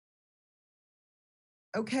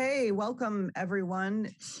Okay, welcome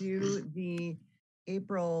everyone to the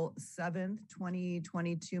April 7th,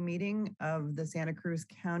 2022 meeting of the Santa Cruz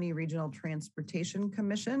County Regional Transportation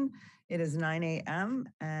Commission. It is 9 a.m.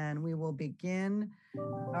 and we will begin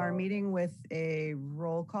our meeting with a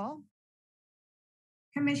roll call.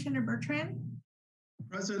 Commissioner Bertrand.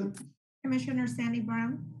 Present. Commissioner Sandy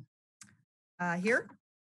Brown. Here.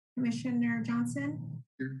 Commissioner Johnson.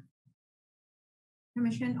 Here.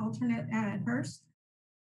 Commission alternate Hurst.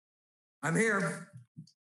 I'm here.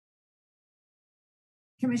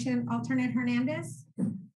 Commission alternate Hernandez.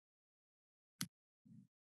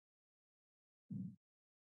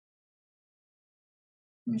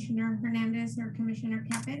 Commissioner Hernandez or Commissioner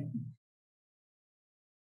Caput.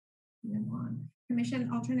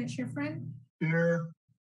 Commission alternate Schifrin. Here.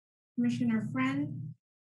 Commissioner Friend.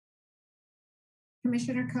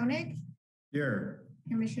 Commissioner Koenig. Here.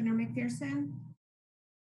 Commissioner McPherson.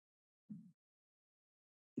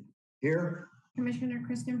 Here. Commissioner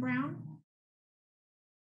Kristen Brown.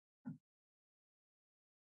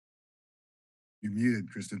 You're muted,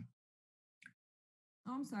 Kristen.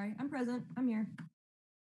 Oh, I'm sorry. I'm present. I'm here.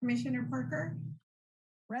 Commissioner Parker.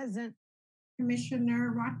 Present.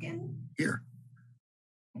 Commissioner Rotkin. Here.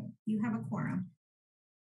 Okay, you have a quorum.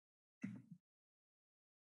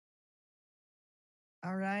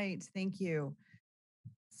 All right, thank you.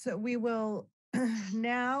 So we will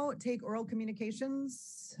now take oral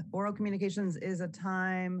communications. Oral communications is a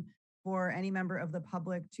time for any member of the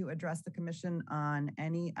public to address the commission on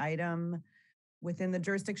any item within the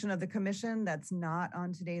jurisdiction of the commission that's not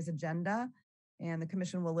on today's agenda. And the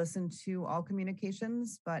commission will listen to all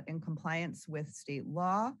communications, but in compliance with state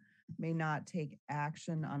law, may not take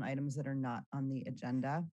action on items that are not on the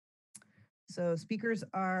agenda. So speakers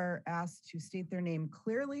are asked to state their name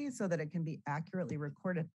clearly so that it can be accurately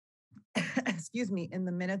recorded, excuse me, in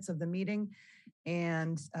the minutes of the meeting.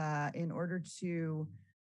 And in order to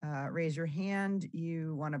raise your hand,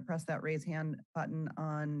 you want to press that raise hand button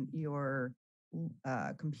on your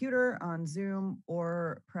computer on Zoom,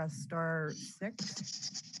 or press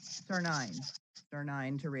 *6,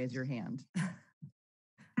 *9 to raise your hand.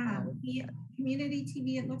 Community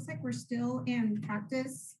TV, it looks like we're still in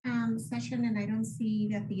practice session, and I don't see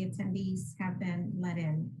that the attendees have been let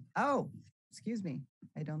in. Oh, excuse me.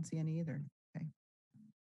 I don't see any either. Okay.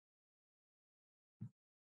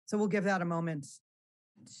 So we'll give that a moment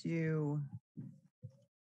to.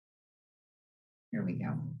 Here we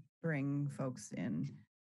go. Bring folks in.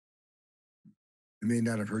 I may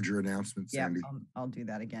not have heard your announcement, Sandy. Yeah, I'll do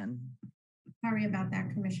that again. Sorry about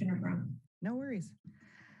that, Commissioner Brown. No worries.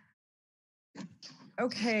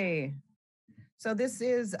 Okay, so this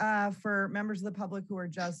is for members of the public who are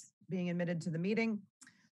just being admitted to the meeting.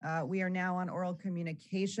 We are now on oral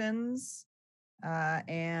communications,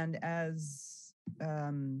 and as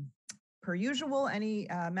per usual, any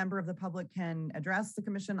member of the public can address the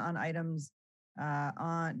commission on items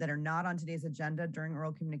that are not on today's agenda during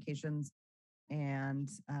oral communications, and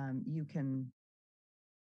you can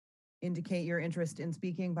indicate your interest in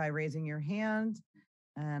speaking by raising your hand.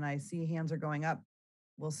 And I see hands are going up.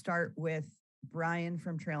 We'll start with Brian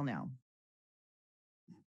from Trail Now.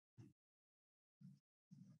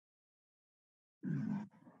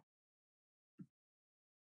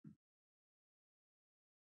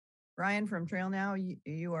 Brian from Trail Now,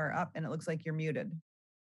 you are up and it looks like you're muted.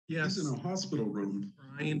 Yes. He's in a hospital room.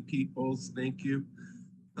 Brian Peoples, thank you.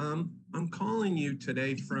 I'm calling you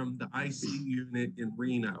today from the IC unit in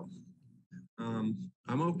Reno.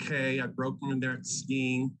 I'm okay. I broke my neck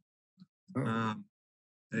skiing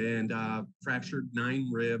and fractured 9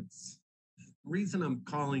 ribs. The reason I'm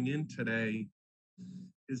calling in today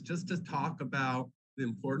is just to talk about the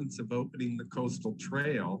importance of opening the coastal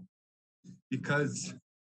trail, because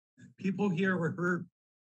people here were hurt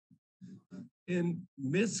and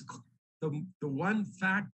miss the one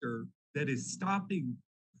factor that is stopping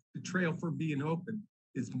the trail from being open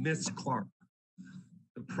is Miss Clark,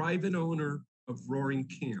 the private owner of Roaring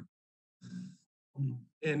Camp.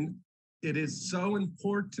 And it is so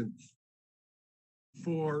important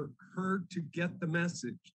for her to get the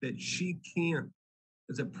message that she can't,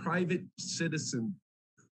 as a private citizen,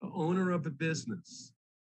 the owner of a business,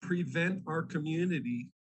 prevent our community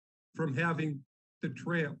from having the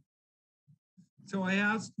trail. So I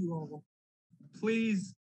ask you all,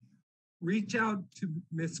 please reach out to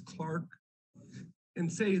Miss Clark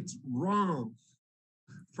and say it's wrong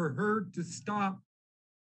for her to stop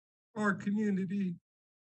our community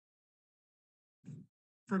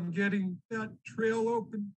from getting that trail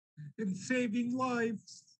open and saving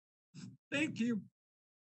lives. Thank you.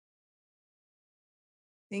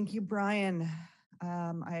 Thank you, Brian.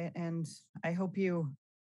 I hope you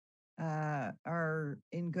are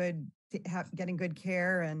in getting good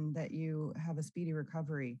care and that you have a speedy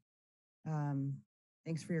recovery.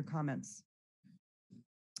 Thanks for your comments.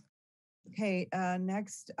 Okay,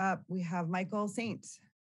 next up we have Michael Saint.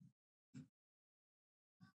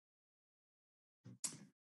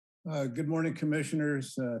 Good morning,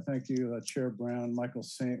 commissioners. Thank you, Chair Brown. Michael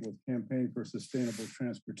Saint with Campaign for Sustainable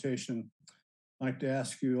Transportation. I'd like to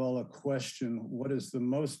ask you all a question. What is the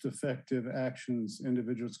most effective actions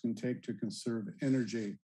individuals can take to conserve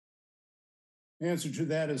energy? The answer to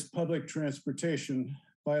that is public transportation.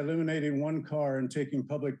 By eliminating one car and taking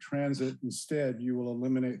public transit instead, you will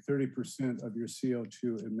eliminate 30% of your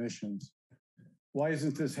CO2 emissions. Why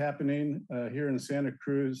isn't this happening here in Santa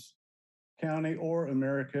Cruz County or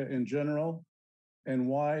America in general? And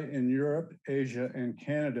why in Europe, Asia, and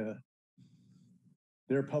Canada,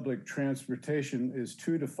 their public transportation is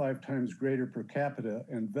 2 to 5 times greater per capita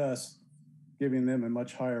and thus giving them a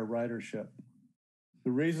much higher ridership?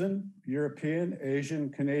 The reason European, Asian,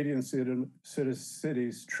 Canadian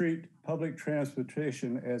cities treat public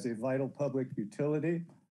transportation as a vital public utility.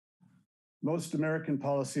 Most American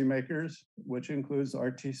policymakers, which includes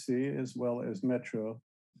RTC as well as Metro,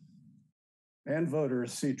 and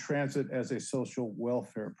voters see transit as a social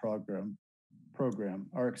welfare program.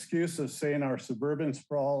 Our excuse of saying our suburban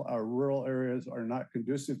sprawl, our rural areas are not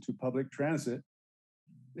conducive to public transit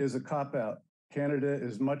is a cop-out. Canada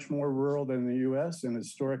is much more rural than the US, and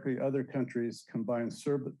historically other countries combine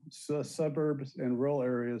suburbs and rural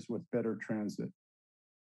areas with better transit.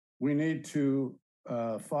 We need to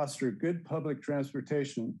foster good public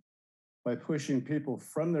transportation by pushing people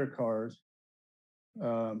from their cars,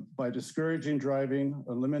 by discouraging driving,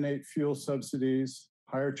 eliminate fuel subsidies,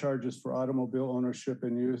 higher charges for automobile ownership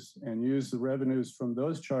and use the revenues from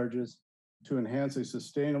those charges to enhance a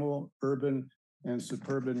sustainable urban and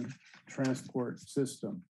suburban transport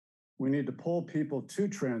system. We need to pull people to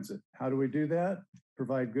transit. How do we do that?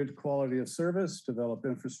 Provide good quality of service, develop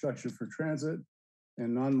infrastructure for transit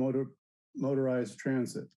and non-motorized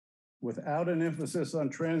transit. Without an emphasis on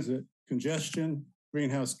transit, congestion,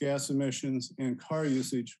 greenhouse gas emissions, and car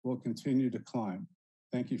usage will continue to climb.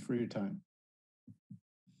 Thank you for your time.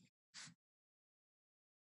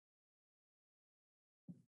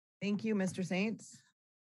 Thank you, Mr. Saint.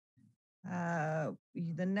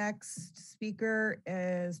 The next speaker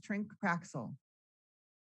is Trink Praxel.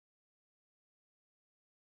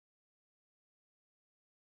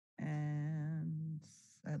 And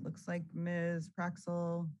it looks like Ms.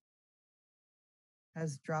 Praxel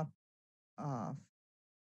has dropped off.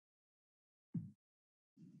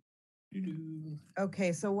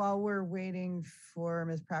 Okay, so while we're waiting for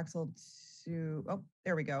Ms. Praxel to, oh,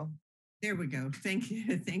 there we go. There we go. Thank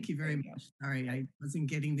you. Thank you very much. Sorry, I wasn't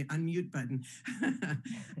getting the unmute button.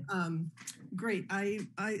 Great.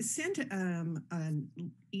 I sent an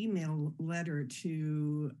email letter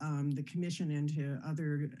to the commission and to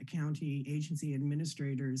other county agency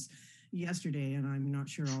administrators yesterday, and I'm not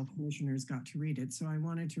sure all commissioners got to read it. So I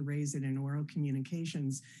wanted to raise it in oral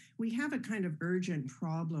communications. We have a kind of urgent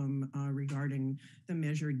problem regarding the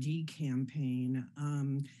Measure D campaign.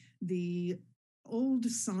 The old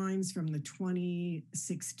signs from the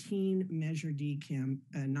 2016 Measure D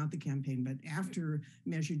not the campaign, but after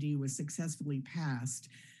Measure D was successfully passed,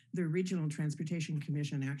 the Regional Transportation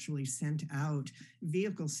Commission actually sent out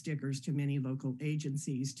vehicle stickers to many local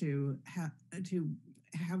agencies to have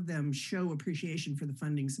them show appreciation for the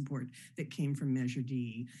funding support that came from Measure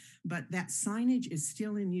D. But that signage is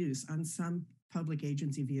still in use on some public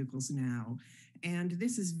agency vehicles now. And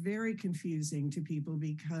this is very confusing to people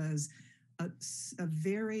because a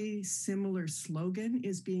very similar slogan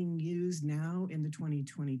is being used now in the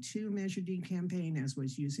 2022 Measure D campaign as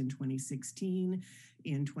was used in 2016.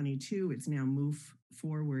 In 22, it's now Move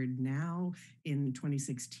Forward Now. In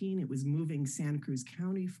 2016, it was Moving Santa Cruz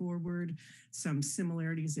County Forward. Some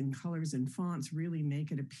similarities in colors and fonts really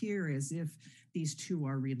make it appear as if these two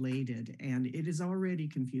are related. And it is already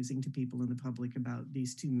confusing to people in the public about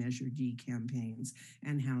these two Measure D campaigns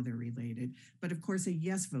and how they're related. But of course, a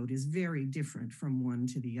yes vote is very different from one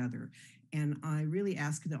to the other. And I really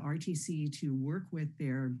ask the RTC to work with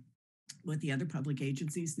the other public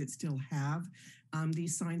agencies that still have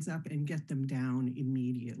these signs up and get them down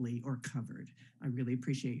immediately or covered. I really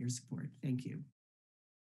appreciate your support. Thank you.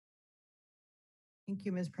 Thank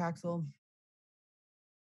you, Ms. Praxel.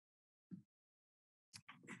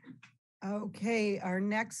 Okay, our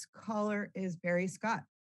next caller is Barry Scott.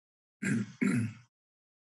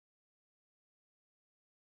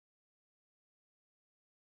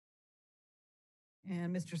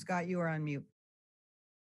 And Mr. Scott, you are on mute.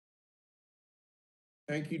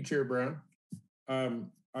 Thank you, Chair Brown.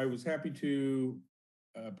 I was happy to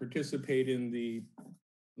participate in the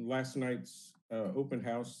last night's open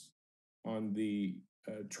house on the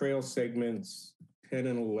trail segments 10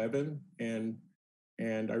 and 11. And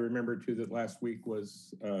I remember too that last week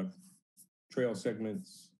was trail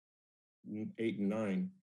segments 8 and 9.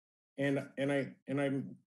 And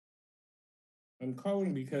I'm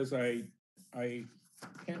calling because I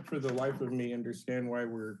can't for the life of me understand why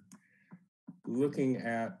we're looking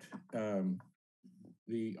at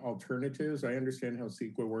the alternatives. I understand how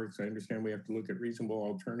CEQA works. I understand we have to look at reasonable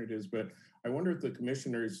alternatives, but I wonder if the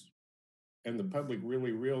commissioners and the public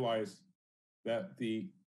really realize that the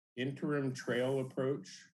interim trail approach,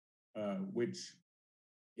 which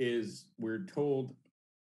is, we're told,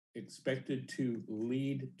 expected to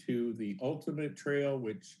lead to the ultimate trail,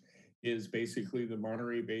 which is basically the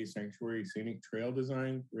Monterey Bay Sanctuary Scenic Trail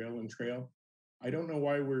design, rail and trail. I don't know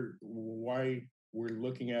why we're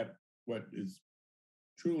looking at what is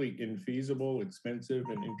truly infeasible, expensive,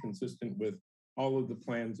 and inconsistent with all of the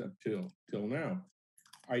plans up till now.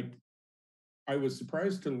 I was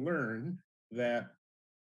surprised to learn that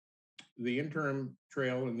the interim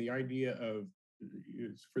trail and the idea of,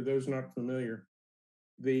 for those not familiar,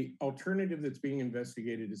 the alternative that's being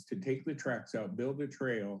investigated is to take the tracks out, build a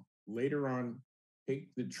trail, later on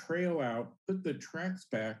take the trail out, put the tracks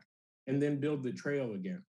back, and then build the trail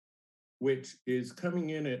again, which is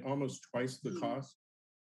coming in at almost twice the cost.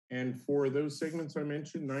 And for those segments I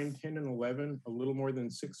mentioned, 9, 10, and 11, a little more than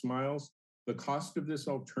 6 miles, the cost of this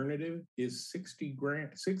alternative is 60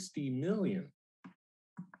 million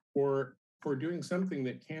for doing something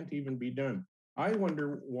that can't even be done. I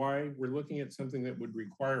wonder why we're looking at something that would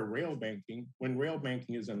require rail banking when rail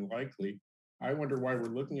banking is unlikely. I wonder why we're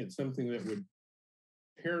looking at something that would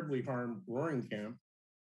terribly harm Roaring Camp.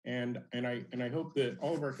 And I hope that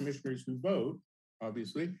all of our commissioners who vote,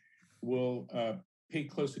 obviously, will pay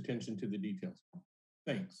close attention to the details.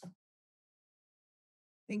 Thanks.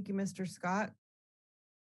 Thank you, Mr. Scott.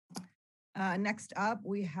 Next up,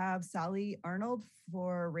 we have Sally Arnold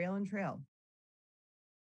for Rail and Trail.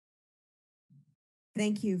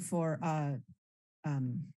 Thank you for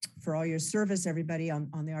all your service, everybody on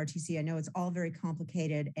the RTC. I know it's all very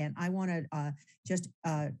complicated, and I want to just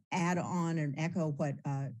add on and echo what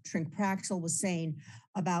Trink Praxel was saying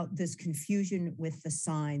about this confusion with the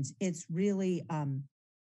signs. It's really,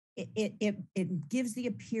 it gives the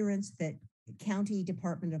appearance that County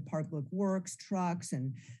Department of Public Works, trucks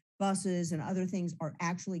and buses and other things are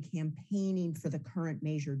actually campaigning for the current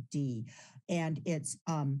Measure D. And it's,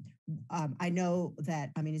 I know that,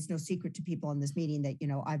 I mean, it's no secret to people in this meeting that, you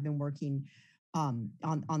know, I've been working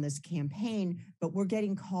on this campaign, but we're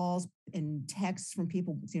getting calls and texts from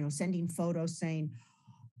people, you know, sending photos saying,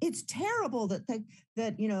 it's terrible that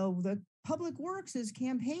you know, the Public Works is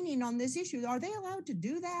campaigning on this issue. Are they allowed to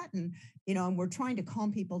do that? And, you know, and we're trying to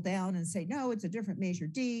calm people down and say, no, it's a different Measure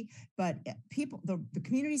D, but people, the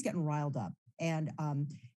community's getting riled up. And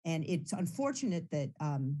it's unfortunate that,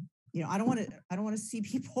 you know, I don't want to see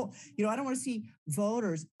people, you know, I don't want to see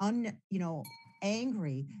voters,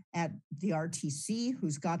 angry at the RTC,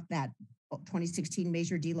 who's got that 2016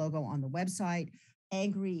 Measure D logo on the website,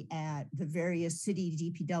 angry at the various city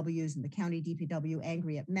DPWs and the county DPW,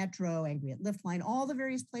 angry at Metro, angry at Liftline, all the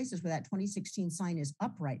various places where that 2016 sign is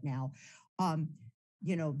up right now.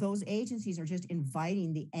 You know, those agencies are just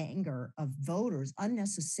inviting the anger of voters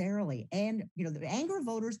unnecessarily. And, you know, the anger of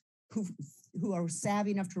voters who are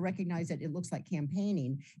savvy enough to recognize that it looks like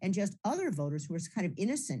campaigning, and just other voters who are kind of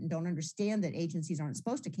innocent and don't understand that agencies aren't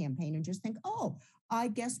supposed to campaign and just think, oh, I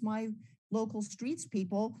guess my local streets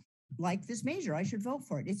people like this measure, I should vote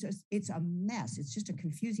for it. It's a mess. It's just a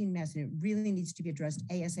confusing mess, and it really needs to be addressed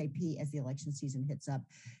ASAP as the election season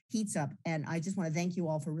heats up. And I just want to thank you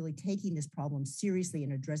all for really taking this problem seriously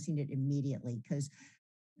and addressing it immediately, because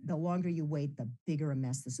the longer you wait, the bigger a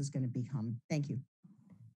mess this is going to become. Thank you.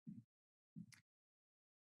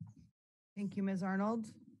 Thank you, Ms. Arnold.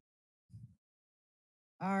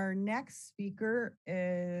 Our next speaker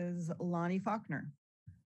is Lonnie Faulkner.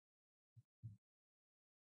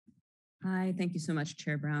 Hi, thank you so much,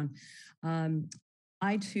 Chair Brown.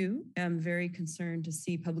 I too am very concerned to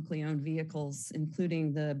see publicly owned vehicles,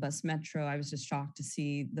 including the bus metro. I was just shocked to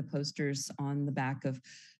see the posters on the back of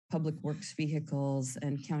public works vehicles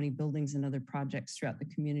and county buildings and other projects throughout the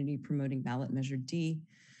community promoting ballot Measure D.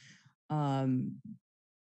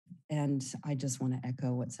 And I just want to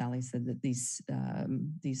echo what Sally said, that these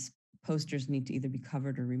posters need to either be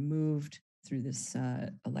covered or removed through this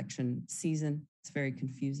election season. It's very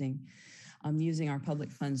confusing. Using our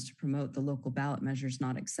public funds to promote the local ballot measure is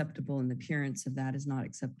not acceptable, and the appearance of that is not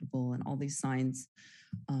acceptable, and all these signs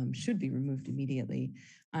should be removed immediately.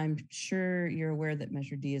 I'm sure you're aware that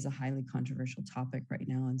Measure D is a highly controversial topic right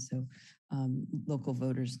now, and so local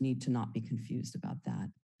voters need to not be confused about that.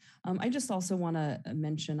 I just also want to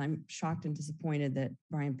mention, I'm shocked and disappointed that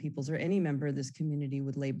Brian Peoples or any member of this community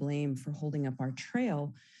would lay blame for holding up our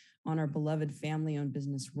trail on our beloved family-owned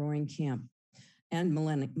business, Roaring Camp, and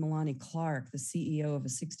Melanie Clark, the CEO of a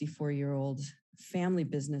 64-year-old family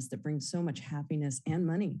business that brings so much happiness and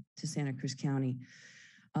money to Santa Cruz County.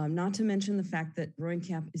 Not to mention the fact that Roaring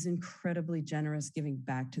Camp is incredibly generous, giving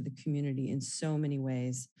back to the community in so many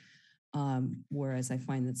ways, whereas I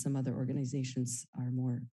find that some other organizations are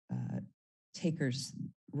more takers.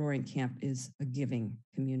 Roaring Camp is a giving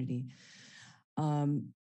community.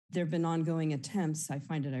 There have been ongoing attempts, I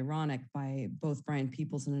find it ironic, by both Brian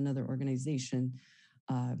Peoples and another organization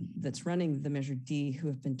that's running the Measure D, who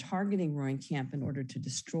have been targeting Roaring Camp in order to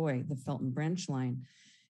destroy the Felton branch line,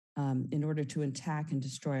 in order to attack and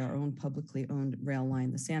destroy our own publicly owned rail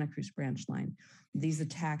line, the Santa Cruz branch line. These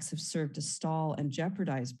attacks have served to stall and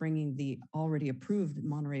jeopardize bringing the already approved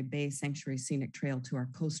Monterey Bay Sanctuary Scenic Trail to our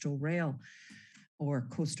coastal rail, or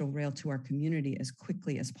coastal rail to our community, as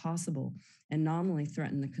quickly as possible, and not only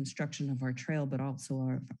threaten the construction of our trail, but also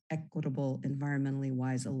our equitable, environmentally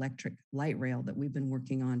wise electric light rail that we've been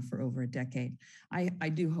working on for over a decade. I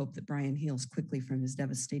do hope that Brian heals quickly from his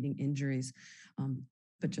devastating injuries,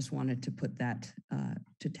 but just wanted to put that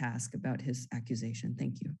to task about his accusation.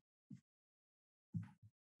 Thank you.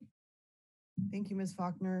 Thank you, Ms.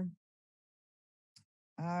 Faulkner.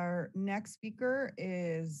 Our next speaker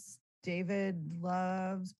is David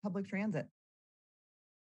Loves Public Transit.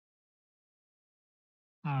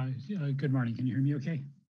 Good morning. Can you hear me okay?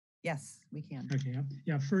 Yes, we can. Okay.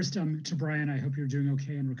 Yeah. First, to Brian, I hope you're doing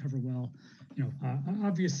okay and recover well. You know,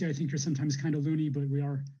 obviously, I think you're sometimes kind of loony, but we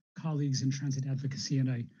are colleagues in transit advocacy,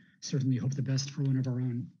 and I certainly hope the best for one of our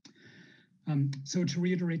own. So to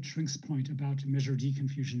reiterate Shrink's point about Measure D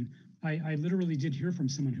confusion, I literally did hear from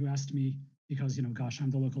someone who asked me, because, you know, gosh, I'm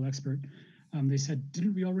the local expert. They said,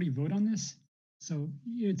 didn't we already vote on this? So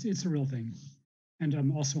it's a real thing. And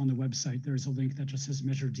also on the website, there's a link that just says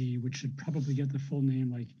Measure D, which should probably get the full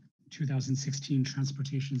name, like 2016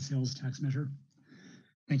 Transportation Sales Tax Measure.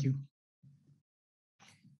 Thank you.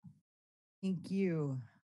 Thank you,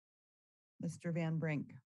 Mr. Van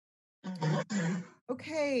Brink.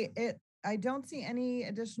 Okay, I don't see any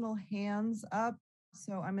additional hands up,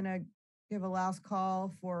 so I'm gonna give a last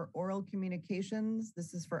call for oral communications.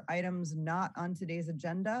 This is for items not on today's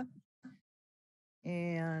agenda.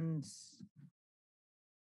 And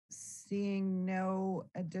seeing no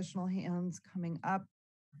additional hands coming up.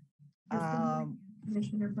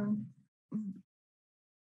 Commissioner Brown.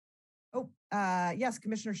 Yes,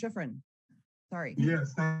 Commissioner Schifrin. Sorry.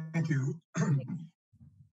 Yes, thank you.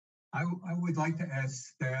 I would like to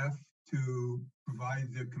ask staff to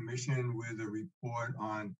provide the commission with a report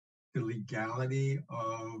on the legality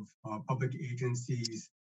of public agencies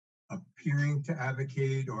appearing to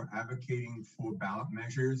advocate or advocating for ballot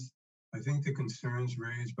measures. I think the concerns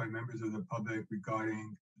raised by members of the public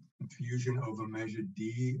regarding confusion over Measure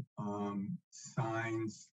D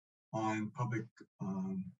signs on public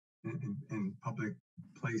in public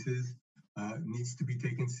places needs to be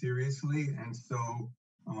taken seriously. And so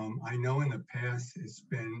I know in the past it's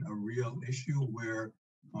been a real issue where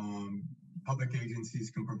public agencies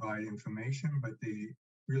can provide information, but they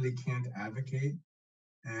really can't advocate.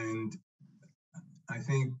 And I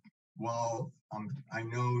think while I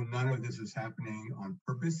know none of this is happening on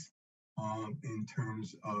purpose in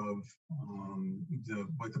terms of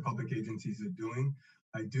what the public agencies are doing,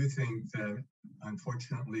 I do think that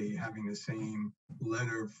unfortunately having the same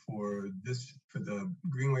letter for the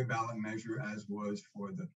Greenway ballot measure as was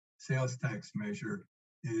for the sales tax measure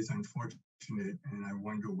is unfortunate, and I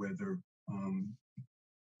wonder whether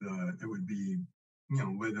it would be,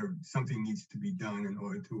 whether something needs to be done in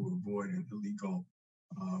order to avoid an illegal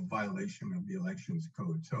violation of the elections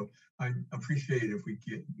code. So I appreciate if we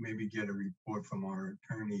maybe get a report from our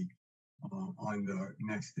attorney on the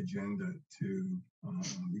next agenda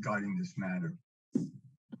regarding this matter.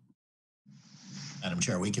 Madam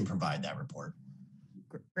Chair, we can provide that report.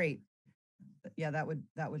 Great. Yeah, that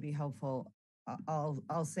would be helpful.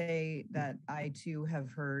 I'll say that I too have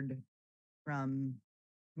heard from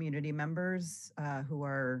community members who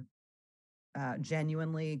are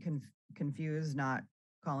genuinely confused, not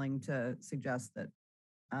calling to suggest that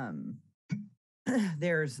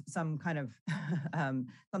there's some kind of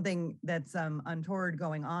something that's untoward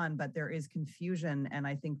going on, but there is confusion. And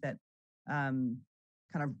I think that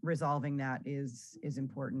kind of resolving that is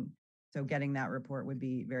important. So getting that report would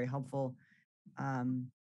be very helpful.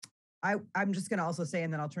 I'm just going to also say,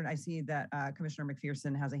 and then I'll turn, I see that Commissioner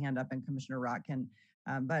McPherson has a hand up and Commissioner Rotkin.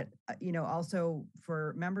 But, also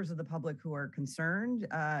for members of the public who are concerned,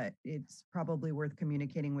 it's probably worth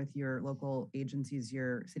communicating with your local agencies,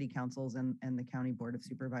 your city councils and the county board of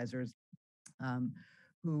supervisors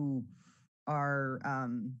who are,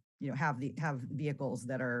 have vehicles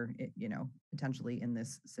that are, potentially in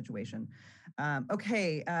this situation.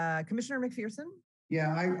 Okay, Commissioner McPherson? Yeah,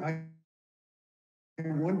 I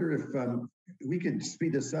wonder if we could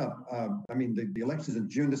speed this up. I mean, the election's in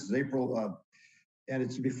June, this is April, and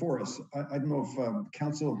it's before us. I don't know if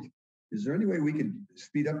council, is there any way we could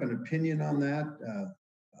speed up an opinion on that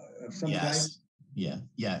of some type? Yeah.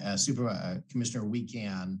 Commissioner, we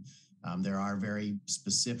can. There are very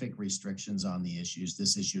specific restrictions on the issues.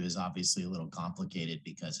 This issue is obviously a little complicated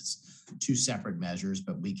because it's two separate measures,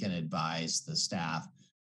 but we can advise the staff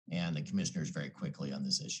and the commissioners very quickly on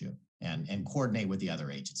this issue and coordinate with the other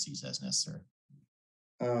agencies as necessary.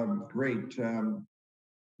 Great.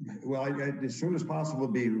 Well, as soon as possible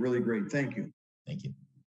would be really great. Thank you. Thank you.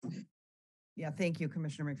 Yeah, thank you,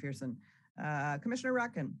 Commissioner McPherson. Commissioner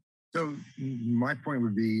Rotkin. So my point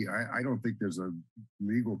would be, I don't think there's a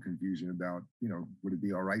legal confusion about, would it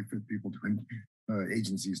be all right for people to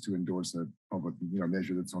agencies to endorse a public,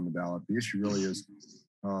 measure that's on the ballot? The issue really is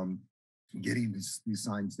getting these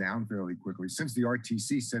signs down fairly quickly. Since the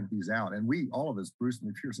RTC sent these out, and all of us, Bruce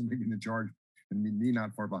McPherson leading the charge, and me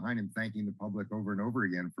not far behind him, thanking the public over and over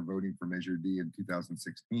again for voting for Measure D in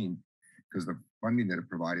 2016, because the funding that it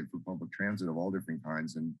provided for public transit of all different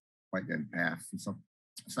kinds and paths and stuff.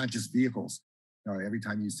 It's not just vehicles. Every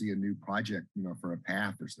time you see a new project, for a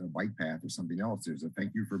path or a bike path or something else, there's a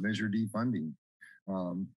thank you for Measure D funding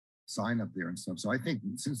sign up there and stuff. So I think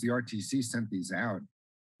since the RTC sent these out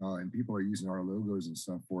and people are using our logos and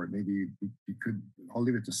stuff for it, maybe we could, I'll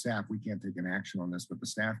leave it to staff. We can't take an action on this, but the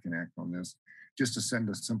staff can act on this just to send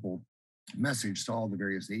a simple message to all the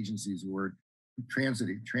various agencies who are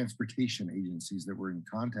transportation agencies that we're in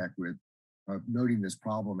contact with, noting this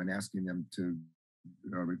problem and asking them to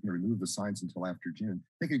remove the signs until after June.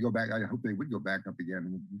 They could go back. I hope they would go back up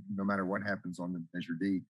again, no matter what happens on the Measure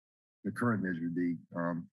D, the current Measure D.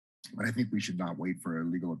 But I think we should not wait for a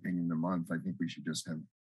legal opinion in a month. I think we should just have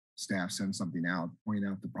staff send something out, pointing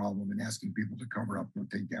out the problem and asking people to cover up and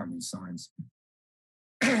take down these signs.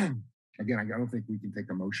 Again, I don't think we can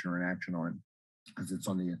take a motion or an action on it because it's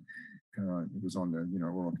on the, it was on the,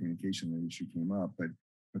 oral communication, the issue came up, but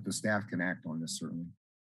the staff can act on this certainly.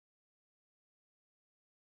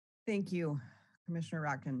 Thank you, Commissioner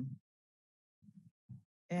Rotkin.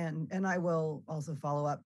 And I will also follow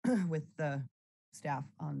up with the staff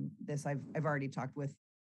on this. I've already talked with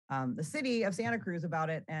the city of Santa Cruz about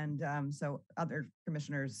it. And so other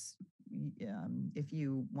commissioners, if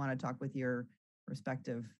you want to talk with your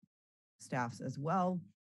respective staffs as well,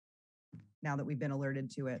 now that we've been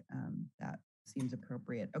alerted to it, that seems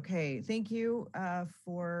appropriate. Okay, thank you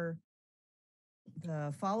for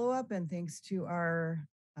the follow-up and thanks to our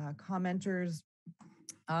commenters.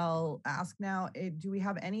 I'll ask now, do we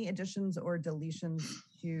have any additions or deletions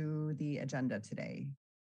to the agenda today?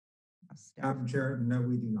 Madam Chair, no,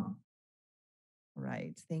 we do not. All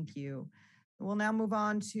right, thank you. We'll now move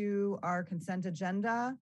on to our consent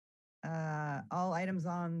agenda. All items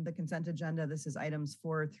on the consent agenda, this is items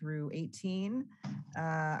 4 through 18,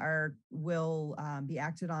 will be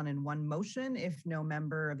acted on in one motion if no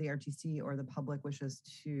member of the RTC or the public wishes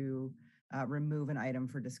to remove an item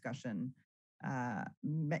for discussion. I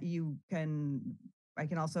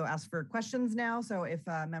can also ask for questions now. So if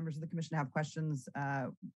members of the commission have questions,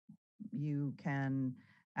 you can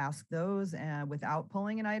ask those without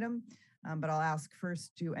pulling an item. But I'll ask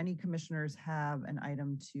first, do any commissioners have an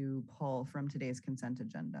item to pull from today's consent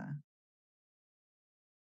agenda?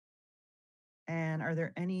 And are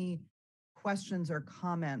there any questions or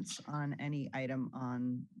comments on any item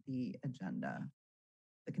on the agenda,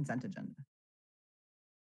 the consent agenda?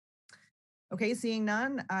 Okay, seeing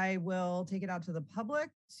none, I will take it out to the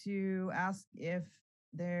public to ask if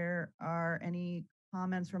there are any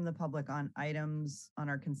comments from the public on items on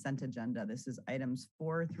our consent agenda. This is items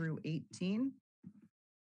 4 through 18.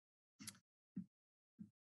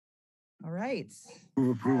 All right.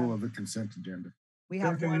 Approval of the consent agenda. We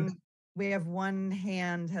have one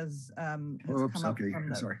hand has come up from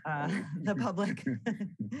the public.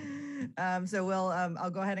 So I'll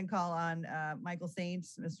go ahead and call on Michael Saint.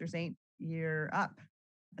 Mr. Saint, you're up,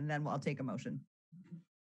 and then I'll take a motion.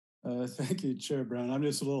 Thank you, Chair Brown. I'm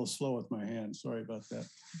just a little slow with my hand. Sorry about that.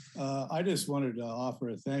 I just wanted to offer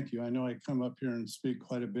a thank you. I know I come up here and speak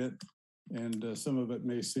quite a bit, and some of it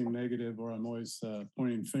may seem negative or I'm always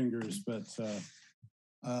pointing fingers, but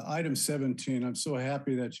item 17, I'm so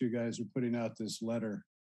happy that you guys are putting out this letter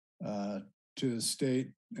to the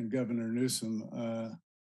state and Governor Newsom.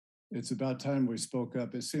 It's about time we spoke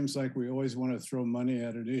up. It seems like we always want to throw money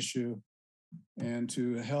at an issue, and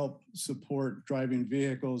to help support driving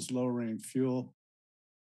vehicles, lowering fuel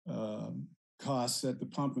costs at the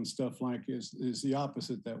pump and stuff like is the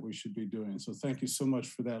opposite that we should be doing. So thank you so much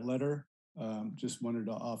for that letter. Just wanted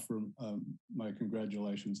to offer my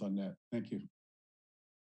congratulations on that. Thank you.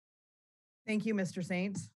 Thank you, Mr.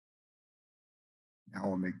 Saint. Now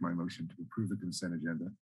I'll make my motion to approve the consent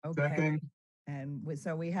agenda. Okay. Second. And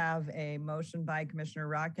so we have a motion by Commissioner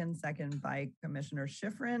Rotkin, second by Commissioner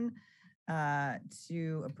Schifrin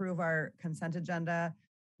to approve our consent agenda.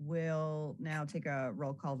 We'll now take a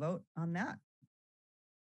roll call vote on that.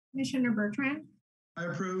 Commissioner Bertrand, I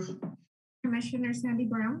approve. Commissioner Sandy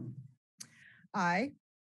Brown, Aye.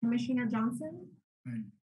 Commissioner Johnson,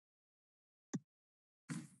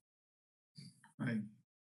 Aye.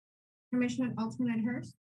 Commissioner Alternate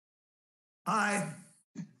Hurst, Aye.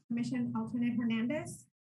 Commissioner Alternate Hernandez,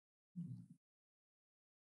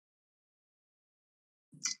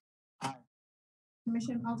 Aye.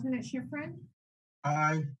 Commissioner Alternate Schifrin,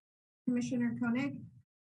 Aye. Commissioner Koenig,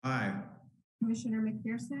 Aye. Commissioner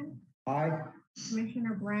McPherson, Aye.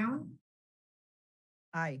 Commissioner Brown,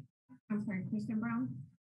 Aye. I'm sorry, Commissioner Brown,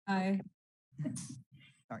 Aye.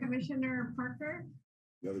 Sorry. Commissioner Parker,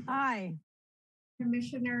 Aye.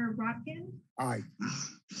 Commissioner Rotkin, Aye.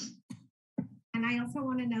 and I also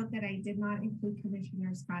want to note that I did not include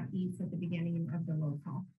Commissioner Scott Eads at the beginning of the roll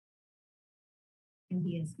call. And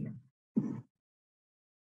he is here.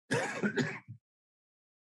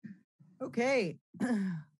 Okay,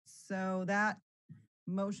 so that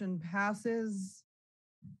motion passes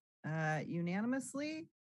unanimously.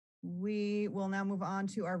 We will now move on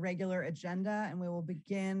to our regular agenda, and we will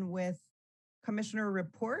begin with commissioner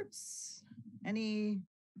reports. Any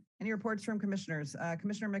reports from commissioners?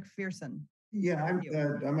 Commissioner McPherson. Yeah,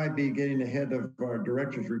 I might be getting ahead of our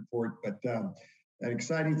director's report, but an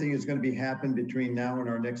exciting thing is going to be happening between now and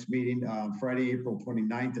our next meeting, Friday, April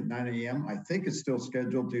 29th at 9 a.m. I think it's still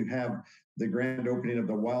scheduled to have the grand opening of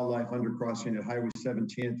the wildlife undercrossing at Highway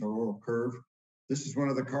 17 at the Laurel Curve. This is one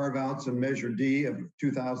of the carve outs in Measure D of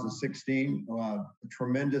 2016, a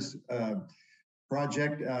tremendous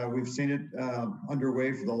project. We've seen it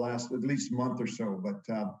underway for the last at least month or so, but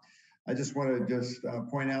I just want to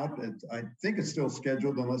point out that I think it's still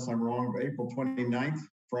scheduled, unless I'm wrong, April 29th,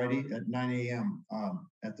 Friday at 9 a.m.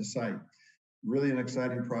 At the site. Really an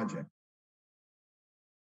exciting project.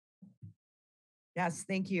 Yes,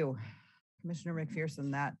 thank you, Commissioner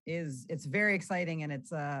McPherson. It's very exciting, and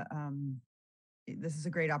this is a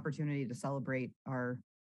great opportunity to celebrate our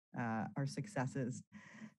successes.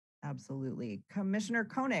 Absolutely. Commissioner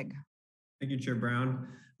Koenig. Thank you, Chair Brown.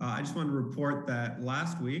 I just wanted to report that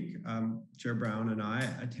last week, Chair Brown and I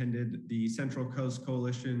attended the Central Coast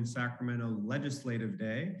Coalition Sacramento Legislative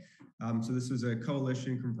Day. So this was a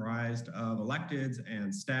coalition comprised of electeds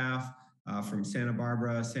and staff from Santa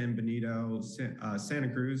Barbara, San Benito, Santa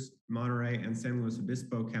Cruz, Monterey, and San Luis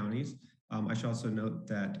Obispo counties. I should also note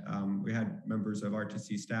that we had members of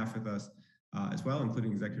RTC staff with us as well,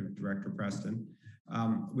 including Executive Director Preston.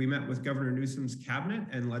 We met with Governor Newsom's cabinet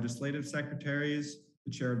and legislative secretaries,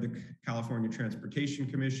 the chair of the California Transportation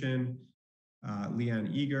Commission, Leanne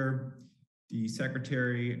Eager, the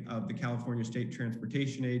secretary of the California State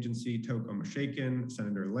Transportation Agency, Toko Mashaken,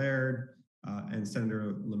 Senator Laird, and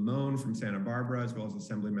Senator Limon from Santa Barbara, as well as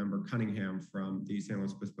Assemblymember Cunningham from the San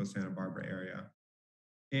Luis Obispo, Santa Barbara area.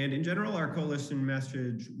 And in general, our coalition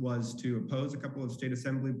message was to oppose a couple of state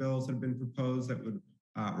assembly bills that have been proposed that would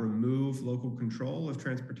remove local control of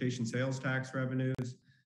transportation sales tax revenues.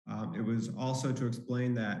 It was also to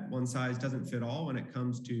explain that one size doesn't fit all when it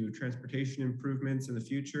comes to transportation improvements in the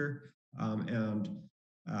future and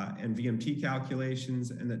VMT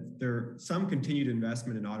calculations, and that some continued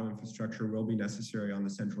investment in auto infrastructure will be necessary on the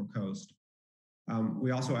Central Coast.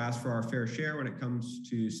 We also asked for our fair share when it comes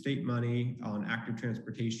to state money on active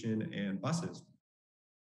transportation and buses.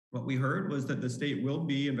 What we heard was that the state will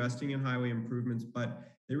be investing in highway improvements, but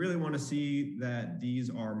they really want to see that these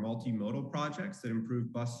are multimodal projects that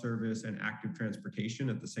improve bus service and active transportation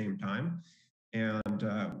at the same time. And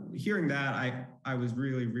hearing that, I was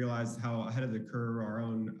really realized how ahead of the curve our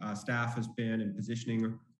own staff has been in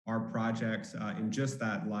positioning our projects in just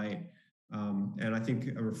that light. And I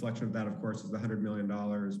think a reflection of that, of course, is the $100 million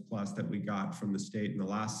plus that we got from the state in the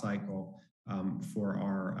last cycle for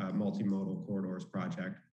our multimodal corridors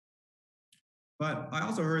project. But I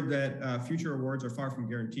also heard that future awards are far from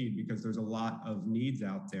guaranteed because there's a lot of needs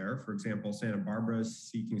out there. For example, Santa Barbara is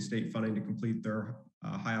seeking state funding to complete their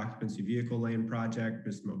high occupancy vehicle lane project.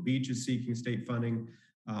 Pismo Beach is seeking state funding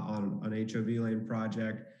on an HOV lane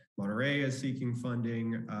project. Monterey is seeking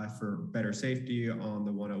funding for better safety on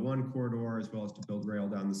the 101 corridor, as well as to build rail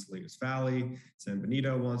down the Salinas Valley. San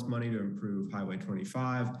Benito wants money to improve Highway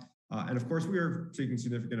 25. And of course, we are seeking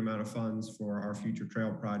significant amount of funds for our future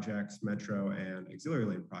trail projects, metro and auxiliary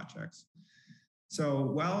lane projects. So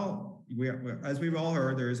while as we've all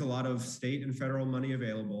heard, there is a lot of state and federal money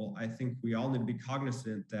available. I think we all need to be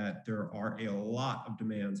cognizant that there are a lot of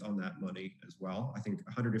demands on that money as well. I think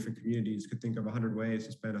 100 different communities could think of 100 ways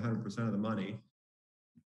to spend 100% of the money.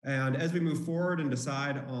 And as we move forward and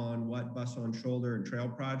decide on what bus on shoulder and trail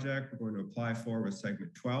project we're going to apply for with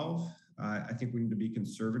segment 12, I think we need to be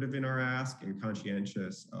conservative in our ask and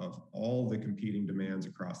conscientious of all the competing demands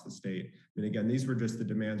across the state. And again, these were just the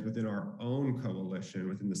demands within our own coalition,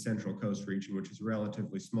 within the Central Coast region, which is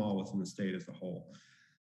relatively small within the state as a whole.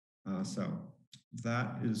 So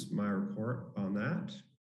that is my report on that.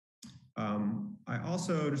 I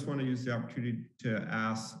also just want to use the opportunity to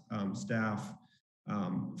ask staff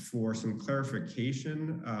for some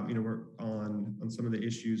clarification. We're on some of the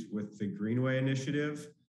issues with the Greenway Initiative.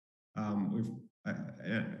 And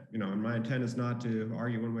my intent is not to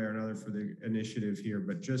argue one way or another for the initiative here,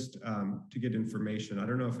 but just to get information. I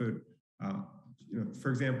don't know if it, for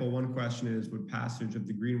example, one question is, would passage of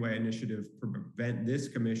the Greenway Initiative prevent this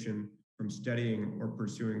commission from studying or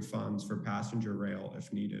pursuing funds for passenger rail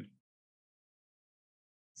if needed?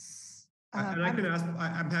 And I can ask,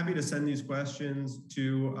 I'm happy to send these questions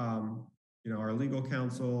to our legal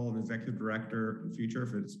counsel and executive director in the future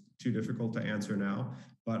if it's too difficult to answer now.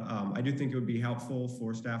 But I do think it would be helpful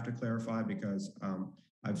for staff to clarify because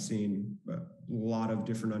I've seen a lot of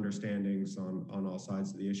different understandings on all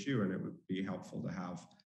sides of the issue, and it would be helpful to have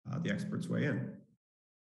the experts weigh in.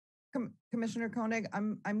 Commissioner Koenig,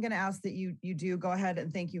 I'm going to ask that you do go ahead,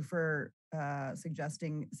 and thank you for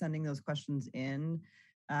suggesting sending those questions in.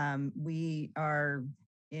 We are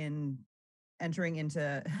entering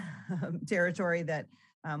into territory that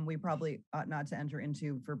we probably ought not to enter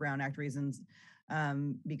into for Brown Act reasons,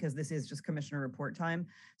 because this is just commissioner report time.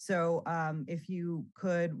 So if you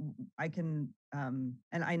could, I can, and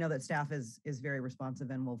I know that staff is very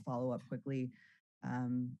responsive and will follow up quickly.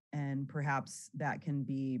 And perhaps that can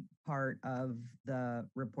be part of the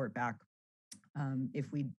report back.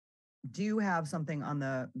 If we do have something on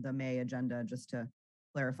the May agenda, just to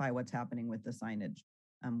clarify what's happening with the signage,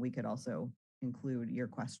 we could also include your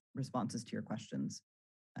responses to your questions,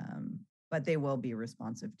 but they will be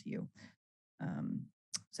responsive to you.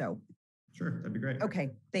 So sure, that'd be great.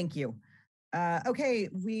 Okay, thank you. Okay,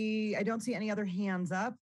 I don't see any other hands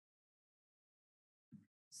up.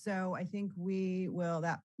 So I think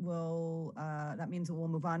that means that we'll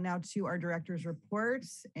move on now to our director's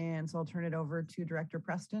reports. And so I'll turn it over to Director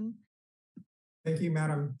Preston. Thank you,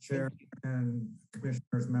 Madam Chair and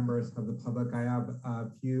commissioners, members of the public. I have a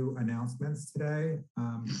few announcements today.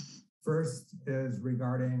 First is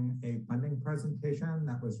regarding a funding presentation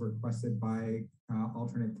that was requested by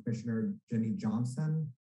alternate Commissioner Jenny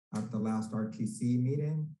Johnson at the last RTC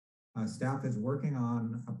meeting. Staff is working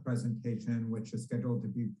on a presentation which is scheduled to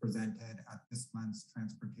be presented at this month's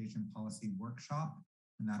Transportation Policy Workshop,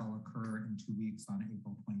 and that'll occur in 2 weeks on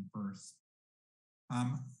April 21st.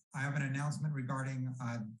 I have an announcement regarding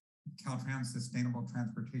Caltrans Sustainable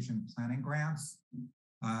Transportation Planning Grants.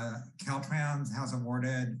 Caltrans has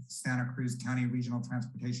awarded Santa Cruz County Regional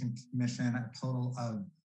Transportation Commission a total of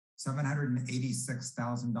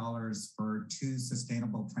 $786,000 for 2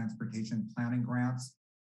 sustainable transportation planning grants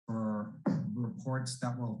for reports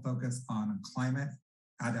that will focus on climate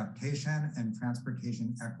adaptation and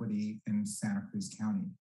transportation equity in Santa Cruz County.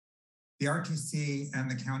 The RTC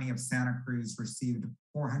and the County of Santa Cruz received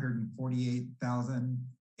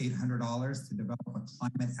 $448,800 to develop a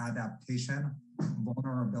climate adaptation,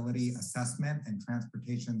 vulnerability assessment, and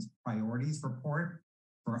transportation's priorities report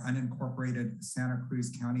for unincorporated Santa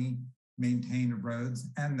Cruz County maintained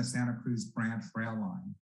roads and the Santa Cruz Branch rail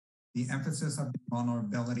line. The emphasis of the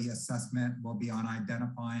vulnerability assessment will be on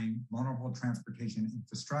identifying vulnerable transportation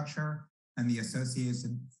infrastructure and the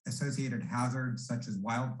associated hazards such as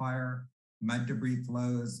wildfire, mud debris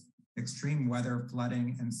flows, extreme weather,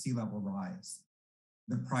 flooding, and sea level rise.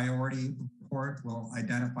 The priority report will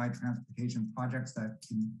identify transportation projects that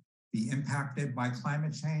can be impacted by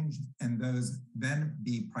climate change, and those then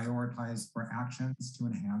be prioritized for actions to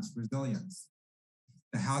enhance resilience.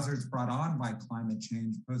 The hazards brought on by climate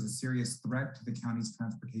change pose a serious threat to the county's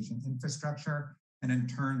transportation infrastructure and in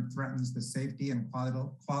turn threatens the safety and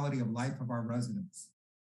quality of life of our residents.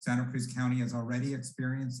 Santa Cruz County is already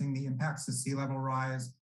experiencing the impacts of sea level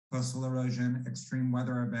rise, coastal erosion, extreme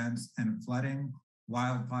weather events, and flooding,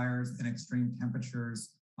 wildfires, and extreme temperatures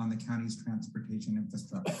on the county's transportation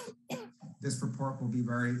infrastructure. This report will be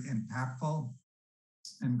very impactful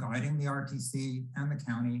in guiding the RTC and the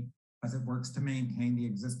county as it works to maintain the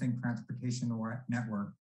existing transportation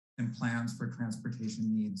network and plans for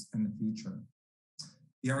transportation needs in the future.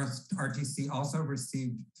 The RTC also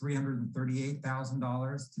received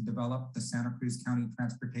 $338,000 to develop the Santa Cruz County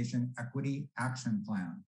Transportation Equity Action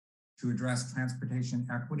Plan to address transportation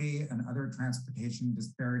equity and other transportation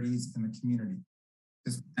disparities in the community.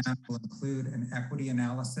 This plan will include an equity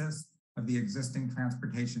analysis of the existing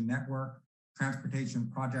transportation network, transportation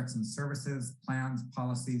projects and services, plans,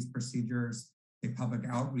 policies, procedures, a public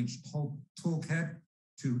outreach toolkit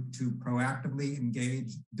to proactively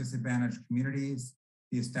engage disadvantaged communities,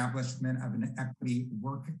 the establishment of an equity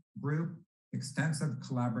work group, extensive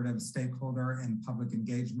collaborative stakeholder and public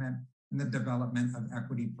engagement, and the development of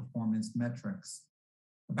equity performance metrics.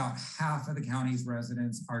 About half of the county's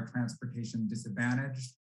residents are transportation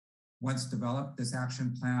disadvantaged. Once developed, this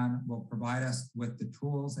action plan will provide us with the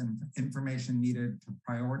tools and information needed to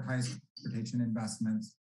prioritize transportation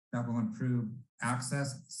investments that will improve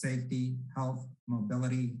access, safety, health,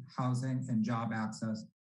 mobility, housing, and job access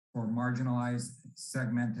for marginalized,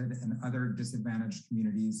 segmented, and other disadvantaged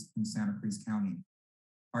communities in Santa Cruz County.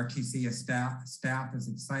 RTC staff is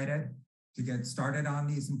excited to get started on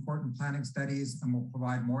these important planning studies and will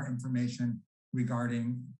provide more information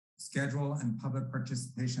regarding schedule and public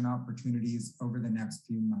participation opportunities over the next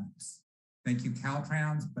few months. Thank you,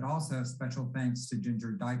 Caltrans, but also special thanks to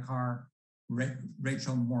Ginger Dykar,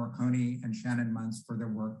 Rachel Morcone, and Shannon Muntz for their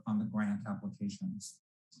work on the grant applications.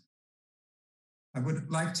 I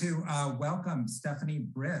would like to welcome Stephanie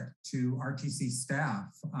Britt to RTC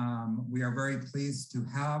staff. We are very pleased to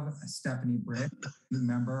have Stephanie Britt, a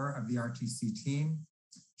member of the RTC team.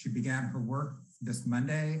 She began her work this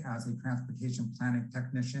Monday as a transportation planning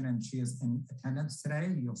technician, and she is in attendance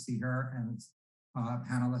today. You'll see her as a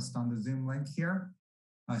panelist on the Zoom link here.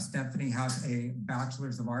 Stephanie has a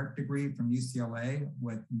Bachelor's of Art degree from UCLA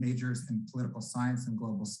with majors in political science and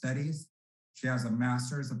global studies. She has a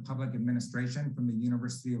Master's of Public Administration from the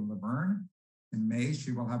University of Laverne. In May,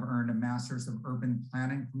 she will have earned a Master's of Urban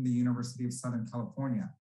Planning from the University of Southern California.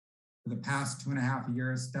 For the past 2.5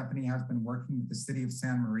 years, Stephanie has been working with the City of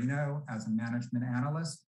San Marino as a management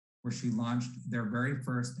analyst, where she launched their very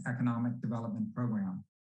first economic development program.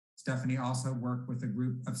 Stephanie also worked with a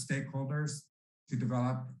group of stakeholders to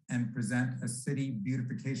develop and present a city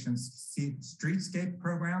beautification streetscape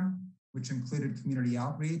program, which included community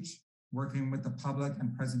outreach, working with the public,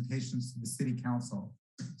 and presentations to the City Council.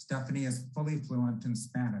 Stephanie is fully fluent in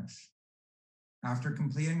Spanish. After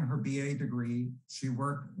completing her BA degree, she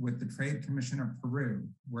worked with the Trade Commission of Peru,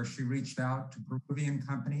 where she reached out to Peruvian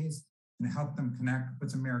companies and helped them connect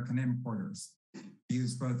with American importers. She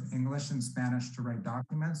used both English and Spanish to write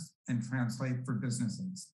documents and translate for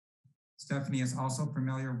businesses. Stephanie is also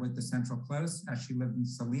familiar with the Central Coast as she lived in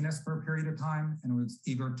Salinas for a period of time and was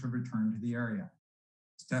eager to return to the area.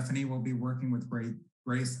 Stephanie will be working with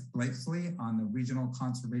Grace Blakesley on the Regional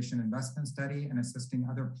Conservation Investment Study and assisting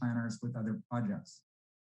other planners with other projects.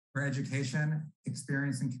 Her education,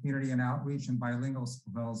 experience in community and outreach, and bilingual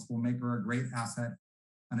skills will make her a great asset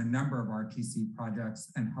on a number of RTC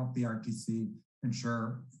projects and help the RTC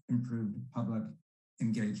ensure improved public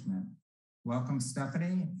engagement. Welcome,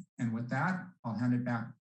 Stephanie. And with that, I'll hand it back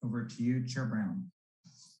over to you, Chair Brown.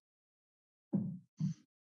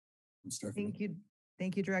 Thank you.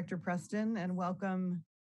 Thank you, Director Preston, and welcome,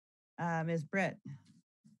 Ms. Britt.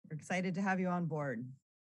 We're excited to have you on board.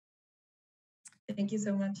 Thank you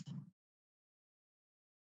so much.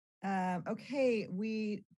 Okay,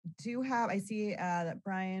 we do have, I see that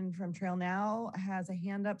Brian from Trail Now has a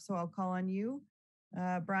hand up, so I'll call on you,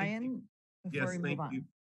 Brian, before we move on. You.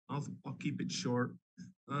 I'll keep it short.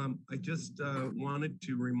 I just wanted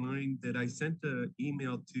to remind that I sent an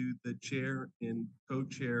email to the chair and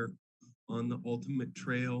co-chair on the ultimate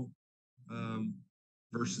trail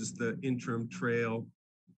versus the interim trail,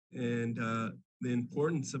 and the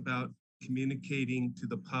importance about communicating to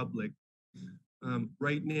the public.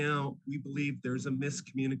 Right now, we believe there's a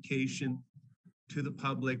miscommunication to the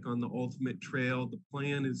public on the ultimate trail. The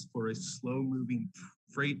plan is for a slow-moving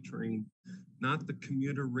freight train, not the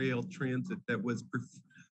commuter rail transit that was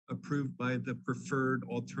approved by the Preferred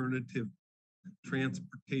Alternative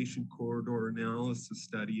Transportation Corridor Analysis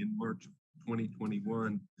Study in March of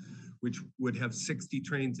 2021, which would have 60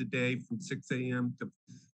 trains a day from 6 a.m.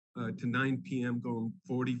 to 9 p.m. going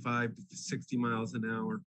 45 to 60 miles an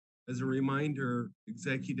hour. As a reminder,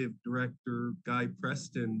 Executive Director Guy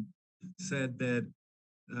Preston said that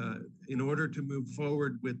in order to move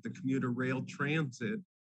forward with the commuter rail transit,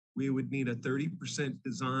 we would need a 30%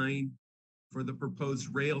 design for the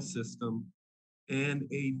proposed rail system and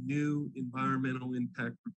a new environmental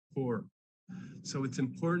impact report. So it's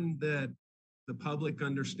important that the public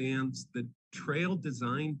understands the trail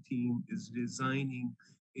design team is designing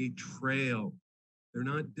a trail. They're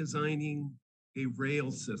not designing a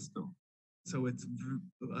rail system. So it's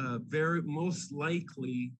very most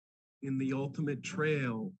likely in the ultimate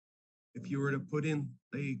trail, if you were to put in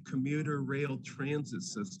a commuter rail transit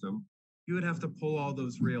system, you would have to pull all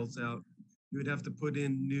those rails out. You would have to put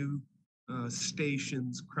in new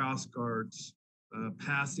stations, cross guards,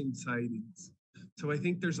 passing sidings. So I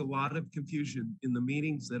think there's a lot of confusion in the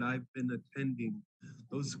meetings that I've been attending.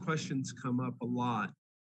 Those questions come up a lot.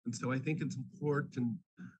 And so I think it's important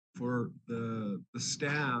for the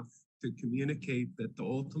staff to communicate that the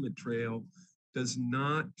ultimate trail does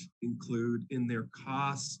not include in their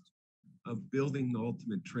cost of building the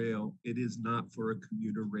ultimate trail. It is not for a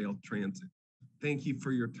commuter rail transit. Thank you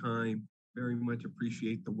for your time. Very much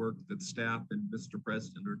appreciate the work that staff and Mr.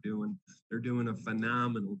 Preston are doing. They're doing a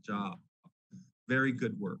phenomenal job. Very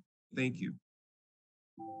good work. Thank you.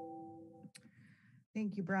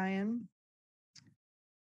 Thank you, Brian.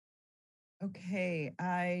 Okay,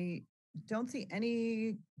 I don't see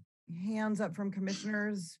any hands up from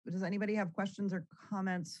commissioners. Does anybody have questions or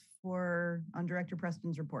comments on Director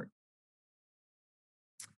Preston's report?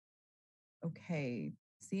 Okay,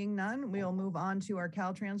 seeing none, we'll move on to our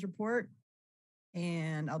Caltrans report.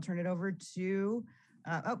 And I'll turn it over to,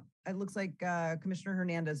 it looks like Commissioner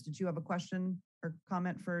Hernandez. Did you have a question or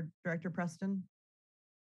comment for Director Preston?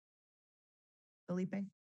 Felipe?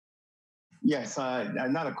 Yes,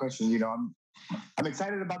 not a question. You know, I'm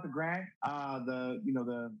excited about the grant,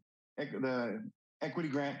 the equity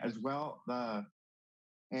grant as well,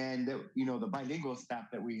 and the bilingual staff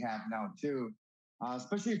that we have now too,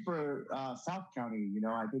 especially for South County. You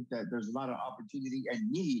know, I think that there's a lot of opportunity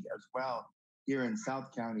and need as well here in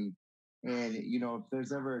South County, and if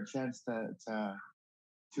there's ever a chance to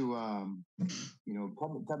come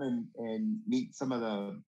and meet some of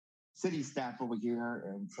the city staff over here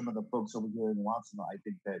and some of the folks over here in Watsonville, I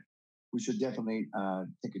think that we should definitely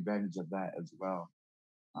take advantage of that as well.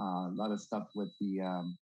 A lot of stuff with the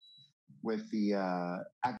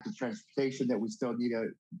active transportation that we still need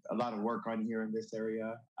a lot of work on here in this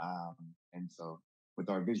area. And so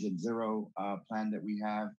with our Vision Zero plan that we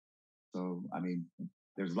have, so I mean,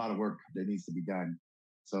 there's a lot of work that needs to be done.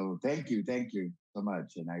 So thank you so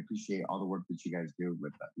much, and I appreciate all the work that you guys do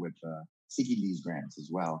with seeking these grants as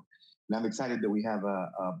well. And I'm excited that we have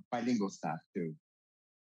a bilingual staff too.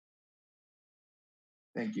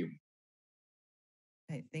 Thank you.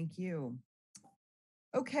 Okay, thank you.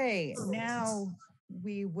 Okay, now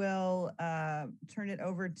we will turn it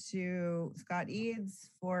over to Scott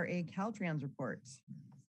Eads for a Caltrans report.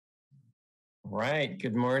 All right,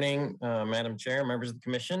 good morning, Madam Chair, members of the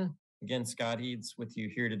commission. Again, Scott Eads with you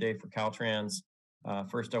here today for Caltrans.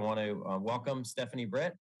 First, I want to welcome Stephanie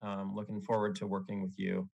Britt. Looking forward to working with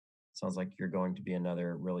you. Sounds like you're going to be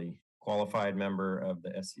another really qualified member of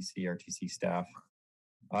the SCC RTC staff.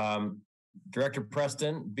 Director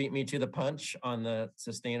Preston beat me to the punch on the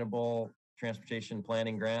sustainable transportation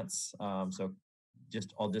planning grants. So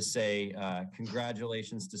I'll just say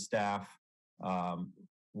congratulations to staff.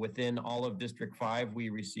 Within all of District 5, we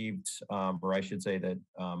received, or I should say that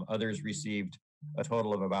others received a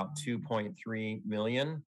total of about 2.3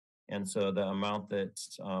 million. And so the amount that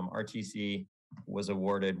RTC was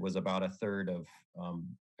awarded was about a third of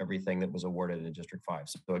everything that was awarded in District 5.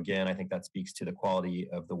 So again, I think that speaks to the quality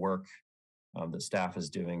of the work that staff is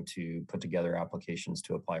doing to put together applications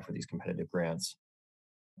to apply for these competitive grants.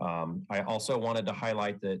 I also wanted to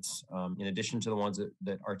highlight that in addition to the ones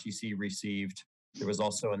that RTC received, there was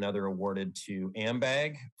also another awarded to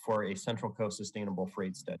AMBAG for a Central Coast Sustainable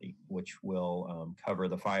Freight Study, which will cover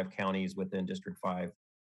the 5 counties within District 5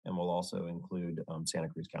 and will also include Santa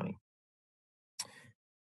Cruz County.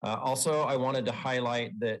 Also, I wanted to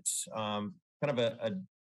highlight that kind of a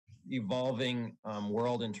evolving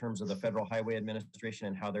world in terms of the Federal Highway Administration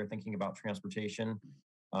and how they're thinking about transportation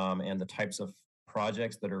and the types of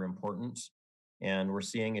projects that are important. And we're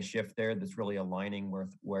seeing a shift there that's really aligning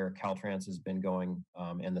with where Caltrans has been going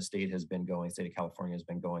and the state has been going, state of California has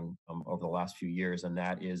been going over the last few years, and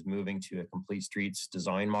that is moving to a complete streets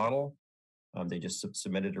design model. They just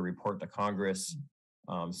submitted a report to Congress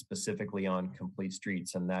specifically on complete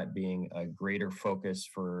streets, and that being a greater focus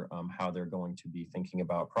for how they're going to be thinking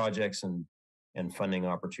about projects and funding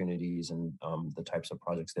opportunities and the types of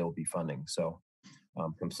projects they will be funding. So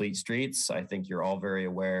complete streets, I think you're all very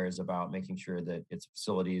aware, is about making sure that its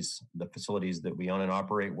facilities, the facilities that we own and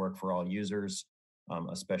operate, work for all users,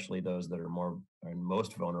 especially those that are more and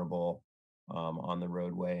most vulnerable on the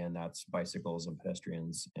roadway, and that's bicycles and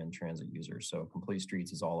pedestrians and transit users. So complete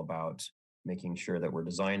streets is all about making sure that we're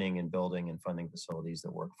designing and building and funding facilities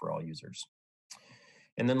that work for all users.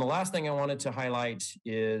 And then the last thing I wanted to highlight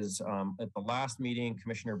is at the last meeting,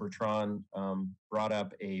 Commissioner Bertrand brought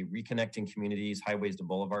up a Reconnecting Communities Highways to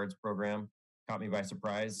Boulevards program. Caught me by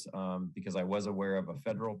surprise because I was aware of a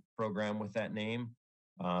federal program with that name,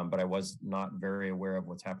 but I was not very aware of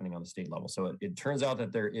what's happening on the state level. So it turns out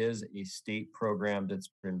that there is a state program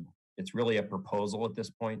it's really a proposal at this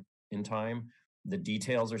point in time. The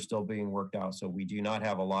details are still being worked out. So we do not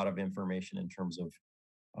have a lot of information in terms of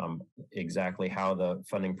exactly how the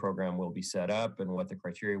funding program will be set up and what the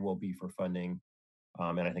criteria will be for funding.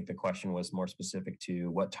 And I think the question was more specific to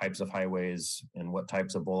what types of highways and what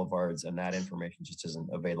types of boulevards, and that information just isn't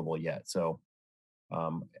available yet. So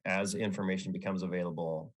as information becomes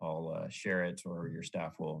available, I'll share it, or your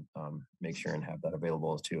staff will make sure and have that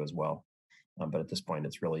available too as well. But at this point,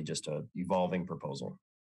 it's really just an evolving proposal.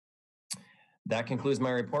 That concludes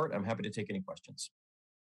my report. I'm happy to take any questions.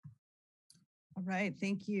 All right,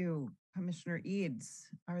 thank you, Commissioner Eads.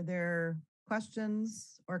 Are there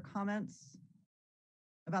questions or comments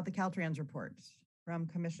about the Caltrans report from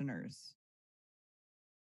commissioners?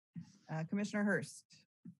 Commissioner Hurst.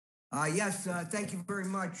 Yes, thank you very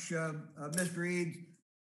much, Mr. Eads.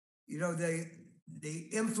 You know, the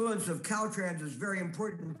influence of Caltrans is very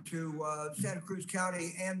important to Santa Cruz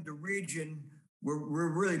County and the region. We're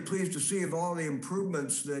really pleased to see of all the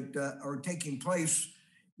improvements that are taking place.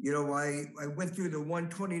 You know, I went through the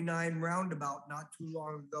 129 roundabout not too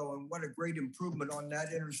long ago, and what a great improvement on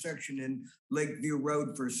that intersection in Lakeview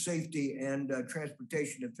Road for safety and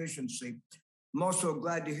transportation efficiency. I'm also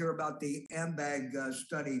glad to hear about the AMBAG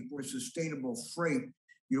study for sustainable freight.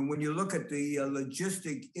 You know, when you look at the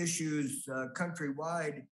logistic issues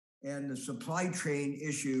countrywide and the supply chain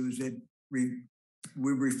issues, we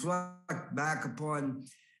reflect back upon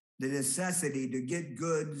the necessity to get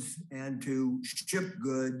goods and to ship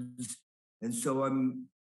goods. And so I'm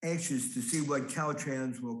anxious to see what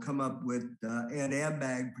Caltrans will come up with, and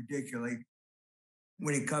AMBAG particularly,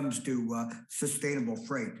 when it comes to sustainable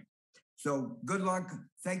freight. So good luck.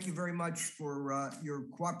 Thank you very much for your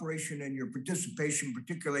cooperation and your participation,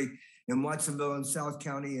 particularly in Watsonville and South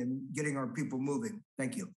County, and getting our people moving.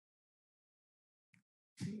 Thank you.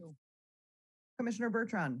 Thank you. Commissioner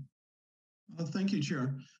Bertrand. Thank you,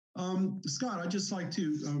 Chair. Scott, I'd just like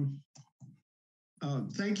to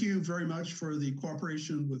thank you very much for the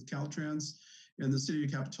cooperation with Caltrans and the City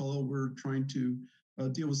of Capitola. We're trying to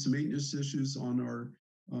deal with some maintenance issues on our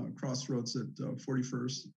crossroads at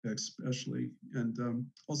 41st especially. And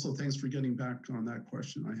also thanks for getting back on that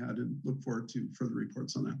question I had, and look forward to further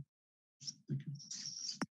reports on that. Thank you.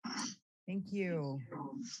 Thank you.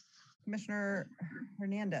 Commissioner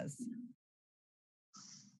Hernandez.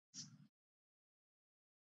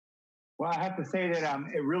 Well, I have to say that I'm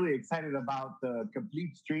really excited about the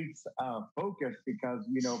complete streets focus, because,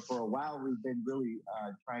 you know, for a while we've been really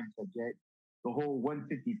trying to get the whole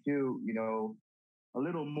 152, you know, a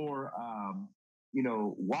little more, you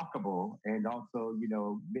know, walkable, and also, you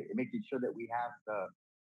know, making sure that we have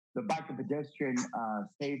the bike and pedestrian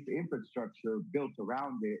safe infrastructure built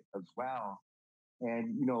around it as well.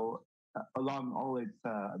 And, you know, along all its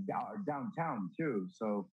downtown too.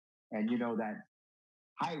 So, and, you know, that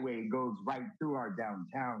highway goes right through our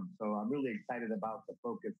downtown. So I'm really excited about the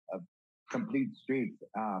focus of complete streets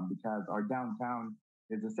because our downtown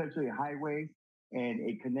is essentially a highway, and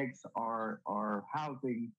it connects our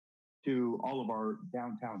housing to all of our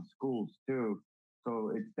downtown schools too.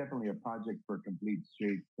 So it's definitely a project for complete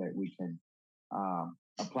streets that we can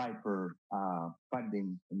apply for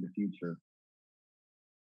funding in the future.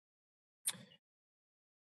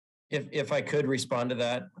 If I could respond to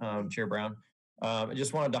that, Chair Brown. I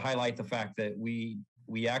just wanted to highlight the fact that we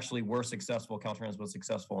actually were successful, Caltrans was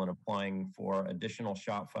successful in applying for additional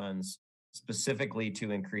SHOP funds specifically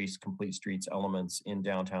to increase complete streets elements in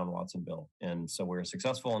downtown Watsonville. And so we're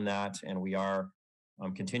successful in that, and we are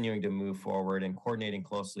continuing to move forward and coordinating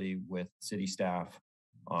closely with city staff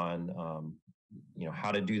on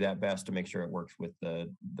how to do that best to make sure it works with the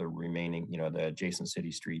remaining, the adjacent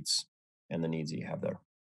city streets and the needs that you have there.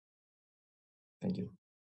 Thank you.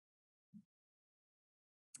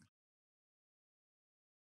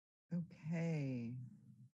 Okay.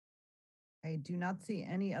 I do not see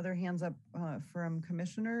any other hands up from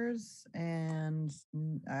commissioners and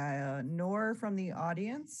nor from the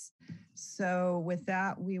audience. So with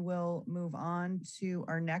that, we will move on to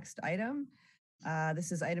our next item.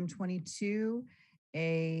 This is item 22,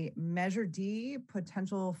 a Measure D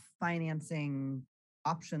potential financing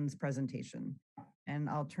options presentation. And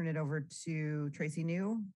I'll turn it over to Tracy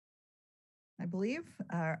New, I believe,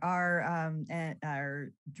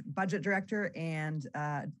 our budget director and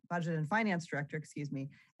budget and finance director, excuse me,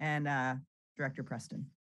 and Director Preston.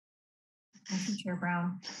 Thank you, Chair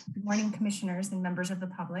Brown. Good morning, commissioners and members of the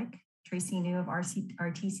public. Tracy New of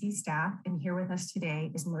RTC staff, and here with us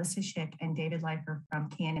today is Melissa Schick and David Leifer from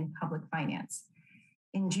K&N Public Finance.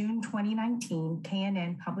 In June 2019,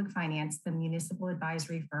 K&N Public Finance, the municipal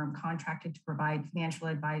advisory firm contracted to provide financial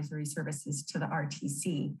advisory services to the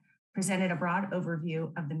RTC, presented a broad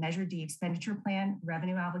overview of the Measure D expenditure plan,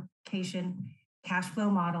 revenue allocation, cash flow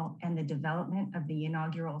model, and the development of the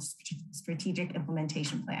inaugural strategic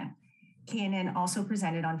implementation plan. K&N also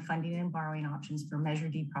presented on funding and borrowing options for Measure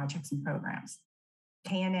D projects and programs.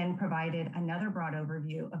 K&N provided another broad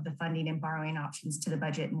overview of the funding and borrowing options to the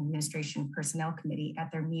Budget and Administration Personnel Committee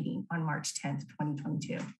at their meeting on March 10th,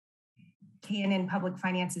 2022. K&N Public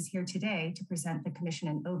Finance is here today to present the Commission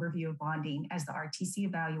an overview of bonding as the RTC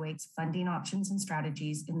evaluates funding options and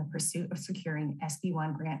strategies in the pursuit of securing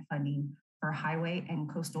SB1 grant funding for highway and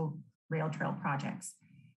coastal rail trail projects.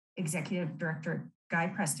 Executive Director Guy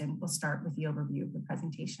Preston will start with the overview of the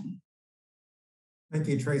presentation. Thank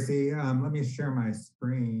you, Tracy. Let me share my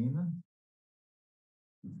screen.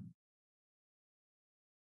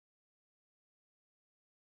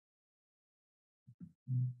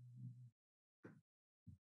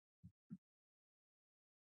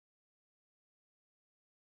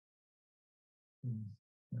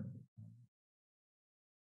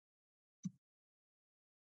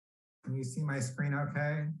 Can you see my screen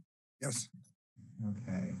okay? Yes.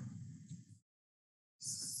 Okay.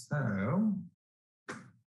 So,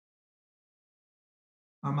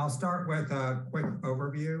 I'll start with a quick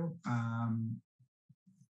overview.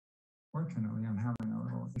 Fortunately, I'm having a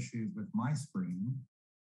little issues with my screen.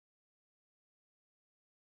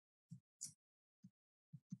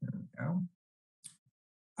 There we go.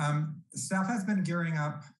 Staff has been gearing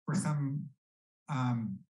up for some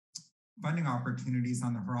funding opportunities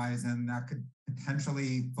on the horizon that could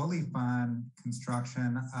potentially fully fund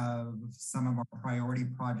construction of some of our priority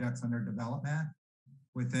projects under development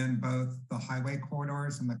within both the highway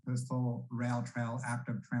corridors and the coastal rail trail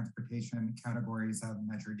active transportation categories of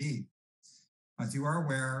Measure D. As you are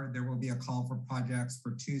aware, there will be a call for projects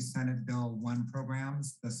for 2 Senate Bill 1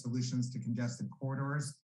 programs, the Solutions to Congested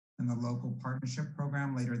Corridors and the Local Partnership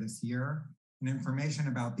Program later this year. And information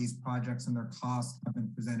about these projects and their costs have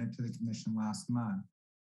been presented to the Commission last month.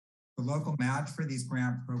 The local match for these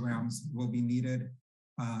grant programs will be needed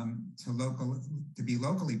to be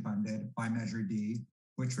locally funded by Measure D,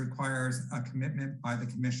 which requires a commitment by the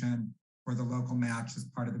Commission for the local match as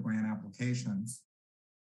part of the grant applications.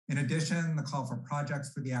 In addition, the call for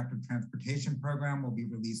projects for the active transportation program will be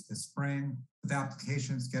released this spring, with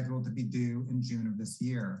applications scheduled to be due in June of this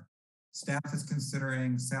year. Staff is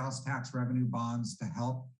considering sales tax revenue bonds to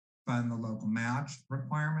help fund the local match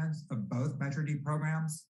requirements of both Measure D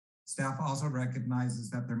programs. Staff also recognizes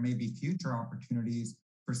that there may be future opportunities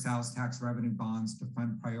for sales tax revenue bonds to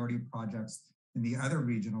fund priority projects in the other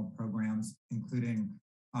regional programs, including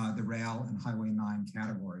the rail and Highway 9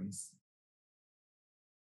 categories.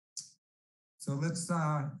 So let's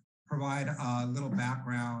provide a little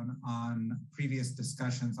background on previous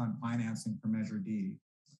discussions on financing for Measure D.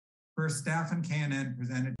 First, staff and K&N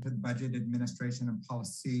presented to the Budget Administration and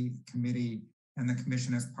Policy Committee and the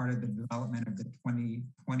Commission as part of the development of the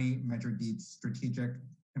 2020 Measure D Strategic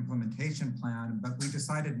Implementation Plan, but we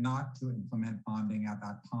decided not to implement bonding at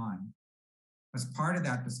that time. As part of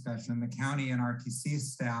that discussion, the county and RTC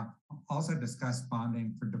staff also discussed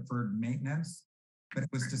bonding for deferred maintenance, but it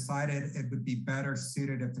was decided it would be better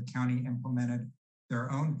suited if the county implemented their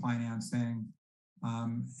own financing.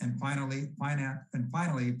 And finally,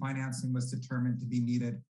 financing was determined to be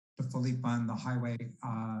needed to fully fund the Highway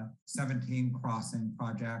 17 crossing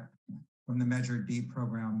project from the Measure D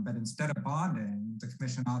program. But instead of bonding, the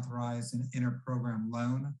Commission authorized an inter-program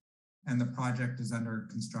loan, and the project is under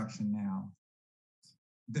construction now.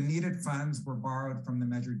 The needed funds were borrowed from the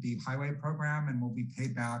Measure D highway program and will be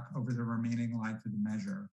paid back over the remaining life of the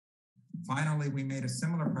measure. Finally, we made a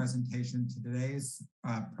similar presentation to today's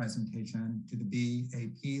presentation to the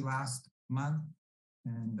BAP last month.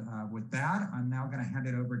 And with that, I'm now going to hand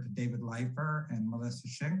it over to David Leifer and Melissa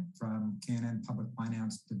Schick from Canon Public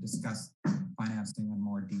Finance to discuss financing in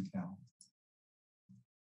more detail.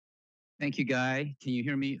 Thank you, Guy. Can you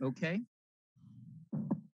hear me okay?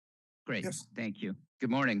 Great, yes. Thank you. Good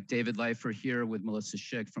morning. David Leifer here with Melissa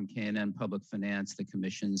Schick from K&N Public Finance, the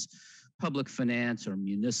Commission's public finance or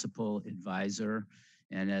municipal advisor.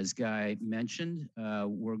 And as Guy mentioned,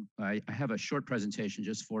 I have a short presentation,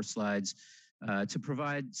 just 4 slides, to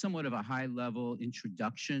provide somewhat of a high-level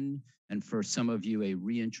introduction, and for some of you, a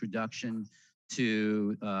reintroduction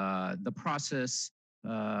to the process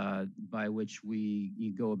by which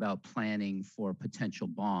we go about planning for potential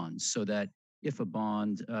bonds, so that if a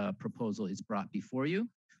bond proposal is brought before you,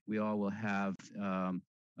 we all will have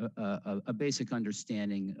a basic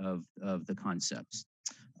understanding of the concepts.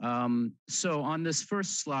 So on this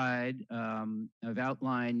first slide, I've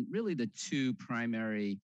outlined really the 2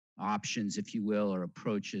 primary options, if you will, or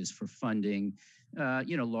approaches for funding,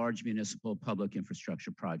 large municipal public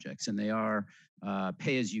infrastructure projects, and they are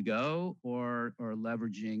pay-as-you-go or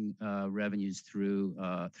leveraging revenues through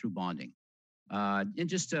bonding. And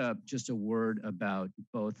just a word about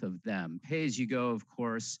both of them. Pay-as-you-go, of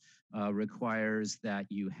course, requires that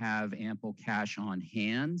you have ample cash on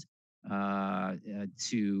hand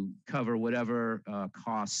to cover whatever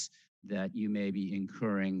costs that you may be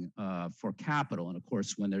incurring for capital. And of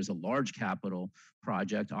course, when there's a large capital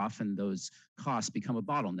project, often those costs become a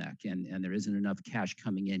bottleneck, and there isn't enough cash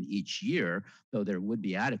coming in each year, though there would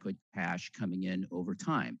be adequate cash coming in over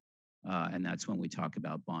time. And that's when we talk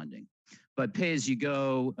about bonding. But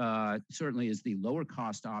pay-as-you-go certainly is the lower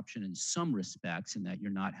cost option in some respects, in that you're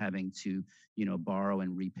not having to, borrow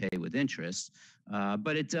and repay with interest.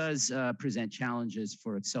 But it does present challenges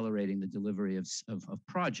for accelerating the delivery of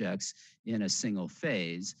projects in a single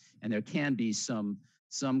phase. And there can be some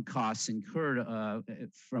costs incurred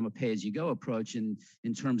from a pay-as-you-go approach in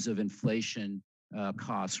terms of inflation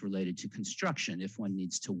costs related to construction, if one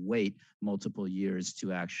needs to wait multiple years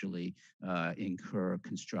to actually incur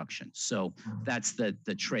construction. So that's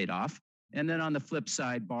the trade-off. And then on the flip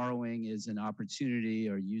side, borrowing is an opportunity,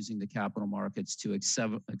 or using the capital markets to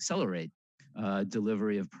accelerate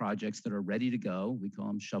delivery of projects that are ready to go. We call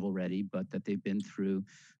them shovel ready, but that they've been through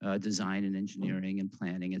design and engineering and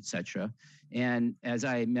planning, et cetera. And as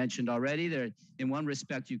I mentioned already, in one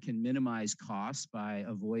respect, you can minimize costs by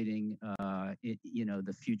avoiding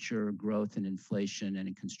the future growth in inflation and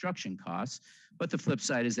in construction costs. But the flip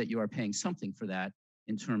side is that you are paying something for that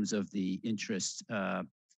in terms of the interest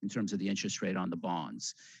rate on the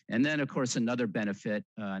bonds. And then, of course, another benefit,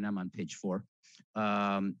 and I'm on page 4,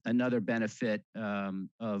 another benefit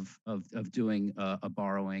of doing a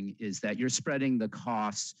borrowing is that you're spreading the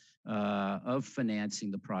costs of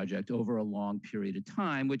financing the project over a long period of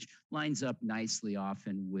time, which lines up nicely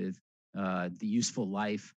often with the useful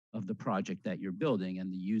life of the project that you're building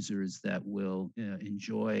and the users that will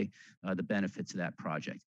enjoy the benefits of that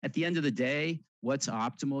project. At the end of the day, what's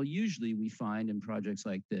optimal? Usually we find in projects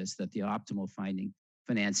like this that the optimal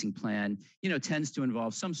financing plan, tends to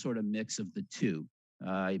involve some sort of mix of the 2.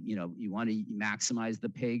 You want to maximize the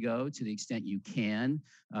pay-go to the extent you can,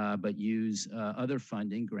 but use other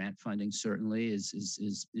funding. Grant funding certainly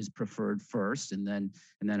is preferred first, and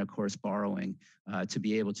then of course borrowing to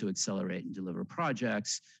be able to accelerate and deliver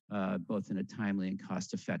projects both in a timely and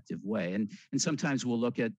cost-effective way. And sometimes we'll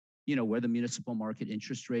look at where the municipal market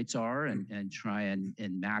interest rates are and try and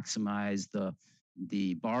maximize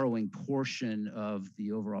the borrowing portion of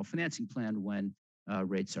the overall financing plan when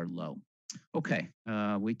rates are low. Okay,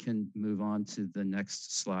 we can move on to the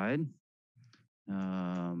next slide.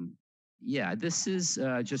 Yeah, this is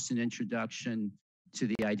just an introduction to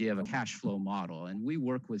the idea of a cash flow model. And we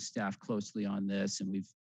work with staff closely on this, and we've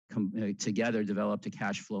together developed a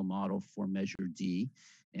cash flow model for Measure D.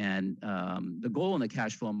 And the goal in the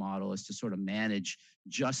cash flow model is to sort of manage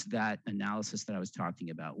just that analysis that I was talking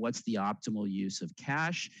about. What's the optimal use of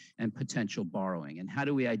cash and potential borrowing? And how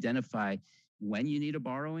do we identify when you need a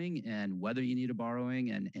borrowing and whether you need a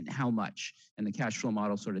borrowing and how much? And the cash flow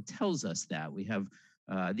model sort of tells us that. We have,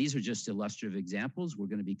 these are just illustrative examples. We're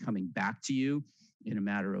going to be coming back to you in a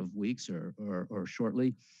matter of weeks or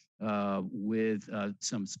shortly with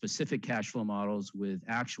some specific cash flow models with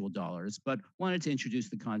actual dollars, but wanted to introduce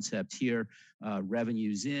the concept here.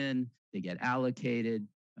 Revenues in, they get allocated,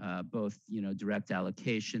 both direct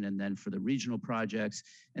allocation and then for the regional projects.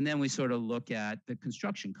 And then we sort of look at the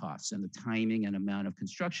construction costs and the timing and amount of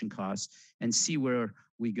construction costs and see where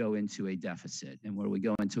we go into a deficit. And where we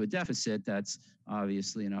go into a deficit, that's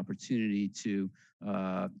obviously an opportunity to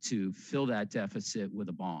fill that deficit with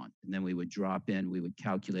a bond. And then we would drop in, we would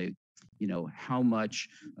calculate, how much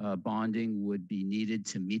bonding would be needed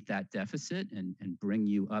to meet that deficit and bring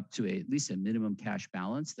you up to at least a minimum cash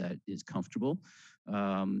balance that is comfortable.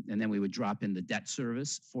 And then we would drop in the debt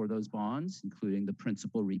service for those bonds, including the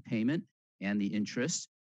principal repayment and the interest,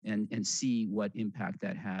 and see what impact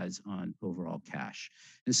that has on overall cash.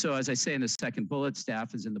 And so, as I say in the second bullet,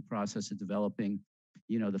 staff is in the process of developing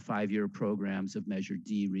the 5-year programs of Measure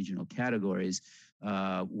D regional categories,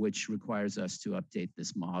 which requires us to update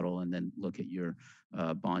this model and then look at your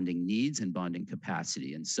bonding needs and bonding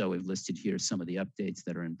capacity. And so we've listed here some of the updates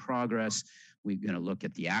that are in progress. We're going to look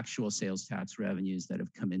at the actual sales tax revenues that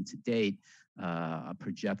have come in to date,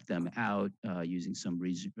 project them out using some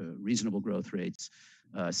reasonable growth rates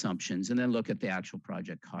assumptions, and then look at the actual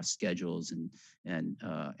project cost schedules and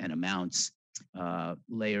amounts.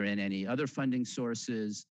 Layer in any other funding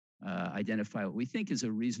sources, identify what we think is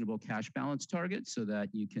a reasonable cash balance target so that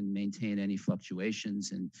you can maintain any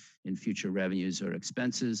fluctuations in future revenues or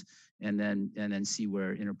expenses, and then see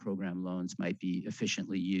where interprogram loans might be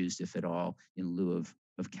efficiently used, if at all, in lieu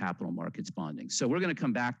of capital markets bonding. So we're going to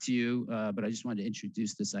come back to you, but I just wanted to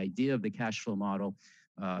introduce this idea of the cash flow model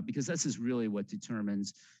because this is really what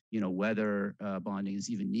determines whether bonding is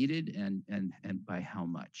even needed and by how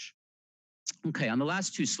much. Okay, on the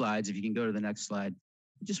last 2 slides, if you can go to the next slide,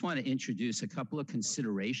 I just want to introduce a couple of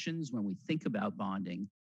considerations when we think about bonding.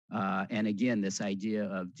 And again, this idea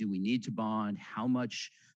of, do we need to bond? How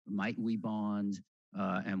much might we bond?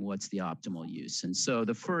 And what's the optimal use? And so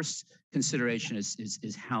the first consideration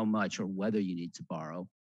is how much or whether you need to borrow.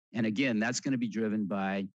 And again, that's going to be driven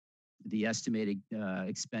by the estimated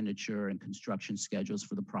expenditure and construction schedules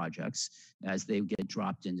for the projects as they get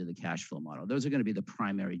dropped into the cash flow model. Those are going to be the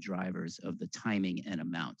primary drivers of the timing and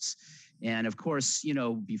amounts. And of course,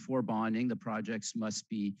 before bonding, the projects must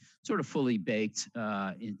be sort of fully baked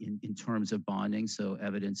in terms of bonding. So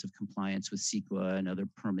evidence of compliance with CEQA and other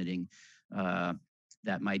permitting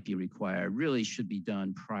that might be required really should be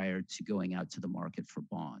done prior to going out to the market for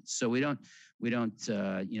bonds. So we don't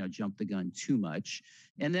jump the gun too much.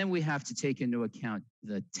 And then we have to take into account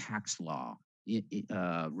the tax law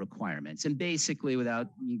requirements. And basically, without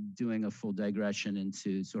doing a full digression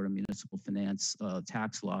into sort of municipal finance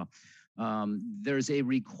tax law, there's a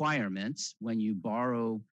requirement when you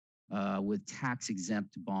borrow with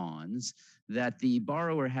tax-exempt bonds that the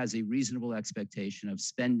borrower has a reasonable expectation of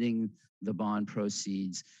spending the bond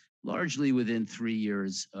proceeds largely within 3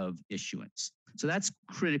 years of issuance. So that's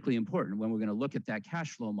critically important. When we're going to look at that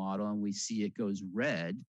cash flow model and we see it goes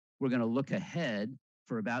red, we're going to look ahead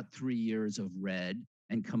for about 3 years of red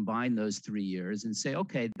and combine those 3 years and say,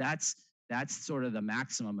 okay, that's sort of the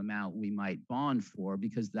maximum amount we might bond for,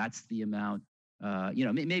 because that's the amount,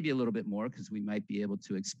 maybe a little bit more because we might be able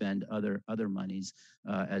to expend other monies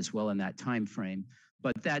as well in that time frame.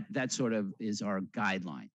 But that sort of is our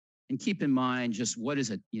guideline. And keep in mind, just what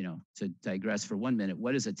is to digress for 1 minute,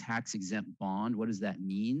 what is a tax-exempt bond? What does that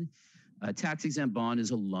mean? A tax-exempt bond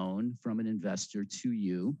is a loan from an investor to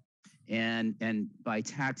you. And by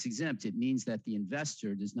tax-exempt, it means that the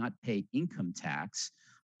investor does not pay income tax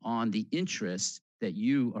on the interest that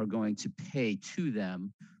you are going to pay to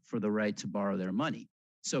them for the right to borrow their money.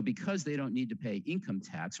 So because they don't need to pay income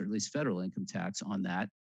tax, or at least federal income tax on that,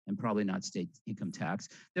 and probably not state income tax,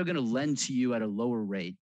 they're going to lend to you at a lower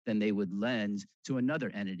rate than they would lend to another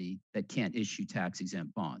entity that can't issue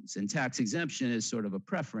tax-exempt bonds. And tax exemption is sort of a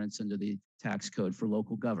preference under the tax code for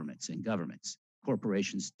local governments and governments.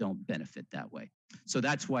 Corporations don't benefit that way. So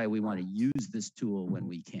that's why we want to use this tool when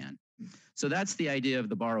we can. So that's the idea of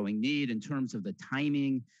the borrowing need. In terms of the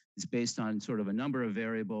timing, it's based on sort of a number of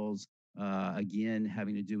variables, again,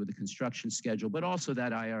 having to do with the construction schedule, but also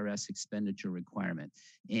that IRS expenditure requirement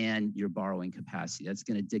and your borrowing capacity. That's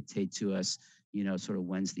going to dictate to us, sort of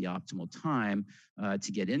when's the optimal time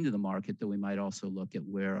to get into the market, though we might also look at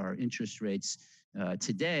where our interest rates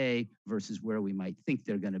today versus where we might think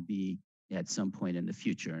they're going to be at some point in the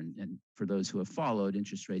future. And for those who have followed,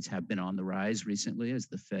 interest rates have been on the rise recently as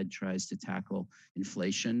the Fed tries to tackle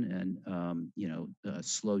inflation and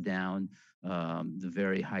slow down the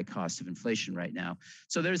very high cost of inflation right now.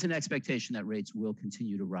 So there's an expectation that rates will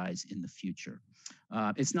continue to rise in the future.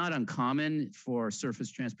 It's not uncommon for surface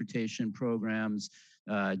transportation programs,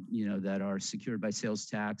 that are secured by sales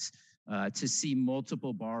tax to see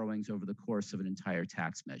multiple borrowings over the course of an entire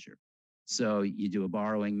tax measure. So you do a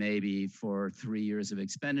borrowing maybe for 3 years of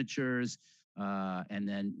expenditures, and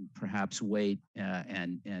then perhaps wait.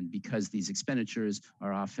 And because these expenditures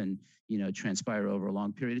are often, transpire over a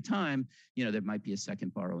long period of time, there might be a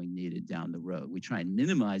second borrowing needed down the road. We try and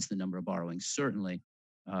minimize the number of borrowings, certainly,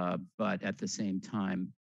 but at the same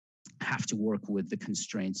time, have to work with the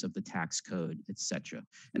constraints of the tax code, et cetera.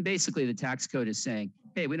 And basically the tax code is saying,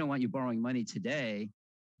 hey, we don't want you borrowing money today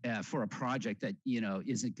for a project that,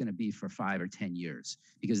 isn't going to be for 5 or 10 years,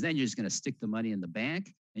 because then you're just going to stick the money in the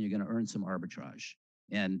bank and you're going to earn some arbitrage.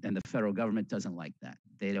 And the federal government doesn't like that.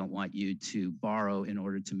 They don't want you to borrow in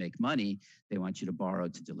order to make money. They want you to borrow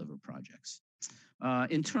to deliver projects.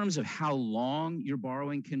 In terms of how long your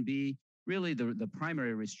borrowing can be, really the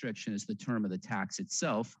primary restriction is the term of the tax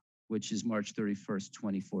itself, which is March 31st,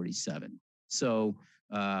 2047. So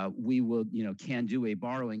we will, can do a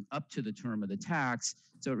borrowing up to the term of the tax.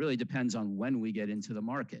 So it really depends on when we get into the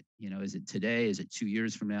market. Is it today? Is it 2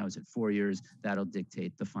 years from now? Is it 4 years? That'll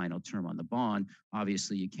dictate the final term on the bond.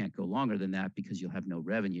 Obviously, you can't go longer than that because you'll have no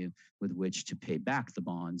revenue with which to pay back the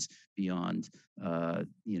bonds beyond,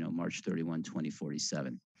 March 31,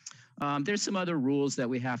 2047. There's some other rules that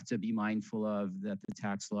we have to be mindful of that the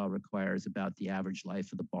tax law requires about the average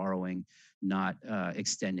life of the borrowing, not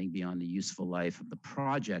extending beyond the useful life of the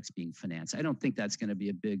projects being financed. I don't think that's going to be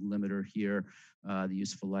a big limiter here. The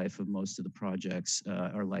useful life of most of the projects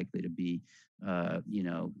are likely to be,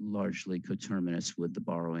 largely coterminous with the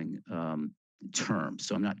borrowing term.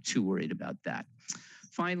 So I'm not too worried about that.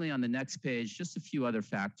 Finally, on the next page, just a few other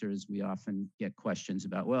factors we often get questions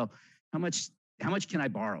about. Well, how much can I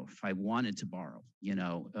borrow if I wanted to borrow,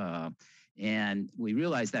 and we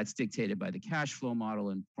realize that's dictated by the cash flow model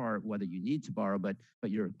in part, whether you need to borrow, but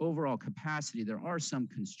your overall capacity, there are some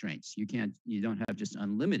constraints. You don't have just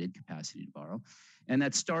unlimited capacity to borrow. And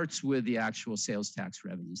that starts with the actual sales tax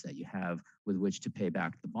revenues that you have with which to pay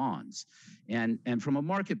back the bonds. And from a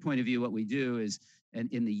market point of view, what we do is, and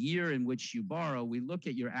in the year in which you borrow, we look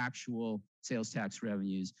at your actual sales tax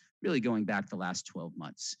revenues really going back the last 12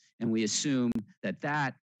 months. And we assume that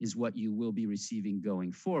that is what you will be receiving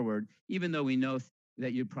going forward, even though we know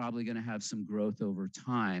that you're probably going to have some growth over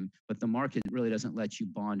time, but the market really doesn't let you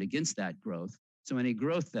bond against that growth. So any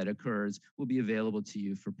growth that occurs will be available to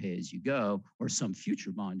you for pay as you go or some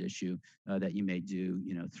future bond issue that you may do,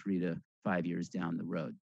 3 to 5 years down the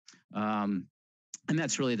road. And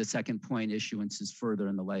that's really the second point. Issuances further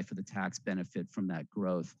in the life of the tax benefit from that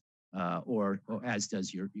growth, or as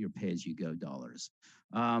does your pay-as-you-go dollars.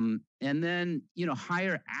 And then,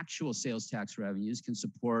 higher actual sales tax revenues can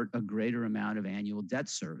support a greater amount of annual debt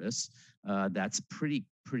service. That's pretty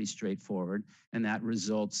straightforward, and that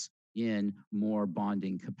results in more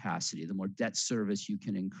bonding capacity. The more debt service you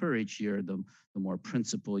can incur each year, the more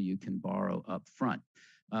principal you can borrow up front.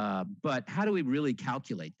 But how do we really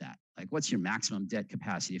calculate that? Like, what's your maximum debt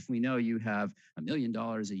capacity? If we know you have $1 million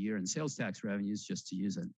a year in sales tax revenues, just to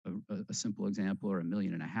use a simple example, or $1.5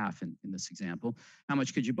 million in this example, how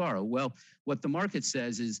much could you borrow? Well, what the market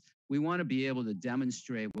says is we want to be able to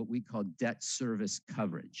demonstrate what we call debt service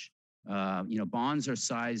coverage. Bonds are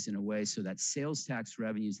sized in a way so that sales tax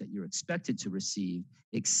revenues that you're expected to receive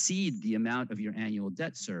exceed the amount of your annual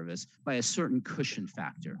debt service by a certain cushion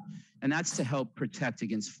factor. And that's to help protect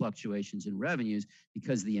against fluctuations in revenues,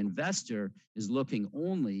 because the investor is looking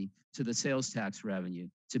only to the sales tax revenue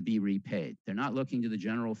to be repaid. They're not looking to the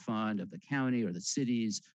general fund of the county or the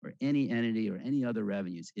cities or any entity or any other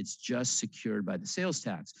revenues. It's just secured by the sales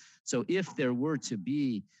tax. So if there were to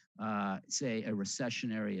be say a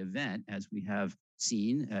recessionary event, as we have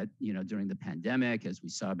seen during the pandemic, as we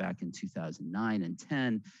saw back in 2009 and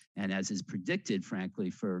 10, and as is predicted,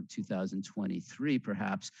 frankly, for 2023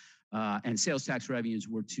 perhaps, and sales tax revenues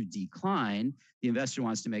were to decline, the investor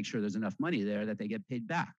wants to make sure there's enough money there that they get paid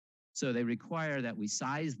back. So they require that we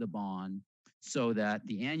size the bond so that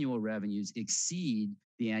the annual revenues exceed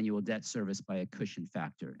the annual debt service by a cushion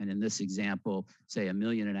factor. And in this example, say $1.5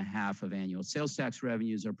 million of annual sales tax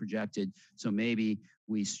revenues are projected. So maybe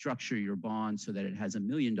we structure your bond so that it has $1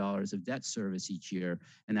 million of debt service each year.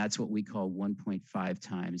 And that's what we call 1.5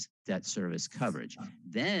 times debt service coverage.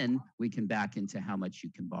 Then we can back into how much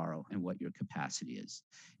you can borrow and what your capacity is.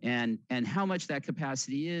 And how much that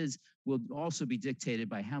capacity is will also be dictated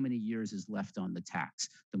by how many years is left on the tax.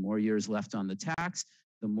 The more years left on the tax,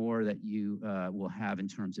 the more that you will have in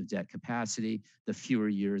terms of debt capacity. The fewer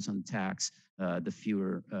years on tax,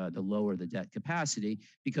 the lower the debt capacity,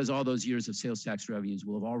 because all those years of sales tax revenues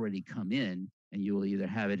will have already come in, and you will either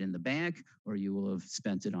have it in the bank or you will have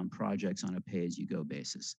spent it on projects on a pay-as-you-go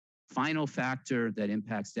basis. Final factor that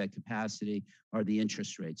impacts debt capacity are the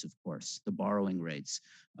interest rates, of course, the borrowing rates.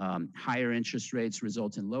 Higher interest rates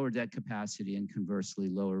result in lower debt capacity, and conversely,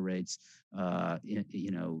 lower rates,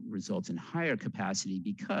 result in higher capacity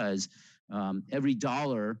because every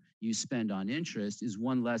dollar you spend on interest is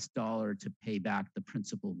one less dollar to pay back the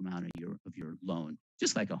principal amount of your loan,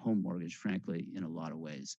 just like a home mortgage, frankly, in a lot of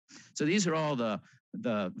ways. So these are all the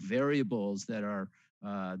variables that are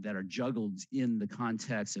juggled in the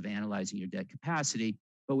context of analyzing your debt capacity.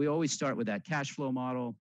 But we always start with that cash flow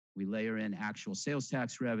model. We layer in actual sales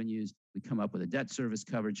tax revenues. We come up with a debt service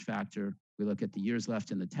coverage factor. We look at the years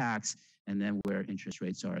left in the tax, and then where interest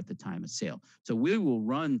rates are at the time of sale. So we will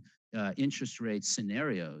run interest rate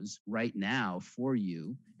scenarios right now for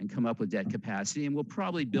you and come up with debt capacity, and we'll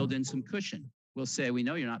probably build in some cushion. We'll say, we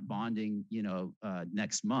know you're not bonding,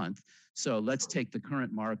 next month, so let's take the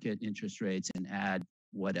current market interest rates and add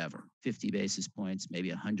whatever, 50 basis points, maybe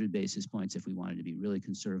 100 basis points if we wanted to be really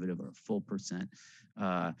conservative, or a full percent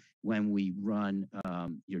when we run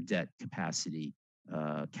your debt capacity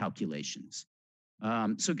calculations.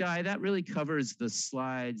 So Guy, that really covers the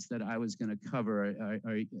slides that I was going to cover.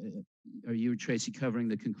 Are you, Tracy, covering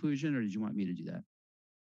the conclusion, or did you want me to do that?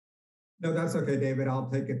 No, that's okay, David.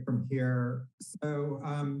 I'll take it from here. So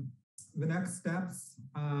the next steps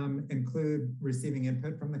include receiving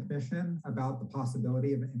input from the Commission about the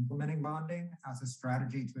possibility of implementing bonding as a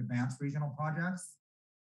strategy to advance regional projects.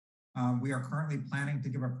 We are currently planning to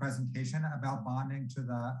give a presentation about bonding to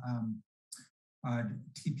the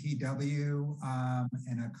TPW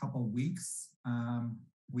in a couple weeks.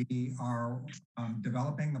 We are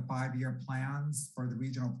developing the 5-year plans for the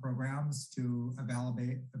regional programs to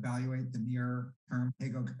evaluate the near-term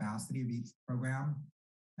paygo capacity of each program.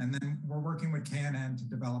 And then we're working with KNN to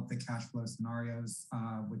develop the cash flow scenarios,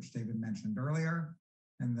 which David mentioned earlier.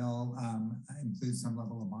 And they'll include some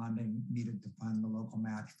level of bonding needed to fund the local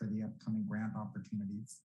match for the upcoming grant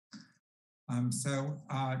opportunities.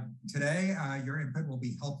 Today, your input will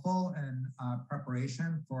be helpful in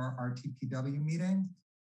preparation for our TPW meeting.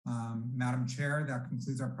 Madam Chair, that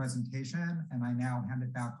concludes our presentation, and I now hand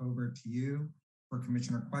it back over to you for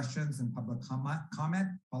Commissioner questions and public comment,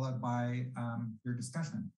 followed by your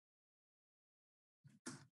discussion.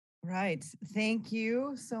 Right. Thank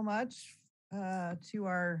you so much to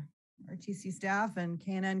our RTC staff and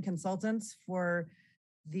KNN consultants for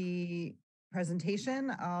the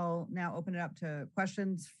presentation. I'll now open it up to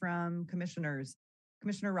questions from commissioners.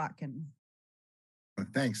 Commissioner Rotkin.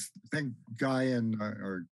 Thanks. Thank Guy and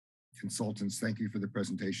our consultants. Thank you for the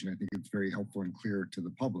presentation. I think it's very helpful and clear to the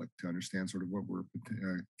public to understand sort of what we're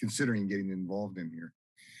considering getting involved in here.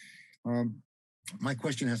 My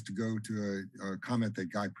question has to go to a comment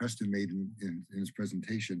that Guy Preston made in his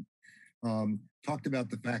presentation. Talked about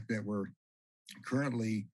the fact that we're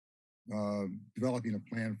currently developing a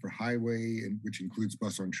plan for highway, which includes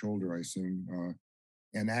bus on shoulder, I assume,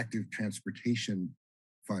 and active transportation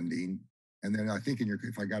funding. And then I think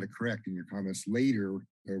if I got it correct in your comments later,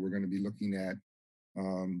 we're going to be looking at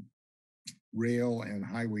rail and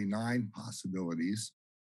Highway 9 possibilities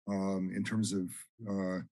in terms of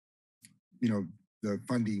the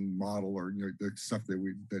funding model, or the stuff that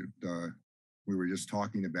we were just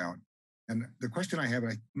talking about. And the question I have,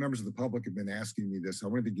 and members of the public have been asking me this, I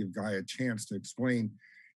wanted to give Guy a chance to explain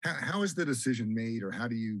how is the decision made, or how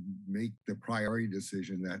do you make the priority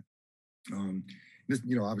decision that this,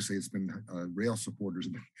 obviously it's been rail supporters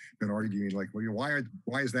have been arguing like, well,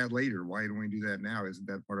 why is that later? Why don't we do that now? Isn't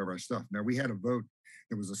that part of our stuff? Now, we had a vote.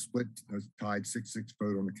 It was a split, tied 6-6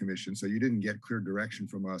 vote on the commission. So you didn't get clear direction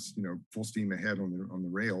from us, full steam ahead on the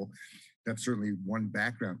rail. That's certainly one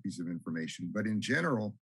background piece of information. But in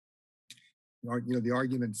general, the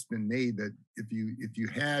argument's been made that if you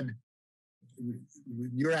had,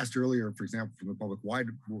 you were asked earlier, for example, from the public, why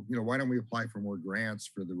don't we apply for more grants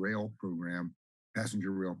for the rail program,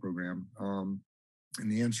 passenger rail program?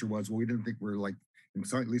 And the answer was, well, we didn't think we're like, in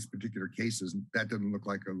some, at least particular cases, that doesn't look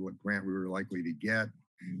like a grant we were likely to get.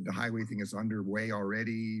 The highway thing is underway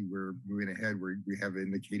already. We're moving ahead. We have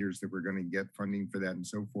indicators that we're going to get funding for that and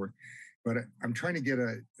so forth. But I'm trying to get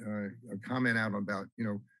a comment out about,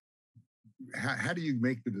 how do you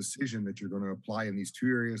make the decision that you're going to apply in these two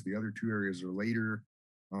areas? The other two areas are later.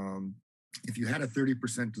 If you had a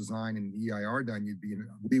 30% design and EIR done,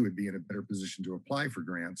 we would be in a better position to apply for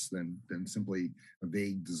grants than simply a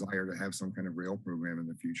vague desire to have some kind of rail program in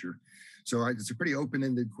the future. So it's a pretty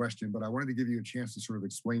open-ended question, but I wanted to give you a chance to sort of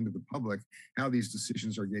explain to the public how these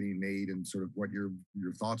decisions are getting made and sort of what your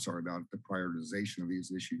thoughts are about the prioritization of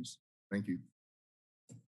these issues. Thank you.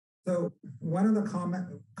 So one of the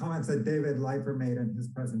comments that David Leifer made in his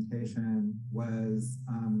presentation was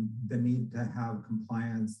the need to have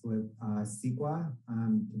compliance with CEQA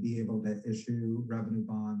to be able to issue revenue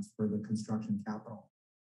bonds for the construction capital.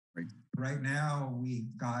 Right now,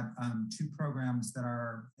 we've got two programs that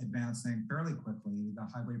are advancing fairly quickly, the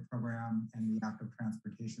highway program and the active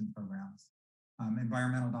transportation programs.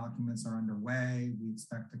 Environmental documents are underway. We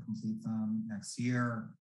expect to complete them next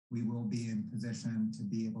year. We will be in position to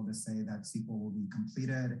be able to say that CEQA will be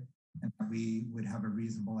completed and that we would have a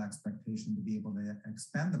reasonable expectation to be able to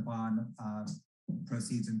expend the bond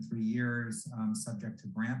proceeds in 3 years, subject to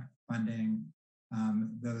grant funding.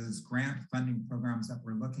 Those grant funding programs that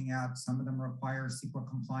we're looking at, some of them require CEQA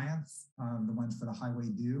compliance. The ones for the highway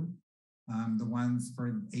do. The ones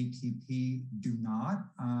for ATP do not,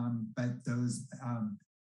 but those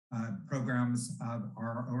programs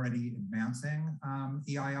are already advancing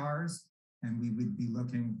EIRs, and we would be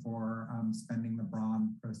looking for spending the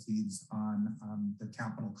bond proceeds on the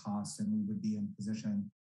capital costs, and we would be in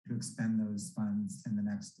position to expend those funds in the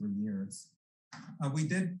next 3 years. We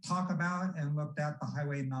did talk about and looked at the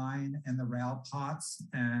Highway 9 and the rail pots,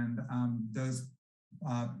 and those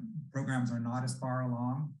programs are not as far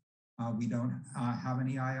along. We don't have an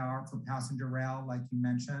EIR for passenger rail, like you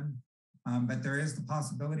mentioned, but there is the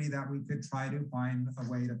possibility that we could try to find a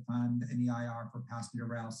way to fund an EIR for passenger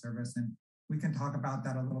rail service. And we can talk about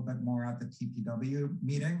that a little bit more at the TPW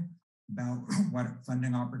meeting about what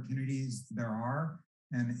funding opportunities there are.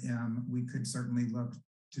 And we could certainly look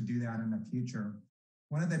to do that in the future.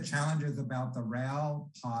 One of the challenges about the rail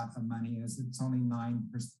pot of money is it's only 8%,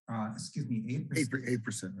 right?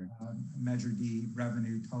 Measure D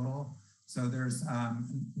revenue total. So there's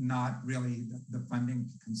not really the funding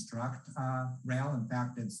to construct rail. In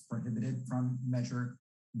fact, it's prohibited from Measure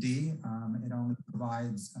D. It only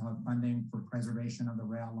provides funding for preservation of the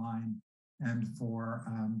rail line and for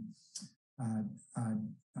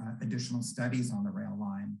additional studies on the rail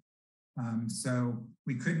line. So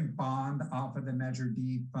we couldn't bond off of the Measure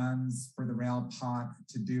D funds for the rail pot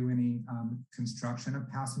to do any construction of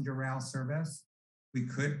passenger rail service. We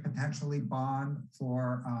could potentially bond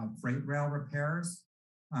for freight rail repairs,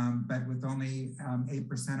 but with only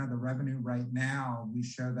 8% of the revenue right now, we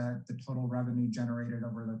show that the total revenue generated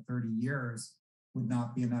over the 30 years would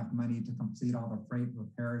not be enough money to complete all the freight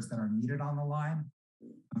repairs that are needed on the line.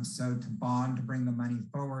 So to bond, to bring the money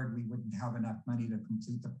forward, we wouldn't have enough money to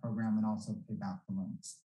complete the program and also pay back the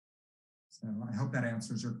loans. So I hope that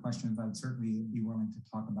answers your questions. I'd certainly be willing to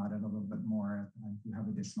talk about it a little bit more if you have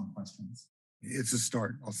additional questions. It's a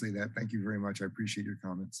start. I'll say that. Thank you very much. I appreciate your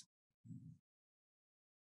comments.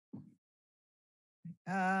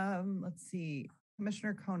 Let's see,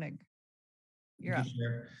 Commissioner Koenig, you're up.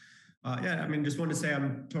 Yeah, I mean, just want to say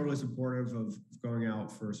I'm totally supportive of going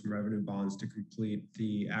out for some revenue bonds to complete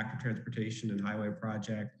the active transportation and highway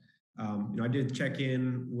project. I did check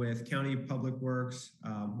in with County Public Works,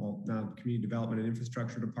 well, now Community Development and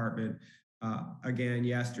Infrastructure Department, again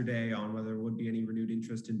yesterday on whether there would be any renewed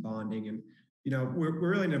interest in bonding. And we're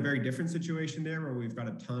really in a very different situation there where we've got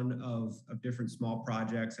a ton of different small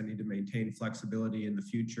projects that need to maintain flexibility in the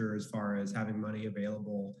future as far as having money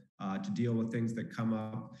available to deal with things that come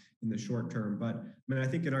up in the short term. But I mean, I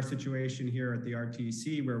think in our situation here at the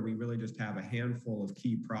RTC, where we really just have a handful of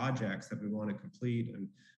key projects that we want to complete, and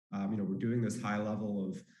we're doing this high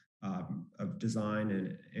level of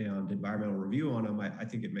design and environmental review on them, I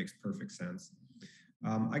think it makes perfect sense.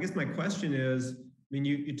 I guess my question is, I mean,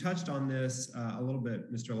 you touched on this a little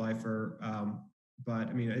bit, Mr. Leifer, but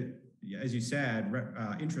I mean, as you said,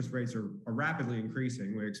 interest rates are rapidly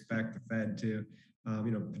increasing. We expect the Fed to,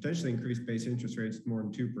 potentially increase base interest rates more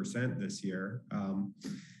than 2% this year.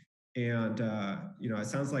 It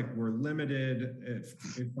sounds like we're limited as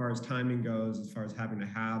far as timing goes, as far as having to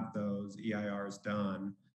have those EIRs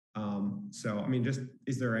done. So, I mean,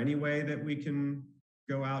 is there any way that we can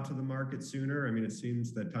go out to the market sooner? I mean, it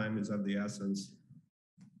seems that time is of the essence.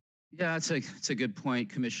 Yeah, it's a good point,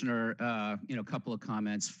 Commissioner. A couple of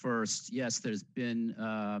comments. First, yes, there's been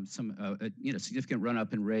some significant run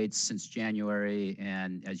up in rates since January,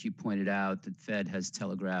 and as you pointed out, the Fed has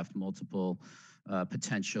telegraphed multiple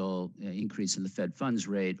potential increase in the Fed funds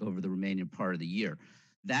rate over the remaining part of the year.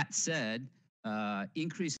 That said,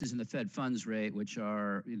 increases in the Fed funds rate, which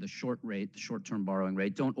are the short-term borrowing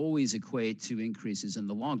rate, don't always equate to increases in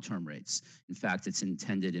the long-term rates. In fact, it's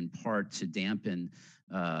intended in part to dampen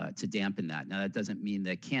to dampen that. Now, that doesn't mean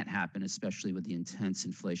that can't happen, especially with the intense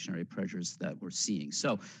inflationary pressures that we're seeing.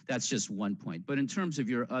 So that's just one point. But in terms of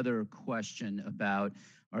your other question about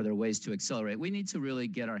are there ways to accelerate, we need to really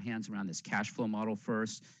get our hands around this cash flow model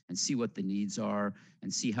first and see what the needs are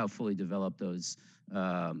and see how fully developed those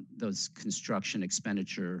construction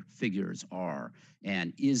expenditure figures are.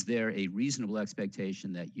 And is there a reasonable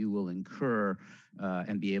expectation that you will incur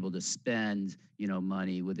and be able to spend,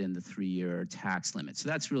 money within the 3-year tax limit? So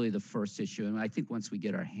that's really the first issue. And I think once we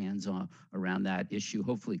get our hands on around that issue,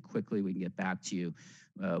 hopefully quickly we can get back to you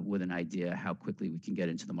with an idea how quickly we can get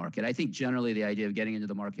into the market. I think generally the idea of getting into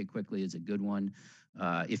the market quickly is a good one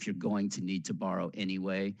if you're going to need to borrow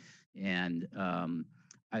anyway. And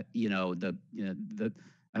I've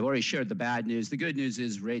already shared the bad news. The good news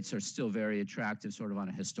is rates are still very attractive, sort of on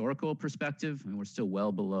a historical perspective. I mean, we're still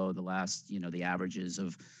well below the last, the averages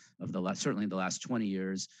of certainly the last 20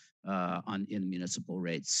 years in municipal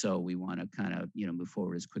rates. So we want to kind of, move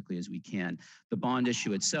forward as quickly as we can. The bond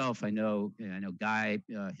issue itself, I know Guy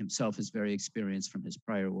himself is very experienced from his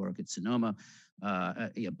prior work at Sonoma.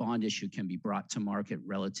 A bond issue can be brought to market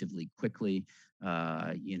relatively quickly.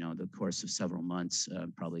 The course of several months,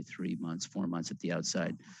 probably 3 months, 4 months at the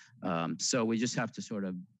outside. So we just have to sort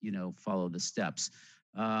of, follow the steps.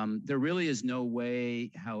 There really is no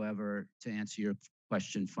way, however, to answer your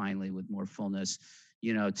question finally with more fullness,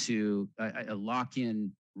 to lock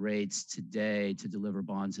in rates today to deliver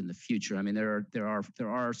bonds in the future. I mean, there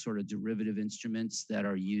are sort of derivative instruments that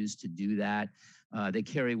are used to do that. They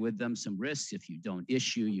carry with them some risks. If you don't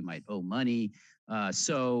issue, you might owe money.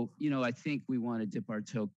 So, I think we want to dip our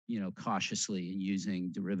toe, cautiously in using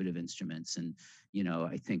derivative instruments. And,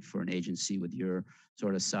 I think for an agency with your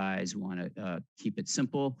sort of size, we want to keep it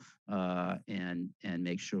simple and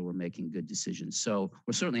make sure we're making good decisions. So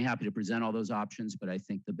we're certainly happy to present all those options, but I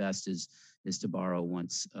think the best is to borrow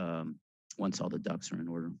once all the ducks are in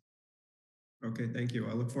order. Okay, thank you.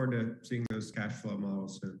 I look forward to seeing those cash flow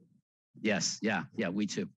models soon. Yes, yeah, we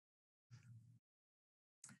too.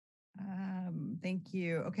 Thank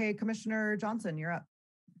you. Okay, Commissioner Johnson, you're up.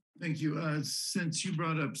 Thank you. Since you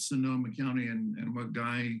brought up Sonoma County and what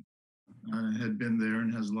Guy had been there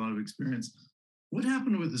and has a lot of experience, what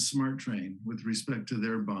happened with the SMART train with respect to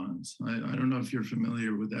their bonds? I don't know if you're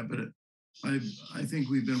familiar with that, but I think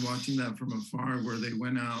we've been watching that from afar where they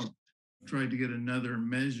went out, tried to get another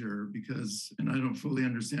measure and I don't fully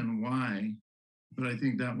understand why, but I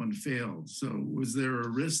think that one failed. So was there a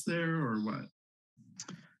risk there or what?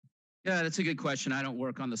 Yeah, that's a good question. I don't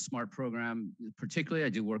work on the SMART program particularly. I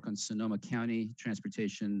do work on Sonoma County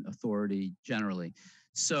Transportation Authority generally.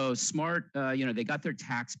 So SMART, they got their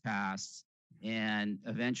tax passed and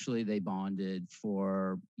eventually they bonded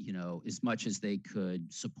for, as much as they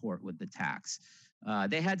could support with the tax.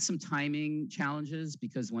 They had some timing challenges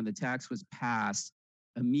because when the tax was passed,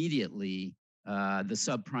 immediately the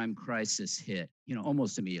subprime crisis hit,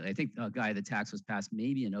 almost immediately. I think the tax was passed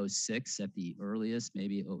maybe in 06 at the earliest,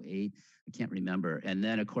 maybe 08. I can't remember. And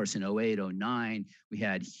then, of course, in 08, 09, we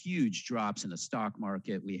had huge drops in the stock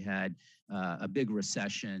market. We had a big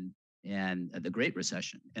recession and the Great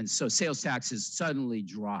Recession. And so sales taxes suddenly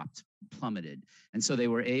plummeted. And so they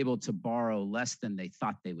were able to borrow less than they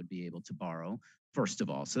thought they would be able to borrow, first of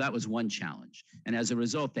all. So that was one challenge. And as a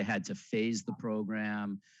result, they had to phase the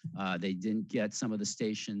program. They didn't get some of the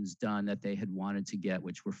stations done that they had wanted to get,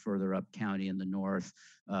 which were further up county in the north,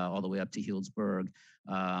 all the way up to Healdsburg.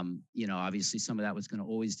 Obviously some of that was going to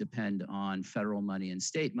always depend on federal money and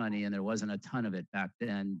state money, and there wasn't a ton of it back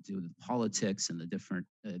then due to the politics and the different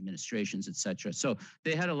administrations, et cetera. So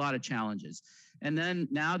they had a lot of challenges. And then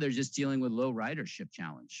now they're just dealing with low ridership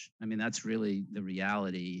challenge. I mean, that's really the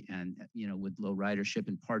reality. And, with low ridership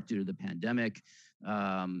in part due to the pandemic.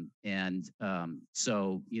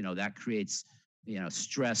 So, that creates,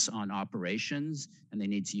 stress on operations, and they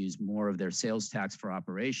need to use more of their sales tax for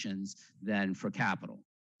operations than for capital.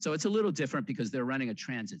 So it's a little different because they're running a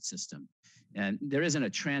transit system. And there isn't a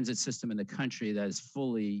transit system in the country that is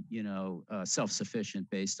fully, self-sufficient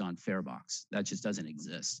based on fare box. That just doesn't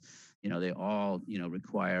exist. They all,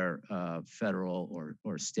 require federal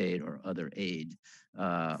or state or other aid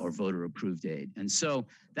or voter approved aid. And so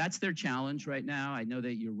that's their challenge right now. I know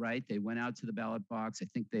that you're right. They went out to the ballot box. I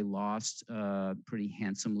think they lost pretty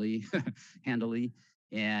handily.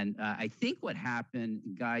 And I think what happened,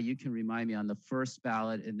 Guy, you can remind me on the first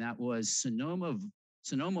ballot, and that was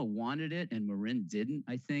Sonoma wanted it and Marin didn't,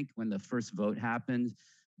 I think, when the first vote happened.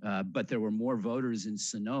 But there were more voters in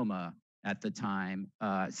Sonoma at the time,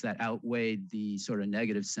 so that outweighed the sort of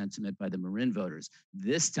negative sentiment by the Marin voters.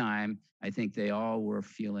 This time, I think they all were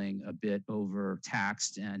feeling a bit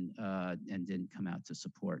overtaxed and didn't come out to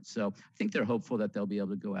support. So I think they're hopeful that they'll be able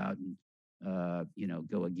to go out and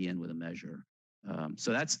go again with a measure.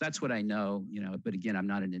 So that's what I know, but again, I'm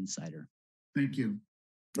not an insider. Thank you.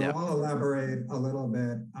 So I'll elaborate a little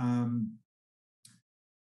bit.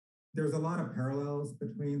 There's a lot of parallels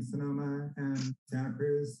between Sonoma and Santa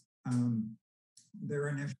Cruz. Their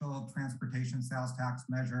initial transportation sales tax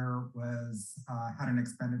measure was had an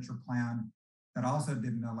expenditure plan that also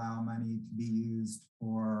didn't allow money to be used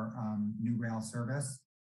for new rail service.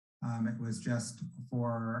 It was just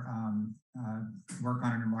for work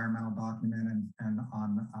on an environmental document and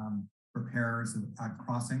on repairs at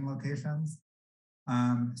crossing locations.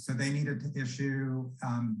 So they needed to issue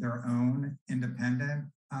their own independent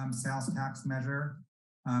sales tax measure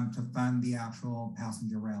to fund the actual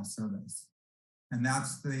passenger rail service. And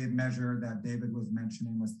that's the measure that David was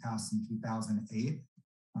mentioning was passed in 2008,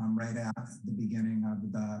 right at the beginning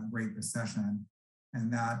of the Great Recession.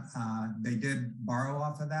 And that they did borrow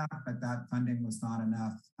off of that, but that funding was not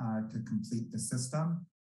enough to complete the system.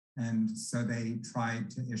 And so they tried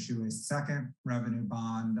to issue a second revenue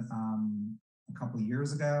bond a couple of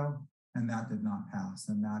years ago, and that did not pass.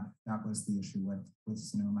 And that was the issue with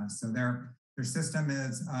Sonoma. So their system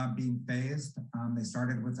is being phased. They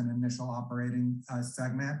started with an initial operating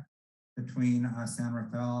segment between San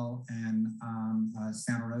Rafael and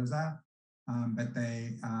Santa Rosa, but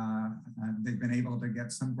they've been able to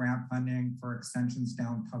get some grant funding for extensions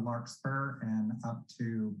down to Larkspur and up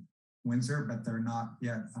to Windsor, but they're not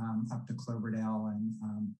yet up to Cloverdale, and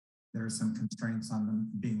there are some constraints on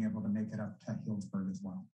them being able to make it up to Healdsburg as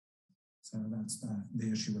well. So that's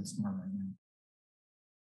the issue with SMART right now.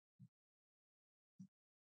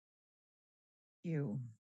 Thank you.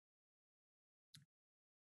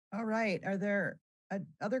 All right, are there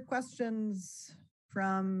other questions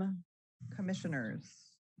from commissioners?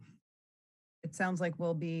 It sounds like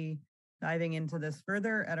we'll be diving into this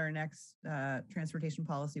further at our next transportation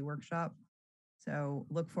policy workshop. So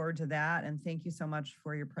look forward to that. And thank you so much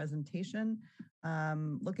for your presentation.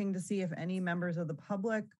 Looking to see if any members of the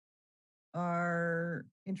public are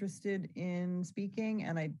interested in speaking,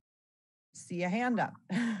 and I see a hand up.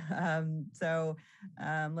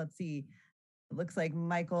 Let's see. It looks like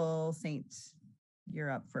Michael Saint, you're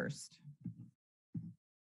up first.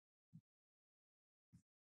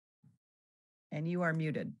 And you are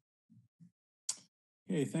muted.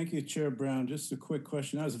 Hey, thank you, Chair Brown. Just a quick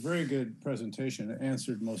question. That was a very good presentation. It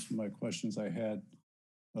answered most of my questions I had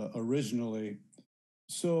originally.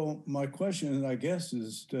 So my question, I guess,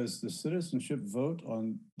 is does the citizenship vote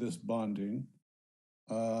on this bonding?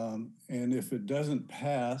 And if it doesn't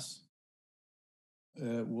pass,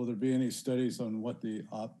 will there be any studies on what the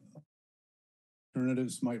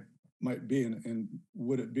alternatives might be? And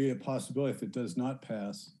would it be a possibility if it does not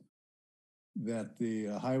pass that the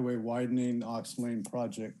highway widening Ox Lane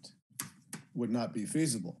project would not be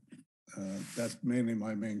feasible? That's mainly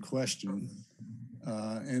my main question.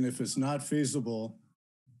 And if it's not feasible,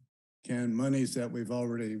 can monies that we've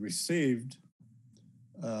already received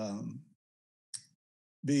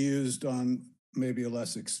be used on maybe a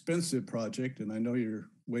less expensive project? And I know you're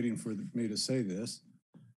waiting for me to say this.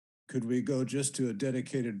 Could we go just to a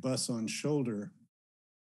dedicated bus on shoulder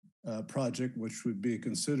project, which would be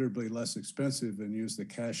considerably less expensive, and use the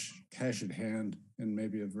cash at hand and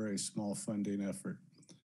maybe a very small funding effort?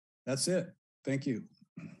 That's it. Thank you.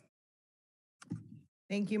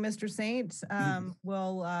 Thank you, Mr. Saint.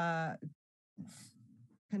 We'll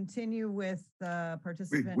continue with the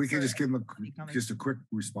participants. We can just give them just a quick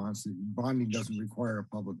response. Bonding doesn't require a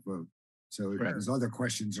public vote. So those other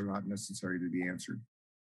questions are not necessary to be answered.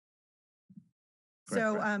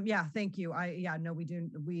 So yeah, thank you.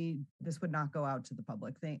 This would not go out to the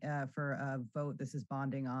public for a vote. This is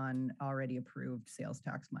bonding on already approved sales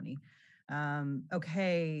tax money.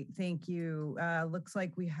 Okay, thank you. Looks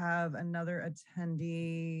like we have another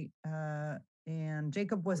attendee, and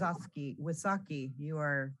Jacob Wisaki, you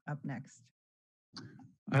are up next.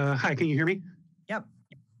 Hi, can you hear me? Yep.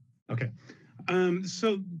 Okay.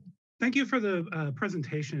 So thank you for the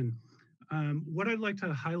presentation. What I'd like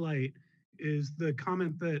to highlight is the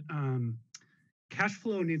comment that cash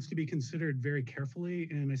flow needs to be considered very carefully.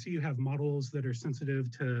 And I see you have models that are sensitive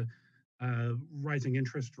to rising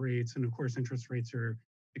interest rates. And of course, interest rates are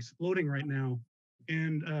exploding right now.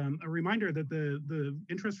 And a reminder that the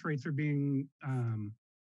interest rates are being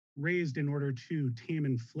raised in order to tame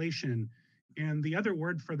inflation. And the other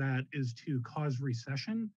word for that is to cause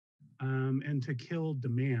recession and to kill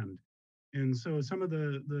demand. And so some of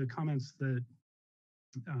the comments that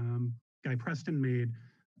Guy Preston made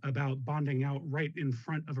about bonding out right in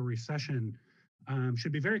front of a recession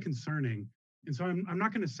should be very concerning. And so I'm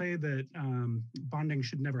not going to say that bonding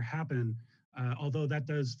should never happen, although that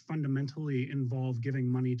does fundamentally involve giving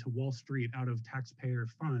money to Wall Street out of taxpayer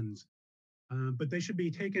funds. But they should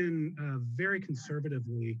be taken very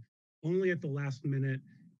conservatively, only at the last minute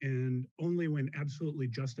and only when absolutely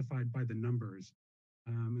justified by the numbers.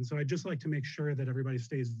 And so I'd just like to make sure that everybody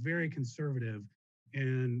stays very conservative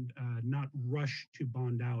and not rush to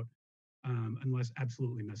bond out unless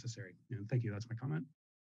absolutely necessary. And thank you, that's my comment.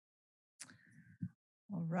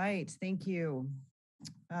 All right, thank you.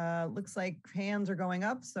 Looks like hands are going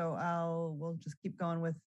up, so we'll just keep going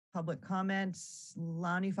with public comments.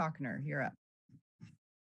 Lonnie Faulkner, you're up.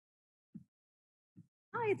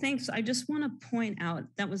 Hi, thanks. I just want to point out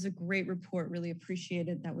that was a great report. Really appreciate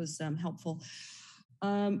it. That was helpful.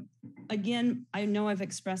 Again, I know I've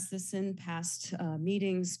expressed this in past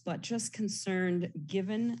meetings, but just concerned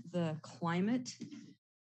given the climate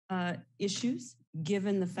issues,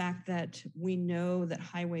 given the fact that we know that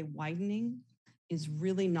highway widening is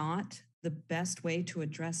really not the best way to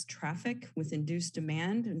address traffic with induced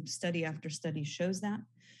demand, and study after study shows that.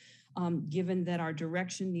 Given that our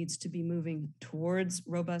direction needs to be moving towards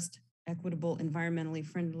robust, equitable, environmentally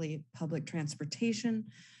friendly public transportation,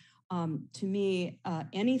 to me,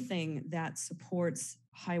 anything that supports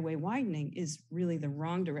highway widening is really the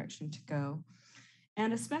wrong direction to go.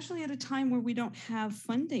 And especially at a time where we don't have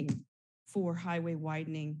funding for highway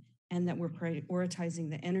widening and that we're prioritizing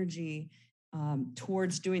the energy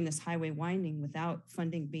towards doing this highway widening without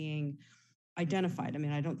funding being identified. I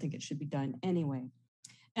mean, I don't think it should be done anyway.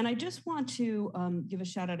 And I just want to give a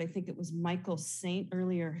shout out. I think it was Michael Saint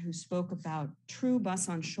earlier who spoke about true bus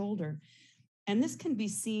on shoulder. And this can be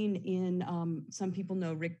seen in, some people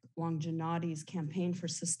know Rick Longinotti's campaign for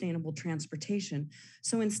sustainable transportation.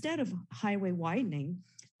 So instead of highway widening,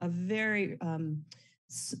 a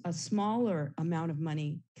smaller amount of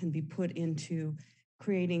money can be put into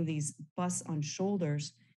creating these bus on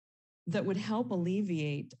shoulders that would help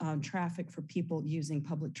alleviate traffic for people using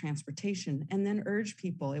public transportation, and then urge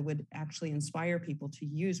people, it would actually inspire people to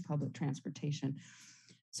use public transportation.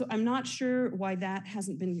 So I'm not sure why that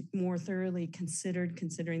hasn't been more thoroughly considered,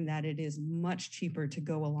 considering that it is much cheaper to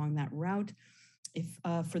go along that route. If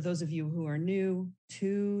for those of you who are new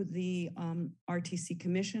to the RTC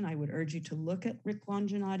Commission, I would urge you to look at Rick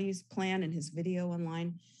Longinotti's plan and his video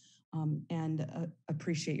online, and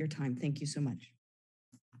appreciate your time. Thank you so much.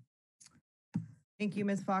 Thank you,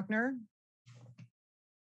 Ms. Faulkner.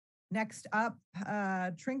 Next up,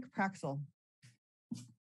 Trink Praxel.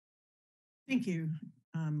 Thank you.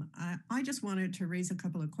 I just wanted to raise a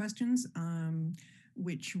couple of questions,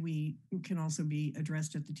 which we can also be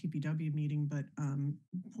addressed at the TPW meeting, but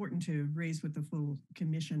important to raise with the full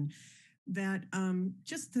commission. That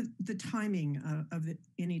just the timing of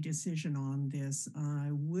any decision on this,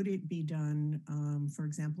 would it be done, for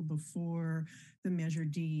example, before the Measure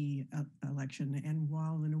D election? And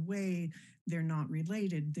while in a way they're not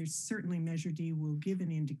related, there's certainly Measure D will give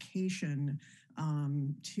an indication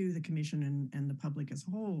to the commission and the public as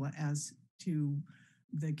a whole as to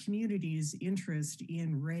the community's interest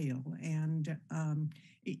in rail. And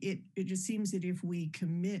it just seems that if we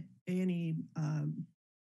commit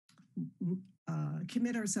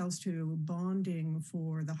ourselves to bonding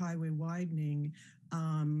for the highway widening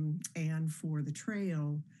and for the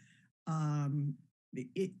trail,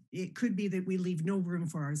 it could be that we leave no room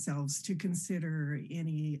for ourselves to consider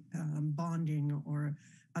any bonding or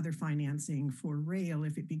other financing for rail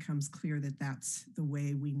if it becomes clear that that's the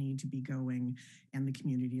way we need to be going and the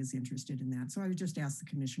community is interested in that. So I would just ask the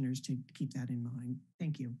commissioners to keep that in mind.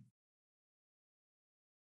 Thank you.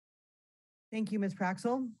 Thank you, Ms.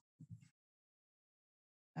 Praxel.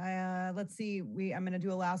 Let's see, I'm going to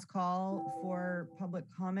do a last call for public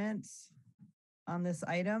comments on this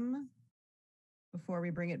item before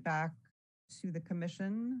we bring it back to the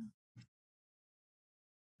commission.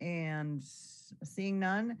 And seeing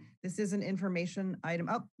none, this is an information item.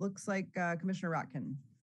 Oh, looks like Commissioner Rotkin.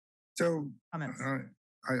 So comments.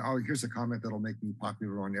 Here's a comment that'll make me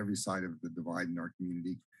popular on every side of the divide in our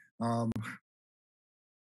community.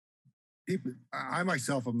 I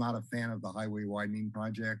myself am not a fan of the highway widening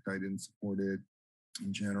project. I didn't support it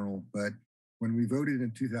in general, but when we voted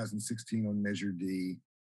in 2016 on Measure D,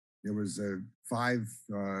 there was 5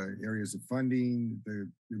 areas of funding.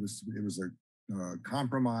 It was a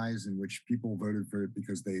compromise in which people voted for it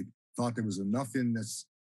because they thought there was enough in this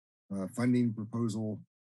funding proposal,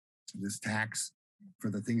 this tax, for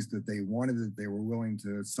the things that they wanted, that they were willing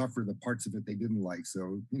to suffer the parts of it they didn't like.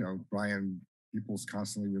 So, Brian Peoples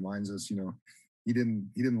constantly reminds us, he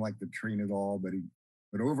didn't like the train at all,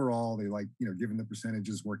 but overall they given the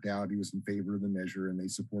percentages worked out, he was in favor of the measure and they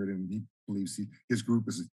supported him. He believes his group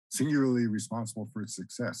is singularly responsible for its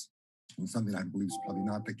success. And something I believe is probably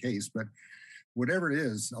not the case, but whatever it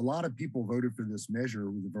is, a lot of people voted for this measure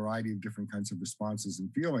with a variety of different kinds of responses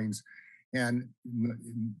and feelings. And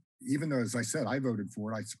even though, as I said, I voted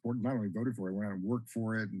for it, not only voted for it, I went out and worked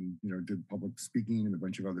for it and, did public speaking and a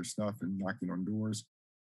bunch of other stuff and knocking on doors.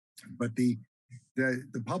 But the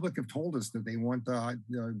public have told us that they want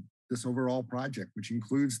this overall project, which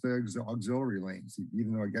includes the auxiliary lanes,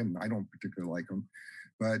 even though, again, I don't particularly like them.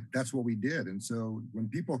 But that's what we did. And so when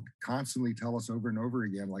people constantly tell us over and over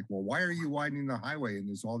again, like, well, why are you widening the highway? And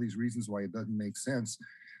there's all these reasons why it doesn't make sense.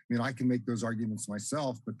 I mean, I can make those arguments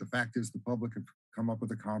myself, but the fact is the public have come up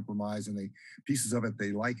with a compromise and pieces of it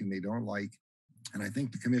they like and they don't like. And I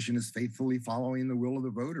think the commission is faithfully following the will of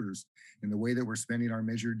the voters in the way that we're spending our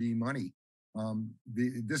Measure D money.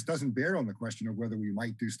 This doesn't bear on the question of whether we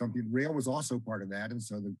might do something. Rail was also part of that. And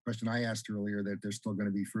so the question I asked earlier that there's still going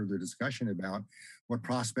to be further discussion about what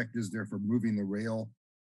prospect is there for moving the rail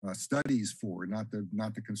studies forward, not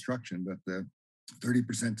the construction, but the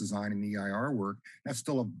 30% design and EIR work. That's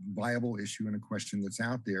still a viable issue and a question that's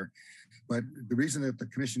out there. But the reason that the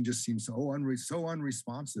commission just seems so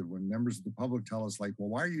unresponsive when members of the public tell us like, well,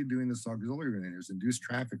 why are you doing this auxiliary lane? There's induced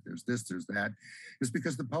traffic, there's this, there's that, is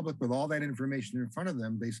because the public with all that information in front of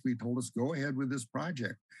them basically told us, go ahead with this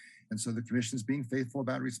project. And so the commission is being faithful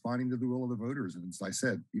about responding to the will of the voters. And as I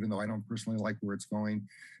said, even though I don't personally like where it's going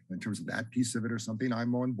in terms of that piece of it or something,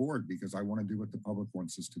 I'm on board because I want to do what the public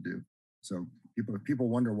wants us to do. So if people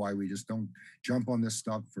wonder why we just don't jump on this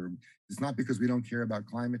stuff it's not because we don't care about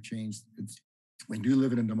climate change. We do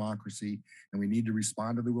live in a democracy and we need to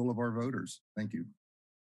respond to the will of our voters. Thank you.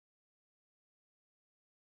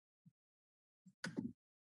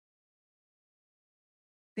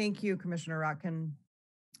 Thank you, Commissioner Rotkin.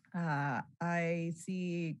 I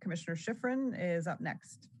see Commissioner Schifrin is up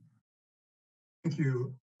next. Thank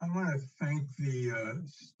you. I want to thank the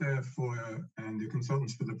staff and the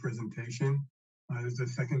consultants for the presentation. This is the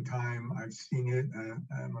second time I've seen it.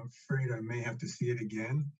 I'm afraid I may have to see it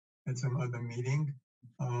again at some other meeting.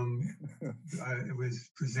 It was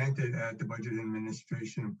presented at the Budget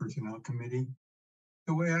Administration and Personnel Committee.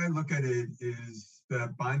 The way I look at it is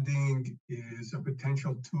that bonding is a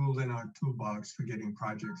potential tool in our toolbox for getting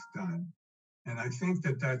projects done. And I think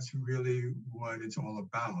that that's really what it's all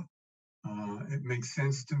about. It makes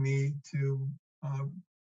sense to me to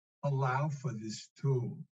allow for this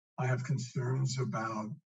tool. I have concerns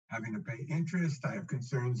about having to pay interest. I have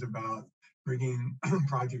concerns about bringing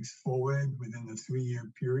projects forward within the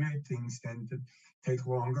 3-year period. Things tend to take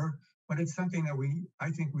longer, but it's something that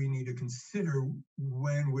I think we need to consider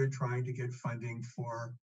when we're trying to get funding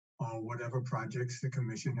for whatever projects the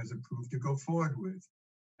commission has approved to go forward with.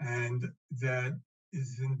 And that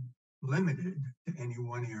isn't limited to any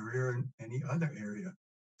one area or any other area.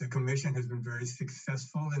 The commission has been very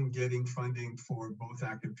successful in getting funding for both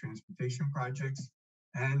active transportation projects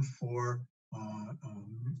and for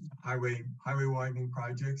highway widening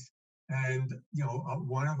projects. And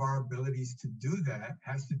one of our abilities to do that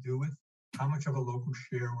has to do with how much of a local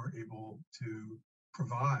share we're able to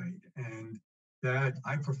provide. And that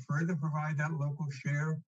I prefer to provide that local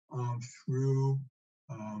share through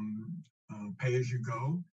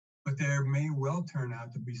pay-as-you-go. But there may well turn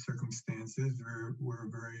out to be circumstances where a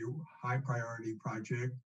very high priority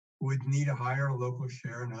project would need a higher local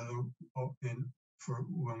share. And for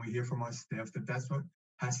when we hear from our staff that's what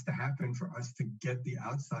has to happen for us to get the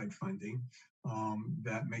outside funding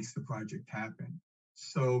that makes the project happen.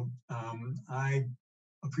 So I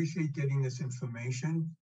appreciate getting this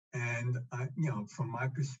information, and from my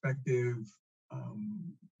perspective,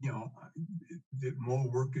 more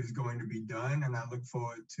work is going to be done, and I look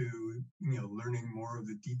forward to learning more of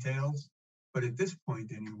the details. But at this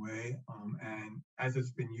point, anyway, and as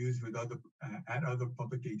it's been used with at other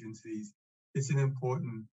public agencies, it's an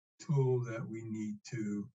important tool that we need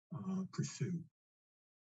to pursue.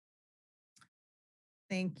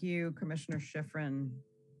 Thank you, Commissioner Schifrin.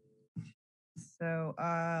 So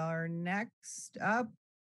our next up,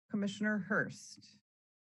 Commissioner Hurst.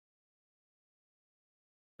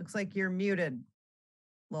 Looks like you're muted,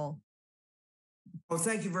 Lowell. Well,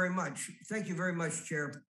 thank you very much. Thank you very much,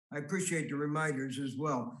 Chair. I appreciate the reminders as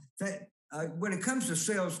well. When it comes to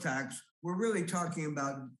sales tax, we're really talking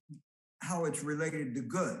about how it's related to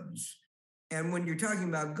goods. And when you're talking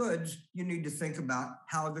about goods, you need to think about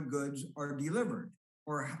how the goods are delivered.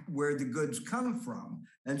 or where the goods come from.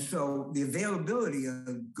 And so the availability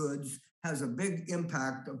of goods has a big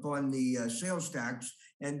impact upon the sales tax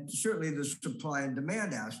and certainly the supply and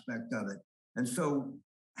demand aspect of it. And so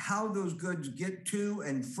how those goods get to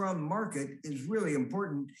and from market is really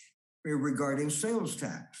important regarding sales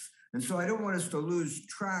tax. And so I don't want us to lose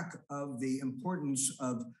track of the importance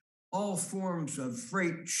of all forms of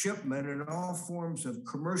freight shipment and all forms of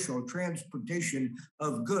commercial transportation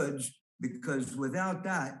of goods, because without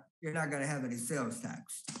that, you're not going to have any sales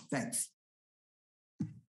tax. Thanks.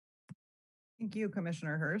 Thank you,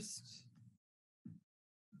 Commissioner Hurst.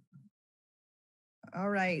 All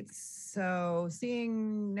right, so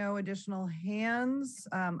seeing no additional hands,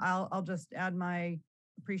 I'll just add my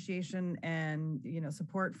appreciation and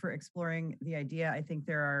support for exploring the idea. I think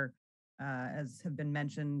there are, as have been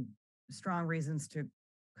mentioned, strong reasons to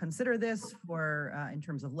consider this for in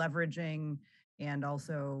terms of leveraging and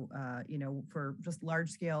also for just large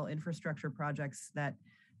scale infrastructure projects that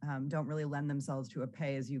don't really lend themselves to a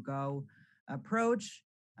pay-as-you-go approach.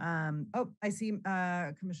 Oh, I see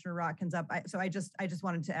Commissioner Rotkin's up. So I just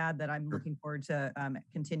wanted to add that I'm looking forward to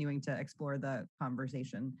continuing to explore the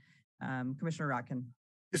conversation. Commissioner Rotkin.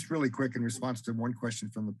 Just really quick in response to one question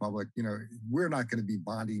from the public, we're not going to be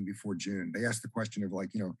bonding before June. They asked the question of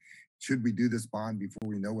should we do this bond before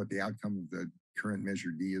we know what the outcome of the current Measure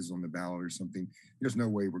D is on the ballot or something? There's no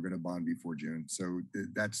way we're going to bond before June. So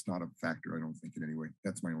that's not a factor, I don't think, in any way.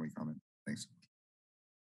 That's my only comment. Thanks.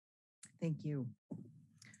 Thank you.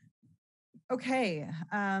 Okay,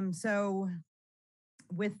 so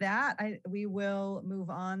with that, we will move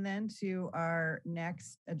on then to our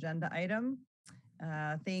next agenda item.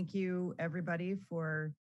 Thank you, everybody,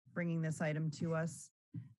 for bringing this item to us.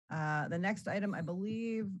 The next item, I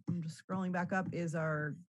believe, I'm just scrolling back up, is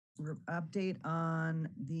our update on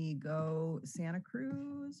the Go Santa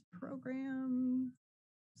Cruz program.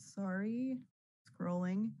 Sorry,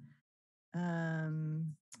 scrolling.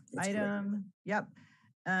 Item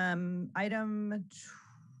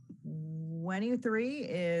 23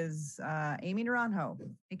 is Amy Naranjo.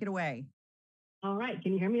 Take it away. All right,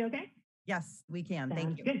 can you hear me okay? Yes, we can.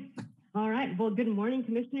 Thank you. Good. All right. Well, good morning,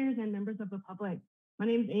 commissioners and members of the public. My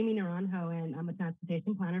name is Amy Naranjo, and I'm a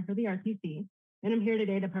transportation planner for the RTC. And I'm here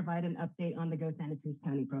today to provide an update on the Go Santa Cruz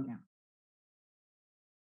County program.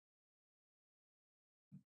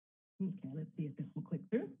 Okay, let's see if this will click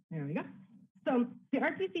through. There we go. So the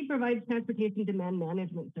RTC provides transportation demand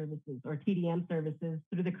management services, or TDM services,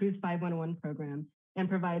 through the Cruz 511 program and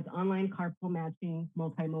provides online carpool matching,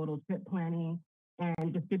 multimodal trip planning,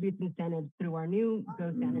 and distributes incentives through our new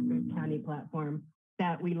Go Santa Cruz County platform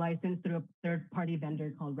that we license through a third-party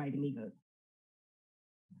vendor called Ride Amigos.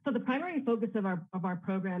 So the primary focus of our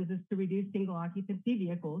programs is to reduce single occupancy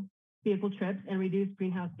vehicle trips, and reduce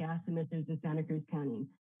greenhouse gas emissions in Santa Cruz County.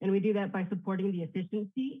 And we do that by supporting the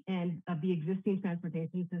efficiency of the existing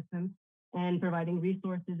transportation system and providing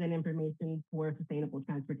resources and information for sustainable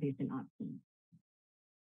transportation options.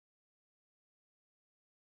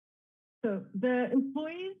 So the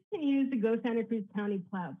employees can use the Go Santa Cruz County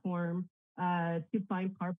platform to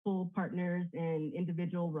find carpool partners and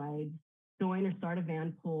individual rides, join or start a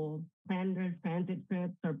van pool, plan their transit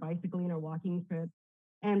trips or bicycling or walking trips,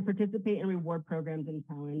 and participate in reward programs and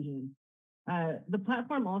challenges. The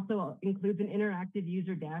platform also includes an interactive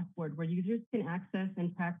user dashboard where users can access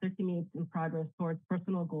and track their commutes and progress towards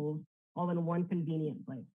personal goals, all in one convenient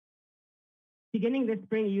place. Beginning this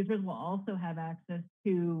spring, users will also have access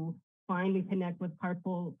to find and connect with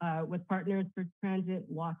with partners for transit,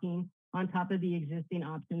 walking, on top of the existing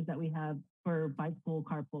options that we have for bike pool,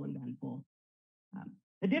 carpool, and van pool.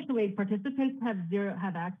 Additionally, participants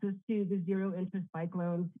have access to the zero interest bike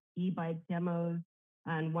loans, e-bike demos,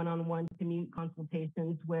 and one-on-one commute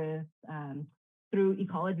consultations with through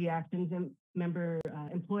Ecology Action's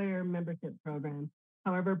employer membership program.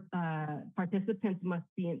 However, the participant's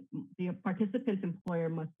employer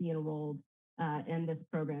must be enrolled in this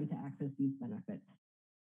program to access these benefits.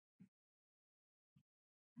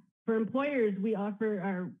 For employers, we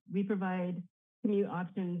provide commute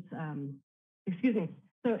options.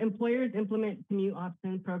 So employers implement commute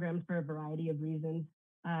option programs for a variety of reasons,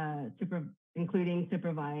 including to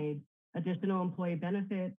provide additional employee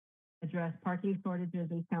benefits, address parking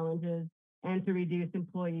shortages and challenges, and to reduce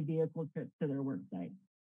employee vehicle trips to their work site.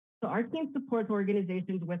 So our team supports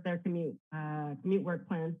organizations with their commute work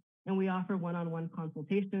plans, and we offer one-on-one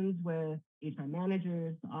consultations with HR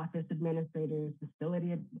managers, office administrators,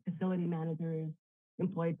 facility managers,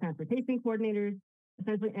 employee transportation coordinators,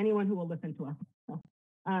 essentially anyone who will listen to us.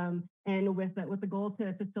 And with the goal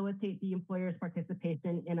to facilitate the employer's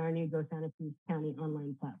participation in our new Go Santa Cruz County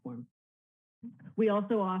online platform. We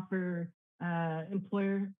also offer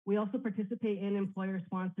we also participate in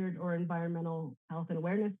employer-sponsored or environmental health and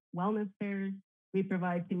wellness fairs. We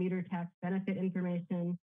provide commuter tax benefit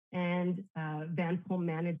information and van pool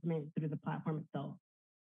management through the platform itself.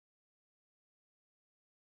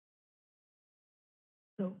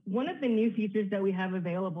 So one of the new features that we have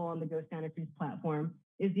available on the Go Santa Cruz platform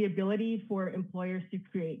is the ability for employers to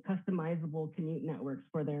create customizable commute networks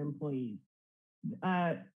for their employees.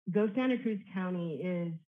 Go Santa Cruz County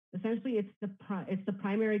is essentially it's the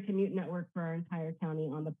primary commute network for our entire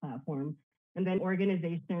county on the platform, and then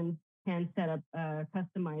organizations can set up a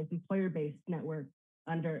customized employer-based network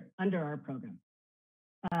under our program.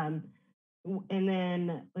 And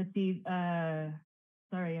then let's see.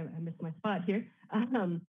 Sorry, I missed my spot here.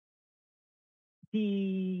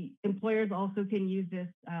 The employers also can use this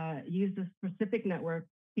specific network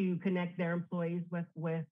to connect their employees with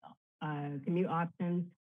commute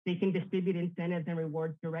options. They can distribute incentives and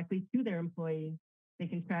rewards directly to their employees. They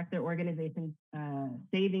can track their organization's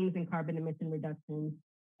savings and carbon emission reductions,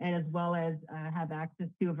 and as well as have access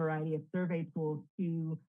to a variety of survey tools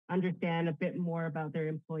to understand a bit more about their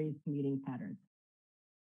employees' commuting patterns.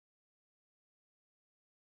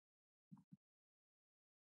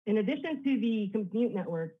 In addition to the commute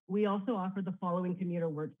network, we also offer the following commuter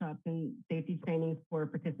workshops and safety trainings for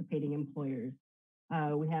participating employers.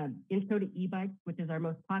 We have Intro to E-Bikes, which is our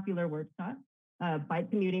most popular workshop, Bike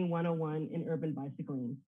Commuting 101 and Urban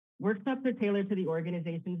Bicycling. Workshops are tailored to the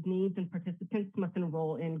organization's needs, and participants must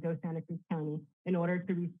enroll in Go Santa Cruz County in order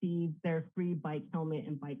to receive their free bike helmet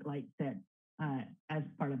and bike light set as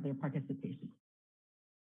part of their participation.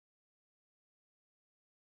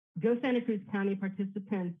 Go Santa Cruz County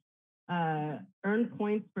participants earn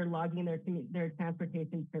points for logging their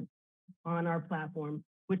transportation trips on our platform,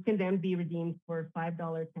 which can then be redeemed for $5,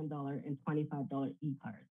 $10, and $25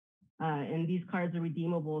 e-cards. And these cards are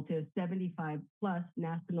redeemable to 75 plus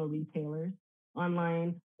national retailers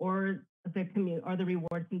online, or the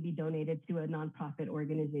rewards can be donated to a nonprofit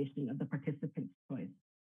organization of the participant's choice.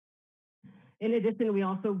 In addition, we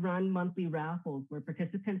also run monthly raffles where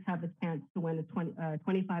participants have the chance to win a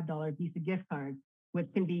 $25 Visa gift card,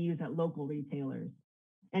 which can be used at local retailers.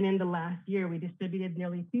 And in the last year, we distributed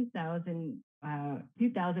nearly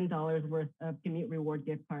 $2,000 worth of commute reward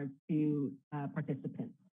gift cards to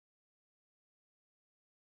participants.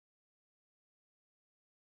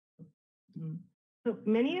 So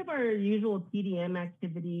many of our usual TDM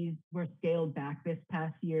activities were scaled back this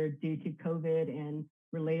past year due to COVID and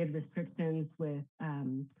related restrictions with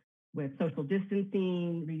social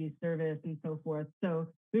distancing, reduced service, and so forth. So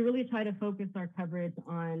we really try to focus our coverage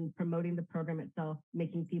on promoting the program itself,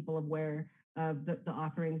 making people aware of the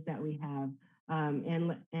offerings that we have,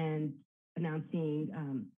 and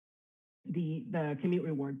announcing the commute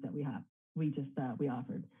rewards that we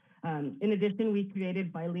offered. In addition, we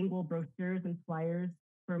created bilingual brochures and flyers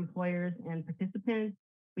for employers and participants.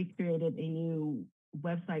 We created a new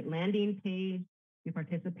website landing page. We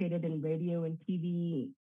participated in radio and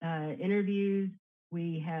TV interviews.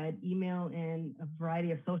 We had email and a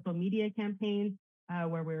variety of social media campaigns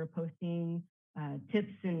where we were posting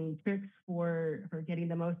tips and tricks for getting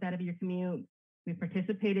the most out of your commute. We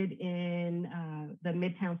participated in the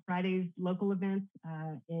Midtown Fridays local events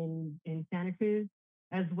in Santa Cruz,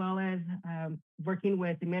 as well as working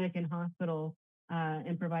with Dominican Hospital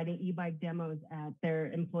and providing e-bike demos at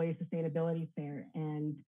their employee sustainability fair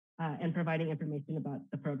and providing information about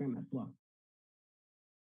the program as well.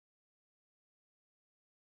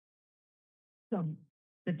 So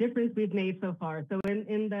the difference we've made so far. So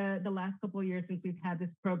in the last couple of years since we've had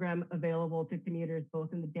this program available to commuters,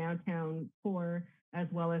 both in the downtown core as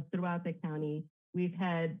well as throughout the county, we've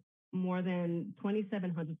had more than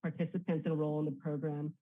 2,700 participants enroll in the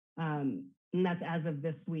program. And that's as of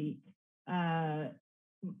this week.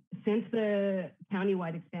 Since the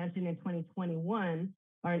countywide expansion in 2021,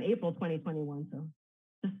 or in April 2021, so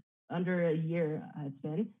just under a year it's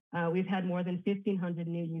been, we've had more than 1,500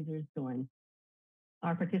 new users join.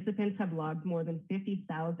 Our participants have logged more than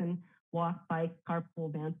 50,000 walk, bike,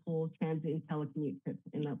 carpool, van pool, transit, and telecommute trips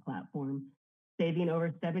in the platform, saving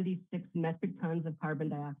over 76 metric tons of carbon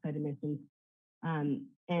dioxide emissions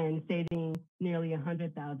and saving nearly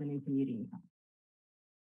 100,000 in commuting costs.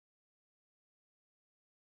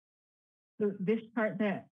 So this chart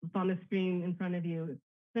that's on the screen in front of you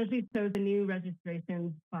essentially shows the new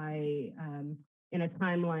registrations by in a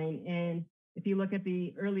timeline. And if you look at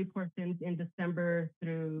the early portions in December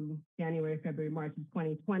through January, February, March of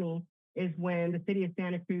 2020 is when the city of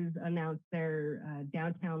Santa Cruz announced their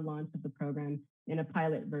downtown launch of the program in a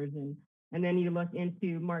pilot version. And then you look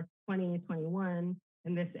into March 2021,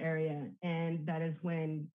 in this area. And that is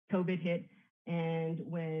when COVID hit and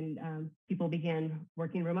when people began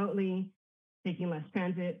working remotely, taking less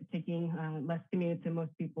transit, taking less commutes, and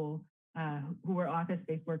most people who were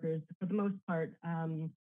office-based workers, for the most part,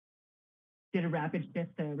 did a rapid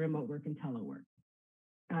shift to remote work and telework.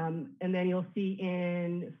 And then you'll see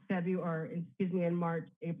in in March,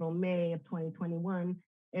 April, May of 2021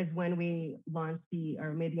 is when we launched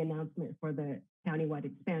made the announcement for the countywide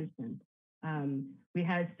expansion. We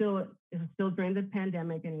had it was still during the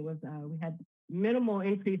pandemic, and it was we had minimal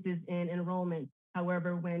increases in enrollment.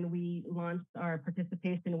 However, when we launched our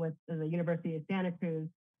participation with the University of Santa Cruz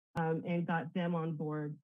and got them on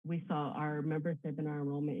board, we saw our membership and our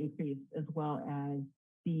enrollment increase, as well as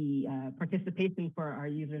the participation for our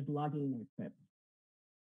users logging their trips.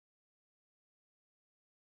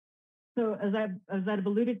 So as I've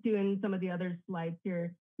alluded to in some of the other slides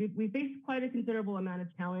here, we faced quite a considerable amount of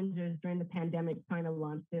challenges during the pandemic trying to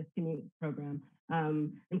launch this community program.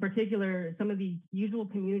 In particular, some of the usual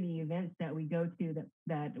community events that we go to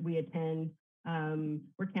that we attend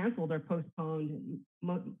were canceled or postponed.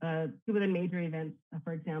 Two of the major events,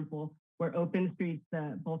 for example, were Open Streets,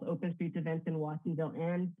 both Open Streets events in Watsonville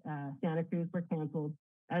and Santa Cruz were canceled,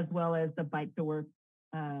 as well as the Bike to Work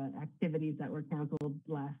activities that were canceled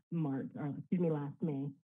last May.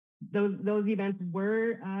 Those events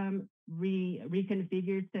were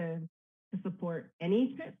reconfigured to support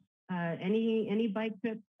any trips, any bike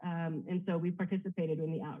trips, and so we participated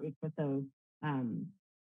in the outreach with those. And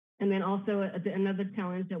then also another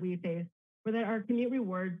challenge that we faced were that our commute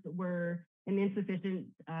rewards were an insufficient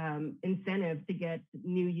incentive to get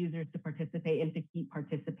new users to participate and to keep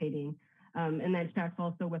participating. And that tracks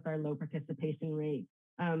also with our low participation rate.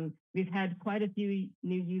 We've had quite a few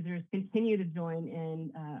new users continue to join,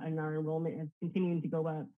 and our enrollment is continuing to go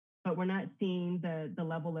up, but we're not seeing the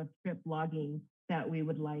level of trip logging that we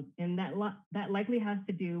would like. And that likely has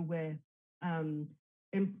to do with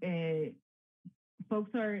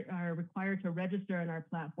folks are required to register on our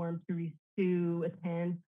platform to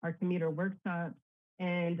attend our commuter workshops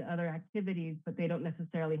and other activities, but they don't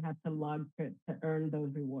necessarily have to log trips to earn those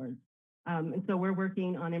rewards. And so we're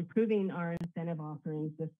working on improving our incentive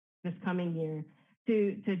offerings this coming year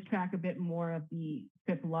to track a bit more of the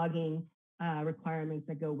trip logging requirements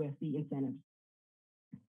that go with the incentives.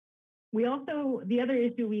 The other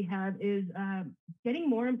issue we have is getting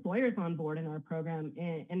more employers on board in our program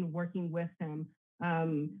and working with them.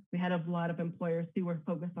 We had a lot of employers who were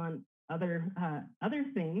focused on other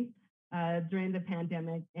things during the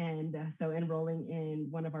pandemic, and so enrolling in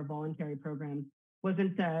one of our voluntary programs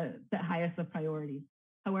wasn't the highest of priorities.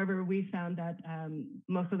 However, we found that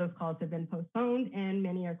most of those calls have been postponed, and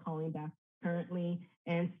many are calling back currently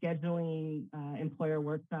and scheduling employer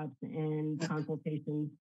workshops and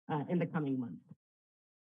consultations in the coming months.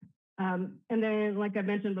 And then, like I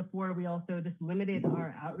mentioned before, we also just limited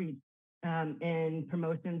our outreach and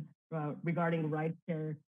promotions regarding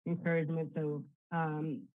rideshare encouragement. So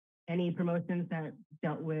any promotions that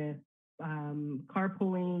dealt with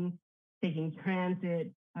carpooling, taking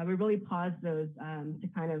transit, we really paused those to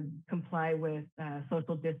kind of comply with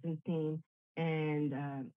social distancing and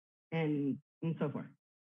so forth.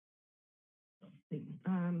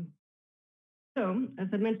 So as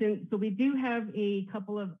I mentioned, so we do have a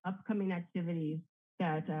couple of upcoming activities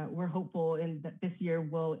that we're hopeful in that this year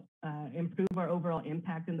will improve our overall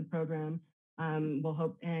impact in the program. We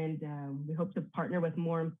hope to partner with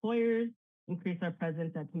more employers, increase our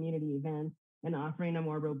presence at community events, and offering a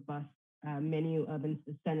more robust menu of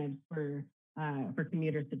incentives for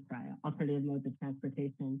commuters to try alternative modes of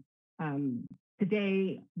transportation.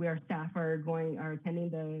 Today, our staff are attending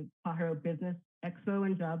the Pajaro Business Expo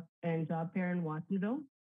and Job Fair in Watsonville,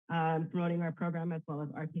 promoting our program as well as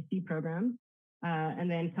RTC programs. And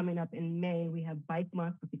then coming up in May, we have Bike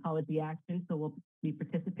Month with Ecology Action, so we'll be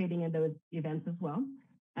participating in those events as well,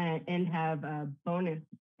 and have bonus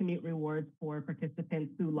commute rewards for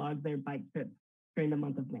participants who log their bike trips during the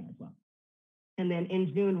month of May as well. And then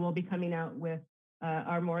in June, we'll be coming out with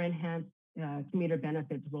our more enhanced commuter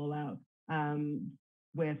benefits rollout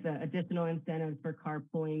with additional incentives for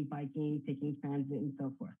carpooling, biking, taking transit, and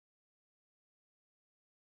so forth.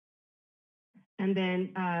 And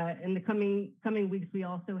then in the coming weeks, we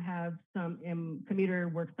also have some commuter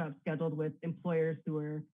workshops scheduled with employers who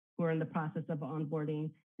are in the process of onboarding.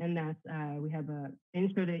 And that's we have a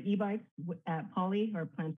intro to e-bikes at Poly or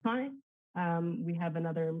Plantronic. We have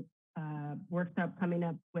another workshop coming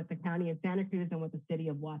up with the County of Santa Cruz and with the City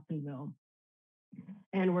of Watsonville.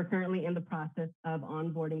 And we're currently in the process of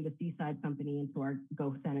onboarding the Seaside Company into our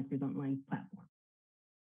Go Santa Cruz online platform.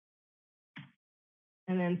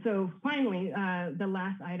 And then so finally, the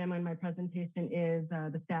last item on my presentation is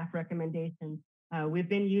the staff recommendation. We've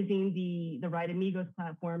been using the Right Amigos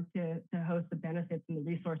platform to host the benefits and the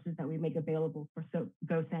resources that we make available for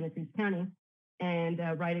Go Santa Cruz County. And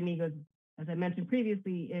Right Amigos, as I mentioned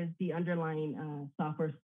previously, is the underlying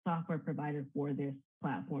software provider for this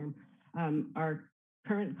platform. Our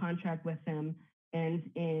current contract with them ends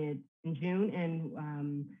in June,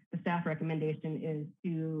 and the staff recommendation is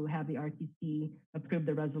to have the RTC approve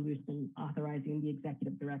the resolution authorizing the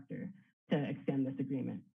executive director to extend this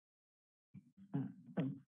agreement. So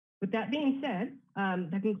with that being said,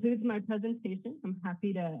 that concludes my presentation. I'm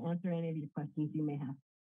happy to answer any of your questions you may have.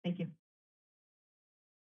 Thank you.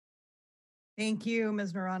 Thank you,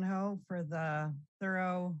 Ms. Naranjo, for the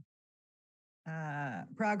thorough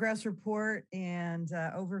progress report and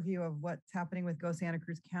overview of what's happening with Go Santa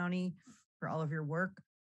Cruz County for all of your work.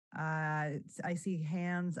 I see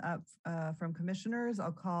hands up from commissioners.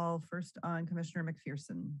 I'll call first on Commissioner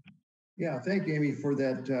McPherson. Yeah, thank you, Amy, for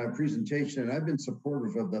that presentation. I've been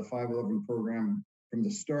supportive of the 511 program from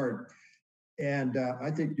the start. And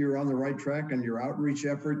I think you're on the right track on your outreach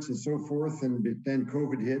efforts and so forth. And then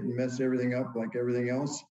COVID hit and messed everything up like everything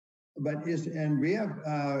else. But we have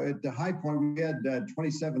at the high point, we had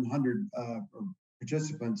 2,700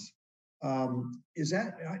 participants. Is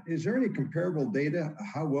there any comparable data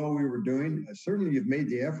how well we were doing? Certainly, you've made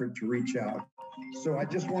the effort to reach out. So I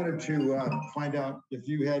just wanted to find out if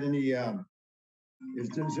you had any. Is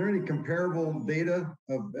there any comparable data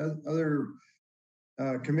of other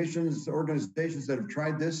commissions, organizations that have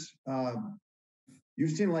tried this? You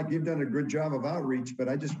seem like you've done a good job of outreach, but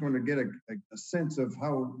I just want to get a sense of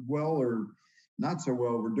how well or not so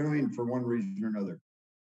well we're doing for one reason or another.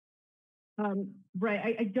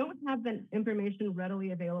 Right, I don't have that information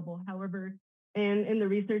readily available. However, in the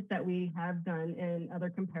research that we have done in other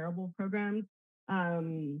comparable programs,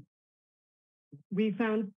 we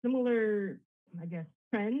found similar, I guess,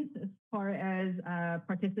 trends as far as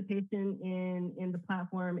participation in the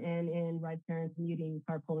platform and in ride-share and commuting,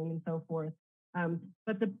 carpooling, and so forth.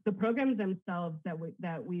 But the programs themselves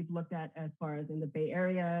that we've looked at as far as in the Bay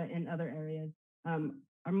Area and other areas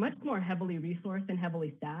are much more heavily resourced and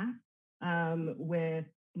heavily staffed with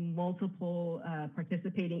multiple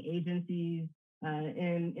participating agencies.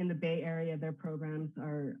 In the Bay Area, their programs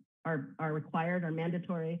are required, are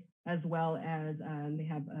mandatory, as well as they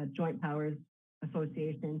have a Joint Powers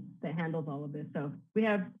Association that handles all of this. So we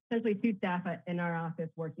have essentially two staff in our office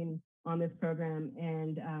working on this program,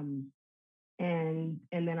 and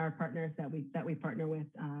then our partners that we partner with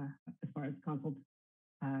as far as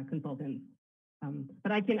consultants.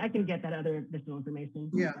 But I can get that other additional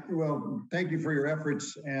information. Yeah, well, thank you for your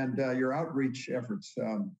efforts and your outreach efforts.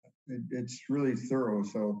 It's really thorough.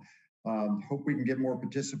 So hope we can get more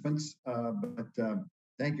participants. But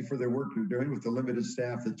thank you for the work you're doing with the limited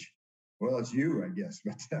staff that, well, it's you, I guess.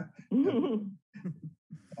 But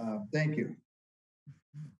thank you.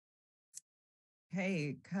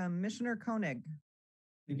 Hey, Commissioner Koenig.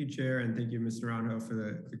 Thank you, Chair, and thank you, Mr. Naranjo, for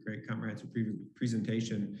the great comprehensive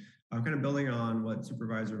presentation. I'm kind of building on what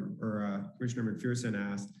Supervisor or Commissioner McPherson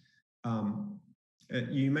asked.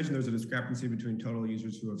 You mentioned there's a discrepancy between total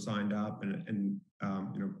users who have signed up and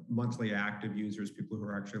monthly active users, people who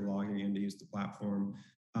are actually logging in to use the platform.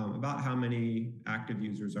 About how many active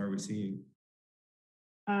users are we seeing?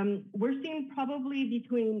 We're seeing probably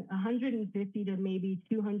between 150 to maybe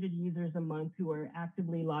 200 users a month who are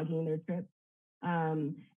actively logging their trips.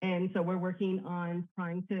 And so we're working on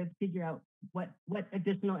trying to figure out what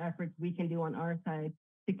additional efforts we can do on our side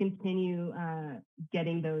to continue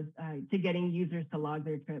getting users to log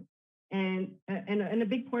their trips. And a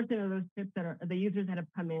big portion of those trips that are the users that have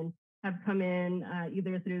come in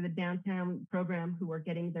either through the downtown program who are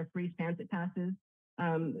getting their free transit passes.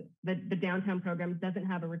 The downtown program doesn't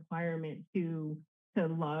have a requirement to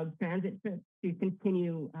log transit trips to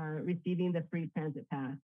continue receiving the free transit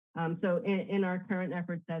pass. So in our current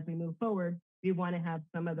efforts as we move forward, we want to have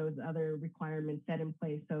some of those other requirements set in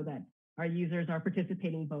place so that our users are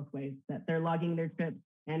participating both ways, that they're logging their trips,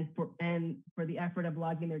 and for the effort of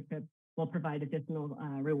logging their trips, we'll provide additional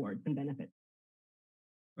rewards and benefits.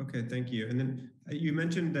 Okay, thank you. And then you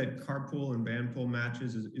mentioned that carpool and vanpool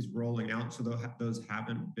matches is rolling out, so those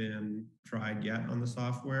haven't been tried yet on the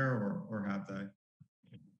software, or have they?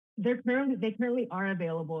 They currently are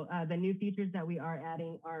available. The new features that we are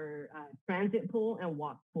adding are transit pool and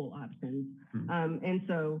walk pool options. And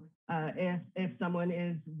so if someone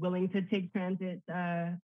is willing to take transit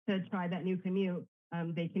to try that new commute,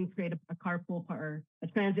 they can create a carpool or a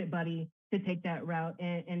transit buddy to take that route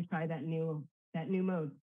and try that new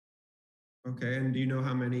mode. Okay, and do you know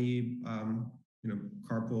how many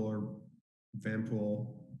carpool or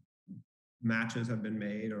vanpool matches have been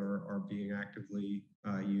made or are being actively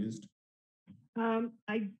used?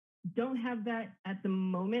 I don't have that at the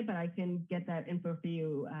moment, but I can get that info for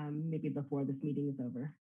you maybe before this meeting is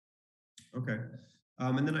over. Okay.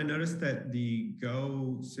 And then I noticed that the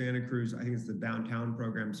Go Santa Cruz, I think it's the downtown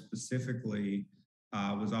program specifically,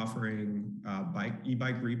 was offering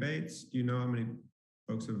e-bike rebates. Do you know how many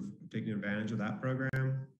folks have taken advantage of that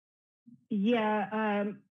program? Yeah,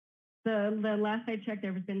 the last I checked,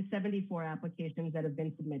 there have been 74 applications that have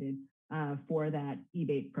been submitted for that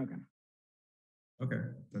rebate program. Okay,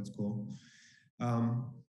 that's cool. Yeah,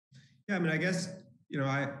 I mean, I guess,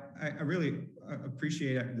 I really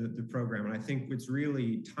appreciate the program, and I think it's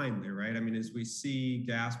really timely, right? I mean, as we see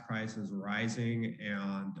gas prices rising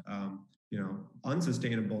and,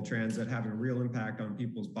 unsustainable transit having a real impact on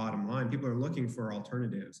people's bottom line, people are looking for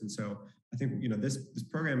alternatives. And so I think, this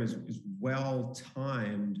program is well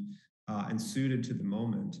timed and suited to the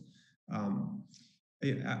moment.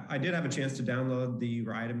 I did have a chance to download the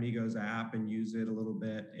Ride Amigos app and use it a little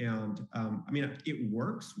bit. And I mean, it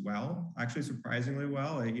works well, actually surprisingly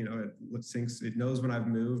well. It syncs, it knows when I've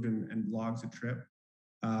moved and logs a trip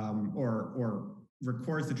or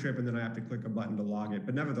records the trip, and then I have to click a button to log it.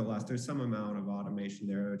 But nevertheless, there's some amount of automation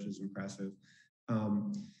there, which is impressive.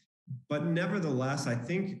 But nevertheless, I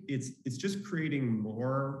think it's just creating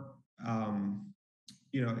more,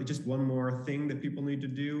 just one more thing that people need to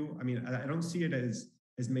do. I mean, I don't see it as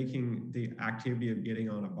making the activity of getting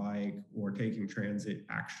on a bike or taking transit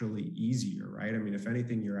actually easier, right? I mean, if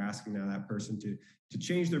anything, you're asking now that person to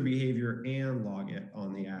change their behavior and log it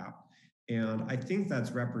on the app. And I think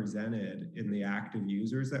that's represented in the active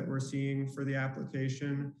users that we're seeing for the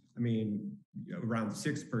application. I mean, around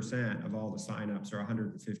 6% of all the signups are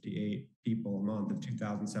 158 people a month of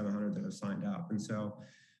 2,700 that have signed up. And so,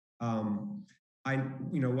 while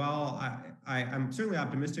I'm certainly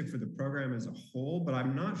optimistic for the program as a whole, but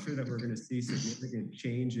I'm not sure that we're going to see significant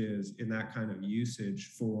changes in that kind of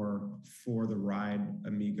usage for the Ride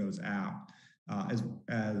Amigos app.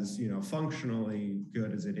 As functionally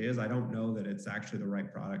good as it is, I don't know that it's actually the right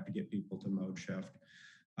product to get people to mode shift.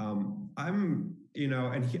 As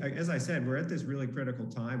I said, we're at this really critical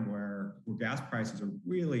time where gas prices are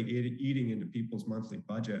really eating into people's monthly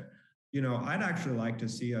budget. I'd actually like to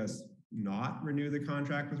see us not renew the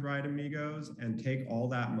contract with Ride Amigos and take all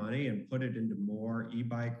that money and put it into more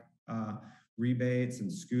e-bike rebates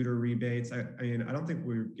and scooter rebates. I mean, I don't think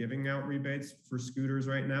we're giving out rebates for scooters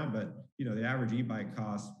right now, but the average e-bike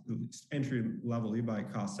cost, entry-level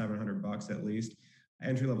e-bike costs $700 at least.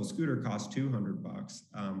 Entry-level scooter costs $200.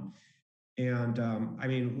 I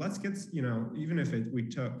mean, let's get, even if we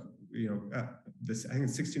took, this, I think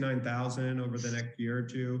it's 69,000 over the next year or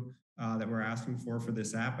two that we're asking for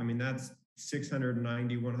this app. I mean, that's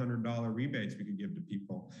 $690, $100 rebates we could give to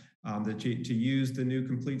people to use the new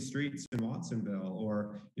complete streets in Watsonville,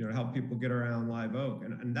 or to help people get around Live Oak,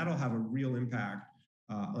 and that'll have a real impact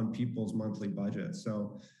on people's monthly budget.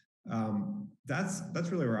 So that's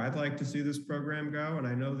really where I'd like to see this program go. And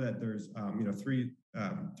I know that there's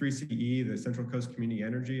 3CE, the Central Coast Community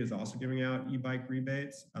Energy, is also giving out e-bike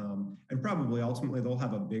rebates, and probably ultimately they'll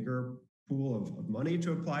have a bigger pool of money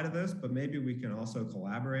to apply to this, but maybe we can also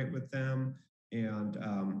collaborate with them and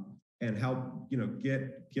help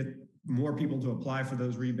get more people to apply for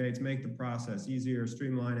those rebates, make the process easier,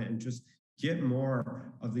 streamline it, and just get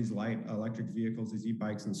more of these light electric vehicles, these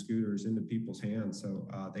e-bikes and scooters, into people's hands so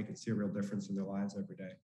they can see a real difference in their lives every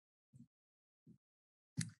day.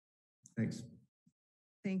 Thanks.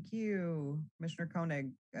 Thank you, Commissioner Koenig.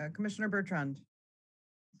 Commissioner Bertrand.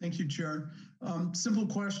 Thank you, Chair. Simple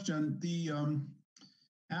question. The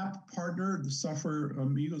app partner, the Software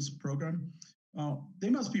Amigos program, they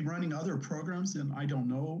must be running other programs, and I don't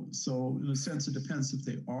know. So in a sense, it depends if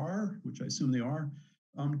they are, which I assume they are.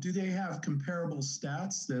 Do they have comparable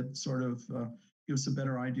stats that sort of give us a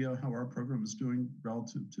better idea of how our program is doing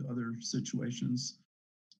relative to other situations,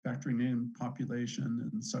 factoring in population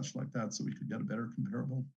and such like that, so we could get a better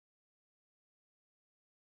comparable?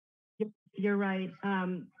 You're right.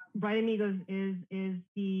 Ride Amigos is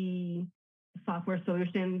the software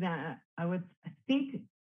solution that I think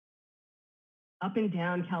up and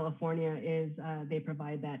down California is they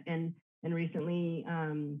provide that, and recently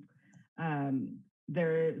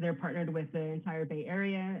they're partnered with the entire Bay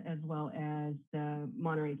Area as well as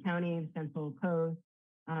Monterey County, Central Coast.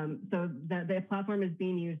 So the platform is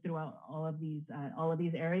being used throughout all of these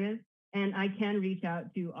areas. And I can reach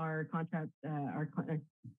out to our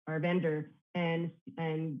our vendor and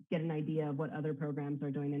get an idea of what other programs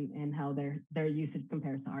are doing and how their usage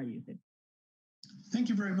compares to our usage. Thank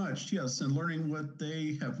you very much. Yes, and learning what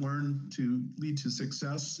they have learned to lead to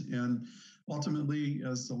success. And ultimately,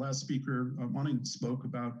 as the last speaker, Monty spoke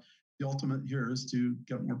about, the ultimate here is to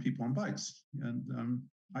get more people on bikes. And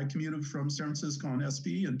I commuted from San Francisco on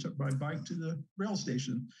SB and took my bike to the rail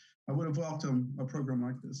station. I would have welcomed a program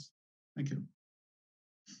like this. Thank you.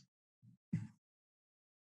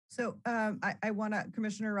 So I want to,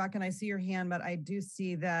 Commissioner Rockin, I see your hand, but I do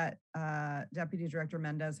see that Deputy Director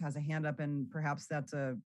Mendez has a hand up, and perhaps that's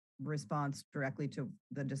a response directly to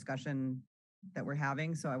the discussion that we're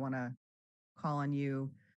having. So I want to call on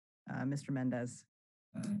you, Mr. Mendez.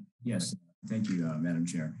 Yes, thank you, Madam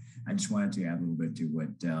Chair. I just wanted to add a little bit to what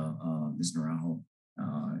Ms. Naranjo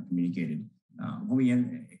communicated.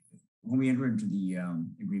 When we entered into the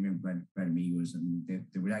agreement with Red Amigos, I mean,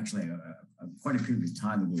 there was actually quite a period of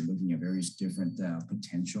time that we were looking at various different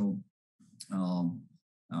potential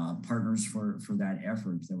partners for that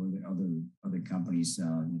effort. There were other companies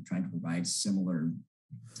trying to provide similar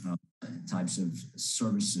types of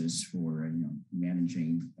services for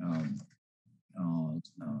managing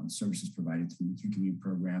services provided through community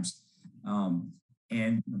programs.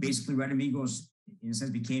 And basically Red Amigos, in a sense,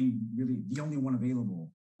 became really the only one available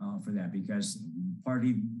for that, because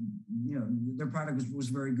partly, their product was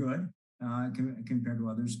very good compared to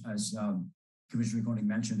others. As Commissioner Koenig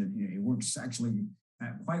mentioned, it works actually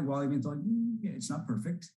quite well, even though it's not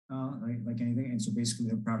perfect, like anything. And so basically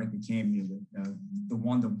their product became the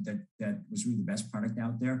one that was really the best product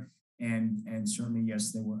out there. And certainly,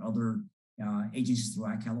 yes, there were other agencies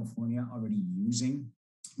throughout California already using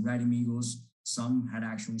Red Amigos. Some had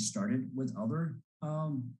actually started with other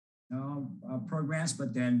programs,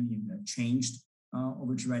 but then changed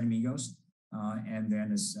over to Red Amigos. And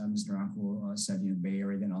then, as Mr. Naranjo said, Bay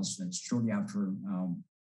Area, then also shortly after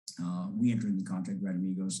we entered the contract with Red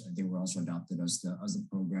Amigos, they were also adopted as the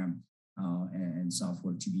program and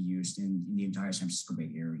software to be used in the entire San Francisco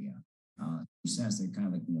Bay Area. In a sense, they're kind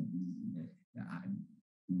of like,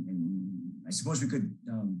 I suppose we could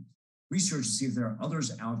research to see if there are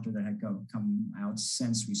others out there that have come out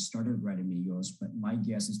since we started Red Amigos, but my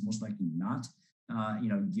guess is most likely not.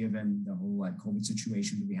 Given the whole COVID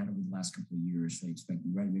situation that we had over the last couple of years, so I expect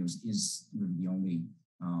Red Amigos is really the only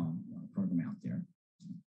program out there.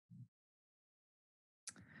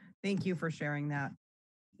 Thank you for sharing that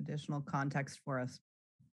additional context for us.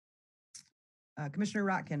 Commissioner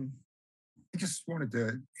Rotkin. I just wanted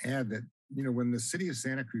to add that, when the city of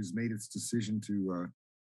Santa Cruz made its decision to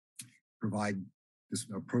provide this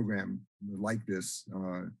program like this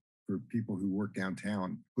for people who work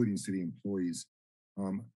downtown, including city employees,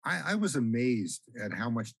 I was amazed at how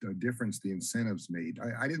much difference the incentives made.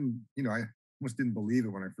 I didn't, I almost didn't believe it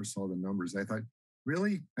when I first saw the numbers. I thought,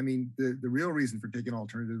 really? I mean, the real reason for taking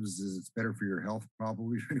alternatives is it's better for your health,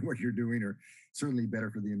 probably, what you're doing, or certainly better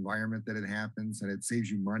for the environment that it happens, and it saves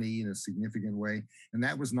you money in a significant way. And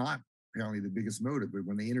that was not apparently the biggest motive. But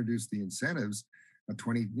when they introduced the incentives,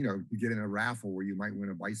 you get in a raffle where you might win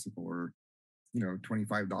a bicycle or,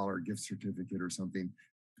 $25 gift certificate or something.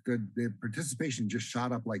 The participation just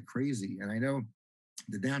shot up like crazy. And I know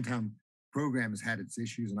the downtown program has had its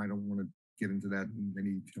issues, and I don't want to get into that in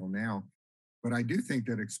any detail now. But I do think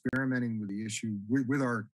that experimenting with the issue with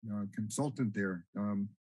our consultant there,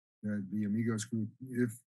 the Amigos group,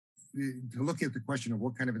 to look at the question of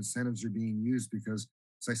what kind of incentives are being used, because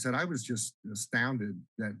as I said, I was just astounded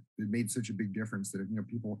that it made such a big difference that,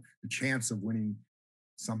 people, the chance of winning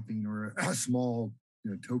something or a small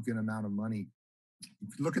token amount of money.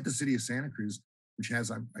 If you look at the city of Santa Cruz, which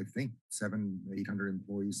has, I think, 800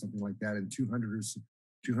 employees, something like that, and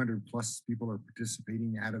 200 plus people are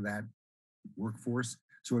participating out of that workforce.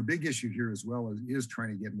 So a big issue here as well is trying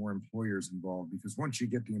to get more employers involved, because once you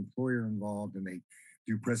get the employer involved and they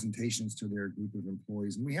do presentations to their group of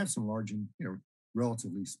employees, and we have some large,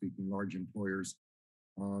 relatively speaking, large employers,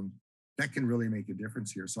 that can really make a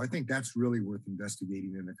difference here. So I think that's really worth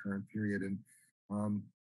investigating in the current period. And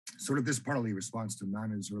sort of this partly response to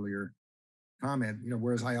Manu's earlier comment,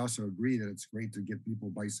 whereas I also agree that it's great to get people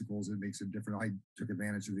bicycles. It makes it different. I took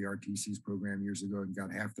advantage of the RTC's program years ago and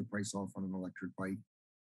got half the price off on an electric bike.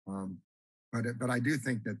 But I do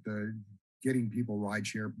think that getting people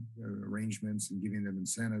rideshare arrangements and giving them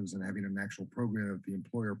incentives and having an actual program that the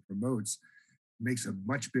employer promotes makes a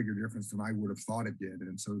much bigger difference than I would have thought it did.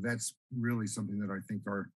 And so that's really something that I think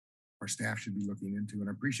our staff should be looking into. And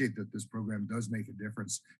I appreciate that this program does make a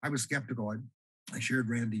difference. I was skeptical. I shared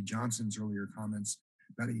Randy Johnson's earlier comments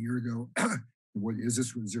about a year ago.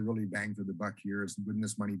 Was there really bang for the buck here? Wouldn't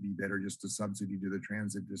this money be better just a subsidy to the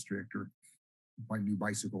transit district or buy new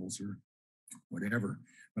bicycles or whatever?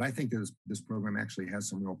 But I think this program actually has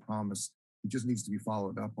some real promise. It just needs to be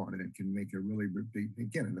followed up on, and it can make a really big,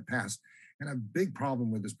 again, in the past. And a big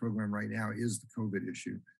problem with this program right now is the COVID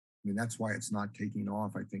issue. I mean, that's why it's not taking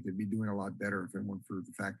off. I think it'd be doing a lot better if it weren't for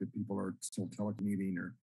the fact that people are still telecommuting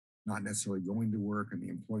or not necessarily going to work, and the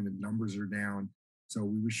employment numbers are down. So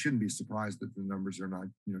we shouldn't be surprised that the numbers are not,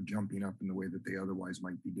 jumping up in the way that they otherwise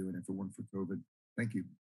might be doing if it weren't for COVID. Thank you.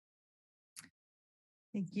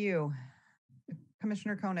 Thank you.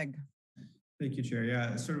 Commissioner Koenig. Thank you, Chair.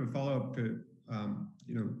 Yeah, sort of a follow-up to,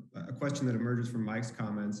 a question that emerges from Mike's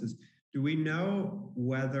comments is, do we know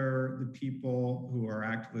whether the people who are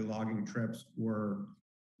actively logging trips were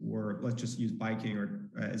let's just use biking or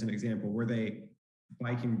as an example, were they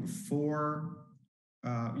biking before,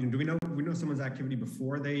 do we know someone's activity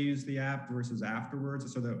before they use the app versus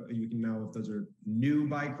afterwards, so that you can know if those are new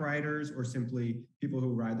bike riders or simply people who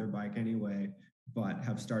ride their bike anyway, but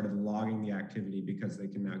have started logging the activity because they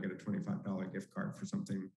can now get a $25 gift card for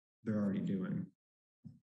something they're already doing?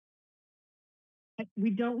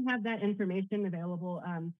 We don't have that information available.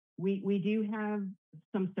 We do have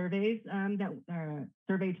some surveys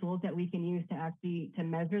survey tools that we can use to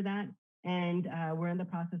measure that, and we're in the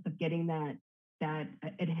process of getting that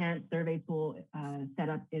enhanced survey tool set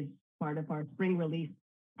up as part of our spring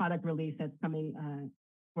product release that's coming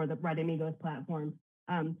for the Red Amigos platform.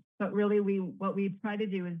 But really, what we try to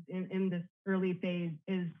do is in this early phase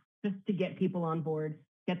is just to get people on board,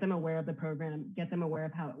 get them aware of the program, get them aware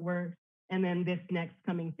of how it works. And then this next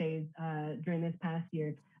coming phase during this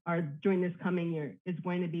coming year is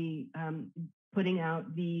going to be putting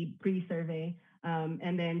out the pre-survey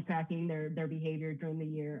and then tracking their behavior during the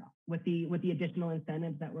year with the additional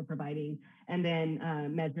incentives that we're providing, and then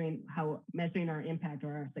measuring our impact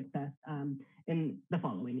or our success in the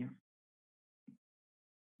following year.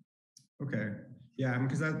 Okay. Yeah,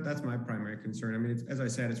 because that's my primary concern. I mean, as I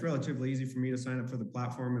said, it's relatively easy for me to sign up for the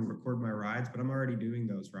platform and record my rides, but I'm already doing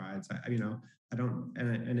those rides. I don't,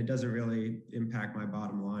 and it doesn't really impact my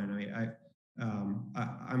bottom line.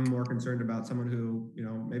 I'm more concerned about someone who,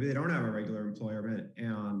 maybe they don't have a regular employer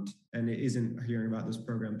and isn't hearing about this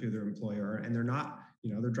program through their employer, and they're not,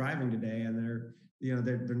 they're driving today, and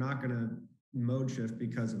they're not going to mode shift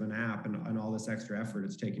because of an app and all this extra effort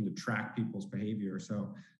it's taking to track people's behavior.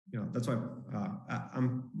 So, that's why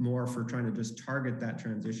I'm more for trying to just target that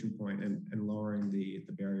transition point and lowering the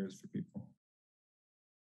barriers for people.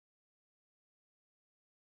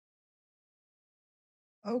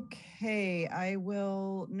 Okay, I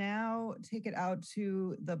will now take it out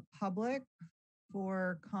to the public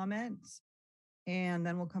for comments, and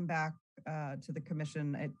then we'll come back to the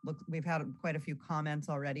commission. It looks we've had quite a few comments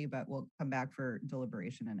already, but we'll come back for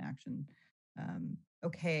deliberation and action.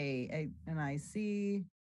 Okay, I see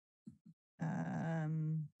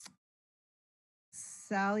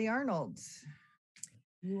Sally Arnold,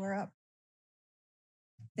 you are up.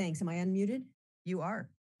 Thanks. Am I unmuted? You are.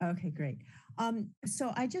 Okay, great.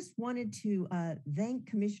 So I just wanted to thank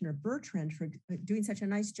Commissioner Bertrand for doing such a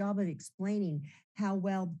nice job of explaining how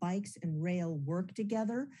well bikes and rail work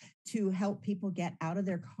together to help people get out of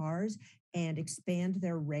their cars and expand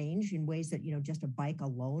their range in ways that, just a bike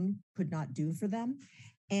alone could not do for them.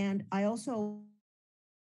 And I also,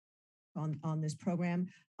 on this program,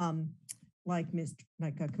 like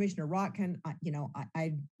Commissioner Rotkin,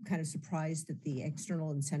 I'm kind of surprised that the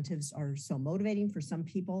external incentives are so motivating for some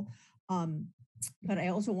people. But I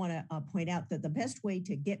also want to point out that the best way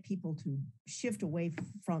to get people to shift away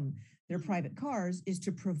from their private cars is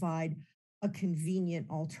to provide a convenient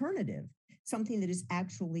alternative, something that is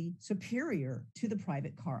actually superior to the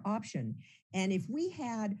private car option. And if we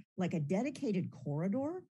had like a dedicated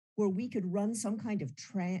corridor where we could run some kind of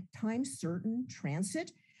time certain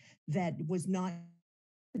transit that was not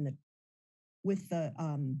in the with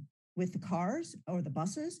the cars or the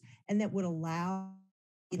buses, and that would allow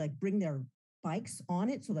bring their bikes on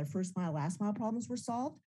it so their first mile, last mile problems were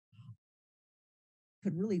solved,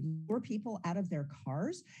 could really lure people out of their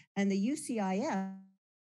cars. And the UCIS,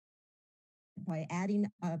 by adding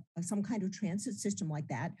some kind of transit system like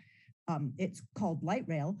that, it's called light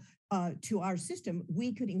rail, to our system,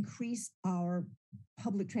 we could increase our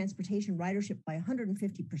public transportation ridership by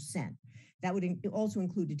 150%. That would also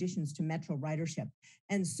include additions to metro ridership.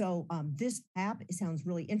 And so this app sounds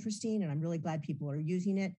really interesting, and I'm really glad people are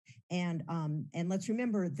using it. And let's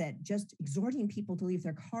remember that just exhorting people to leave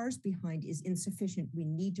their cars behind is insufficient. We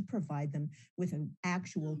need to provide them with an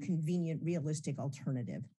actual, convenient, realistic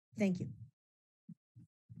alternative. Thank you.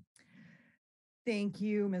 Thank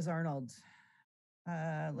you, Ms. Arnold.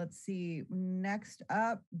 Let's see. Next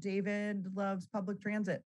up, David loves public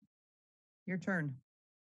transit. Your turn.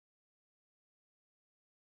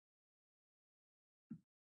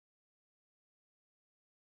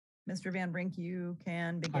 Mr. Van Brink, you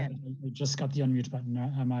can I begin. just got the unmute button.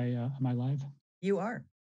 Am I live? You are.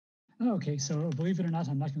 Oh, okay, so believe it or not,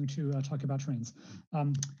 I'm not going to talk about trains.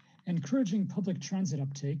 Encouraging public transit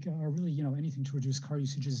uptake, or really, anything to reduce car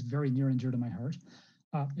usage is very near and dear to my heart.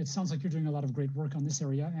 It sounds like you're doing a lot of great work on this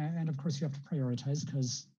area, and of course you have to prioritize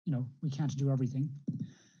because, we can't do everything.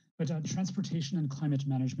 But transportation and climate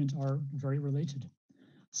management are very related.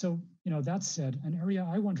 So, that said, an area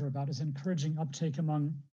I wonder about is encouraging uptake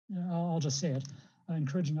among, I'll just say it,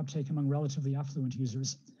 encouraging uptake among relatively affluent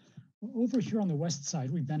users. Over here on the west side,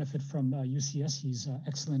 we benefit from UCSC's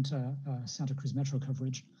excellent Santa Cruz Metro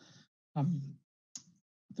coverage.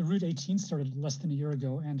 The Route 18 started less than a year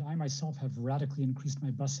ago, and I myself have radically increased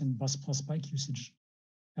my bus and bus plus bike usage.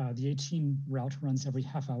 The 18 route runs every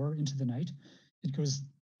half hour into the night. It goes,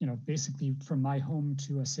 basically from my home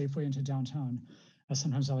to a Safeway into downtown.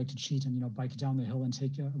 Sometimes I like to cheat and, bike down the hill and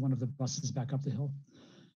take one of the buses back up the hill.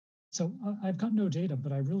 So I've got no data,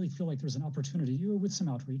 but I really feel like there's an opportunity with some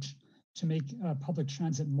outreach to make public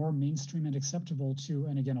transit more mainstream and acceptable to,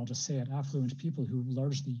 and again, I'll just say it, affluent people who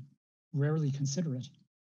rarely consider it.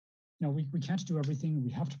 We can't do everything.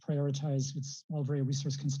 We have to prioritize. It's all very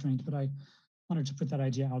resource constrained, but I wanted to put that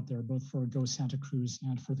idea out there, both for Go Santa Cruz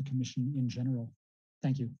and for the commission in general.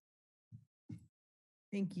 Thank you.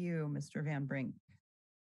 Thank you, Mr. Van Brink.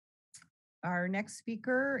 Our next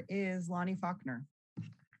speaker is Lonnie Faulkner.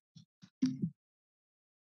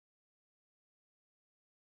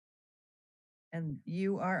 And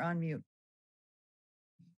you are on mute.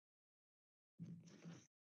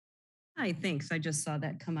 Hi, thanks. I just saw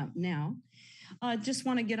that come up now. Just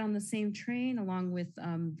want to get on the same train along with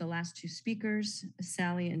the last two speakers,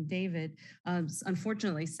 Sally and David.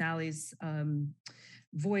 Unfortunately, Sally's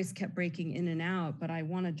voice kept breaking in and out, but I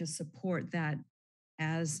want to just support that,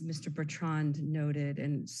 as Mr. Bertrand noted,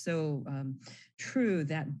 and so true,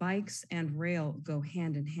 that bikes and rail go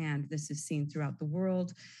hand in hand. This is seen throughout the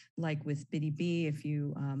world, like with Biddy B, if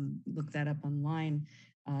you look that up online.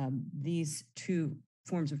 These two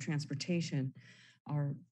forms of transportation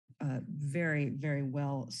are very, very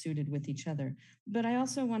well suited with each other. But I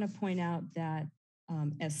also want to point out that,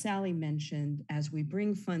 as Sally mentioned, as we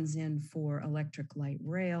bring funds in for electric light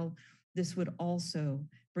rail, this would also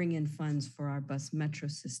bring in funds for our bus metro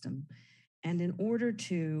system. And in order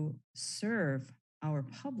to serve our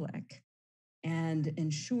public and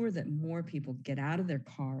ensure that more people get out of their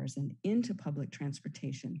cars and into public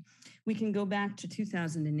transportation, we can go back to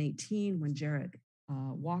 2018 when Jared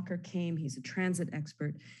Walker came. He's a transit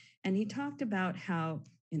expert, and he talked about how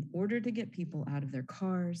in order to get people out of their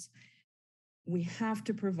cars, we have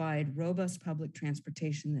to provide robust public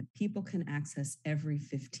transportation that people can access every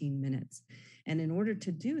 15 minutes. And in order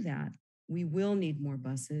to do that, we will need more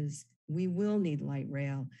buses, we will need light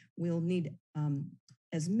rail, we'll need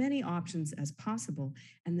as many options as possible.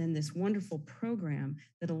 And then this wonderful program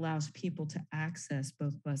that allows people to access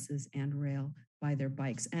both buses and rail by their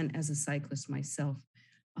bikes. And as a cyclist myself,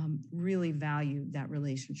 really value that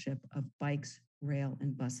relationship of bikes, rail,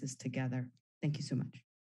 and buses together. Thank you so much.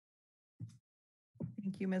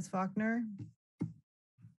 Thank you, Ms. Faulkner.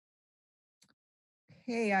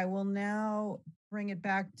 Okay, I will now bring it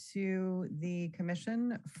back to the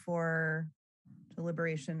commission for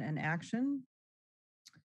deliberation and action.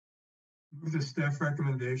 Move the staff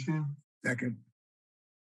recommendation. Second.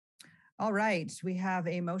 All right, we have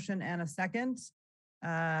a motion and a second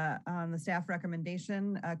on the staff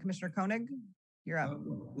recommendation. Commissioner Koenig, you're up.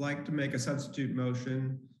 I'd like to make a substitute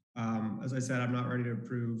motion. As I said, I'm not ready to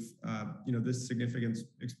approve, this significant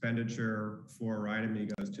expenditure for Ride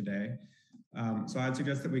Amigos today. So I'd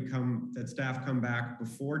suggest that staff come back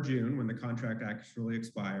before June when the contract actually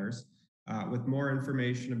expires with more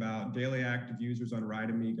information about daily active users on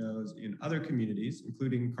Ride Amigos in other communities,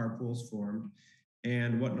 including carpools formed,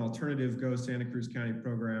 and what an alternative Go Santa Cruz County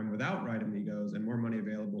program without Ride Amigos and more money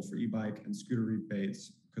available for e-bike and scooter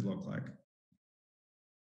rebates could look like.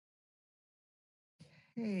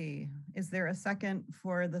 Okay, is there a second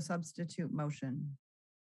for the substitute motion?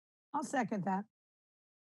 I'll second that.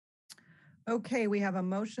 Okay, we have a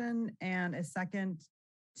motion and a second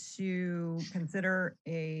to consider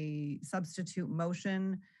a substitute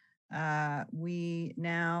motion. We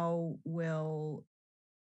now will,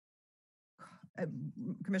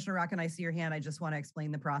 Commissioner Rock, and I see your hand. I just want to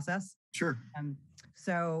explain the process. Sure.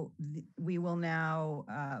 So we will now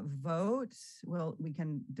vote. We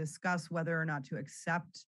can discuss whether or not to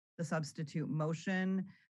accept the substitute motion,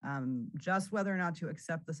 just whether or not to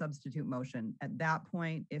accept the substitute motion. At that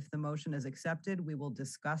point, if the motion is accepted, we will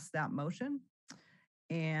discuss that motion.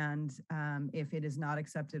 And if it is not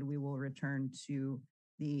accepted, we will return to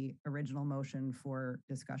the original motion for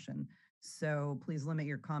discussion. So please limit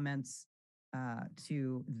your comments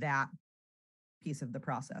to that piece of the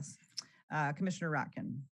process. Commissioner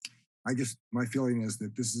Rotkin. My feeling is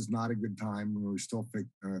that this is not a good time when we're still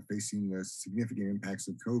facing the significant impacts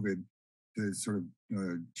of COVID to sort of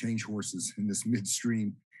change horses in this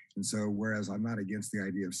midstream. And so, whereas I'm not against the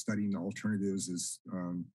idea of studying alternatives as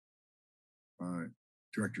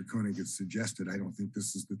Director Koenig has suggested, I don't think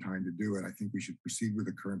this is the time to do it. I think we should proceed with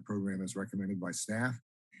the current program as recommended by staff.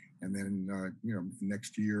 And then,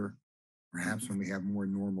 next year, perhaps when we have more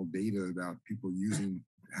normal data about people using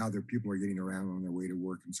how their people are getting around on their way to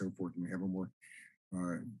work and so forth, and we have a more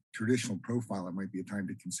traditional profile, it might be a time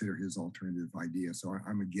to consider his alternative idea. So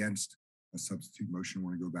I'm against a substitute motion. I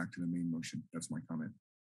want to go back to the main motion. That's my comment.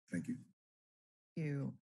 Thank you. Thank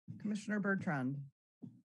you. Commissioner Bertrand.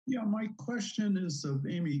 Yeah, my question is of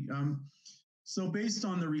Amy. So based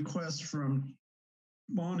on the request from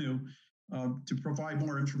Manu to provide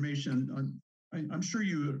more information, I'm sure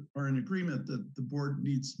you are in agreement that the board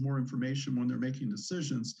needs more information when they're making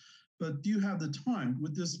decisions, but do you have the time?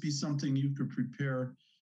 Would this be something you could prepare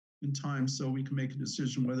in time so we can make a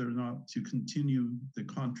decision whether or not to continue the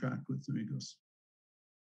contract with Amigos?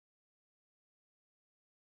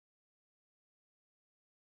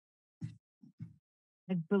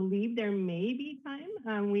 I believe there may be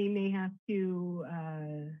time. We may have to,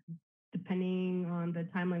 depending on the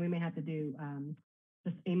timeline, we may have to do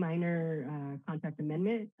just a minor contract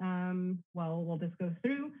amendment while this goes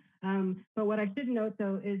through. But what I should note,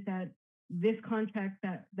 though, is that this contract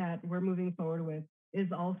that we're moving forward with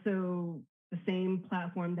is also the same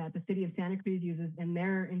platform that the city of Santa Cruz uses in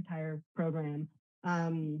their entire program.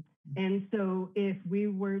 And so if we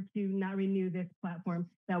were to not renew this platform,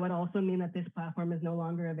 that would also mean that this platform is no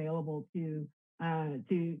longer available to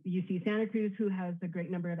UC Santa Cruz, who has a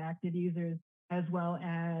great number of active users, as well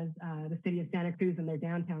as the city of Santa Cruz and their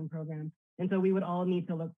downtown program. And so we would all need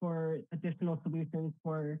to look for additional solutions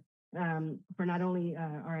for not only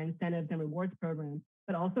our incentives and rewards program,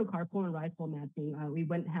 but also carpool and ride pool matching. We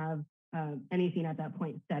wouldn't have anything at that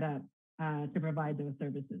point set up to provide those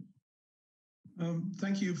services.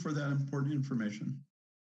 Thank you for that important information.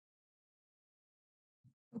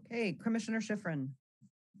 Okay, Commissioner Schifrin.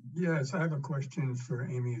 Yes, I have a question for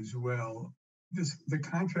Amy as well. The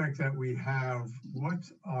contract that we have, what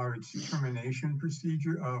are its termination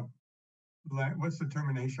procedure? What's the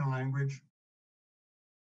termination language?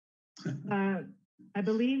 I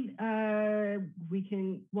believe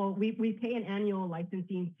we pay an annual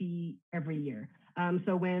licensing fee every year.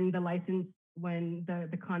 So when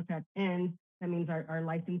the contract ends, that means our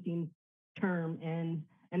licensing term ends,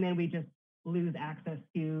 and then we just lose access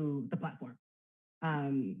to the platform.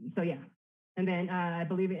 So yeah. And then I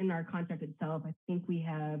believe in our contract itself, I think we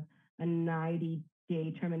have a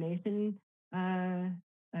 90-day termination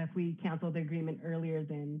if we cancel the agreement earlier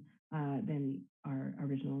than our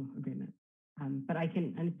original agreement. But I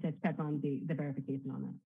need to check on the verification on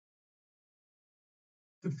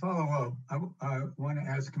that. To follow up, I want to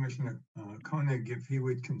ask Commissioner Koenig if he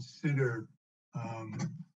would consider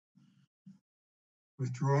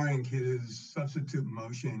withdrawing his substitute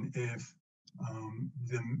motion if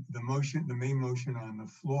the main motion on the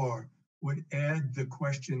floor would add the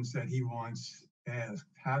questions that he wants asked,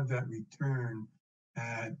 have that return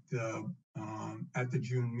at the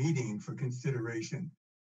June meeting for consideration.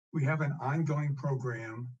 We have an ongoing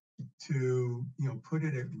program to put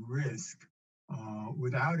it at risk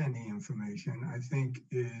without any information. I think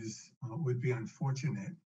would be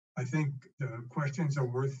unfortunate. I think the questions are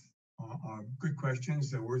good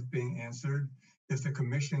questions. They're worth being answered. If the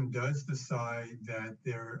commission does decide that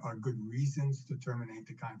there are good reasons to terminate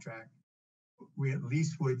the contract, we at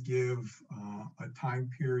least would give a time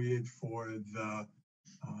period for the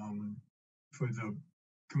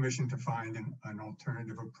commission to find an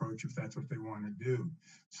alternative approach if that's what they want to do.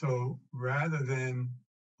 So rather than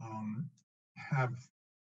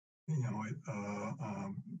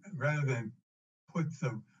rather than put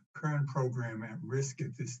the current program at risk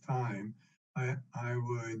at this time, I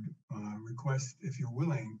would request, if you're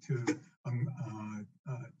willing, to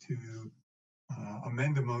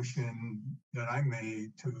amend the motion that I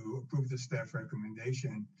made to approve the staff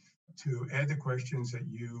recommendation to add the questions that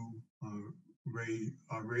you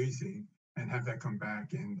are raising and have that come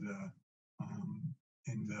back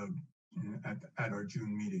at our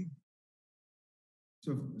June meeting.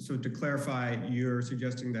 So to clarify, you're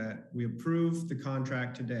suggesting that we approve the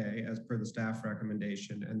contract today as per the staff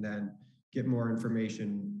recommendation and then get more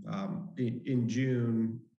information in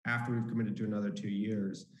June after we've committed to another 2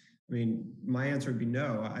 years. I mean, my answer would be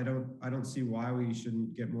no. I don't see why we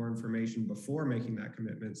shouldn't get more information before making that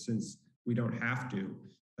commitment, since we don't have to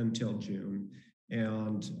until June.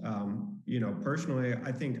 And personally,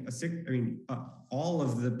 I think all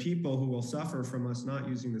of the people who will suffer from us not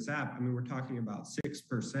using this app. I mean, we're talking about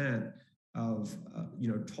 6% of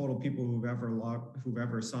total people who've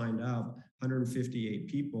ever signed up, 158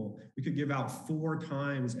 people. We could give out 4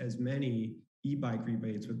 times as many e-bike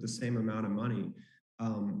rebates with the same amount of money.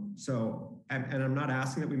 And I'm not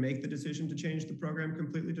asking that we make the decision to change the program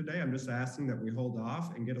completely today. I'm just asking that we hold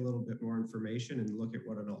off and get a little bit more information and look at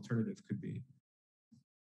what an alternative could be.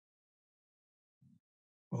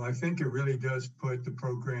 Well, I think it really does put the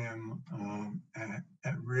program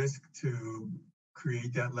at risk to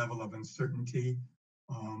create that level of uncertainty.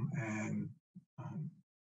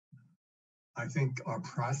 I think our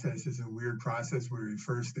process is a weird process where we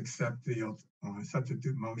first accept the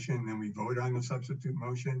substitute motion, then we vote on the substitute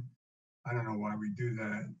motion. I don't know why we do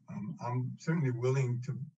that. I'm certainly willing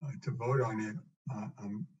to vote on it.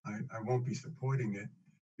 I won't be supporting it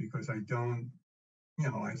because I don't,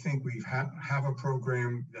 I think we have a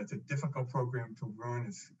program that's a difficult program to run,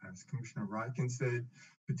 as Commissioner Rodkin said,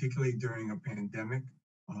 particularly during a pandemic.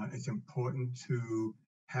 It's important to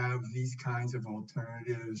have these kinds of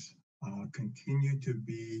alternatives continue to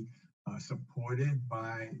be supported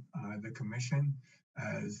by the Commission.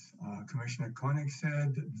 As Commissioner Koenig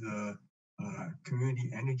said, the community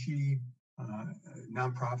energy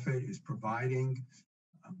nonprofit is providing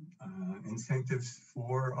incentives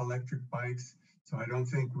for electric bikes. So I don't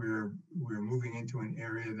think we're moving into an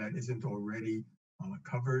area that isn't already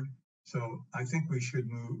covered. So I think we should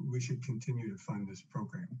continue to fund this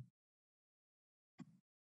program.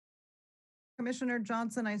 Commissioner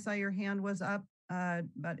Johnson, I saw your hand was up,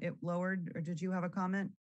 but it lowered, or did you have a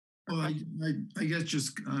comment? Well, I guess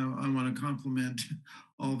just I want to compliment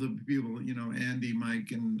all the people, Andy,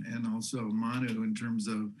 Mike, and also Manu in terms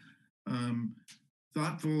of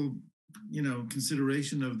thoughtful,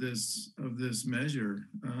 consideration of this measure,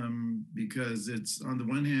 because it's, on the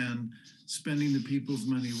one hand, spending the people's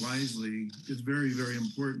money wisely is very, very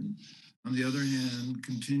important. On the other hand,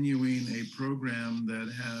 continuing a program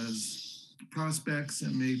that has prospects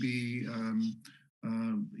and maybe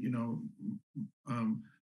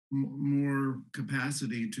more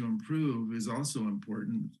capacity to improve is also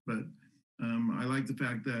important. But I like the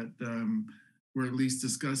fact that we're at least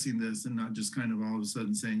discussing this and not just kind of all of a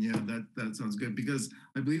sudden saying, yeah, that sounds good, because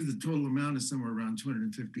I believe the total amount is somewhere around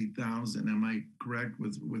 250,000. Am I correct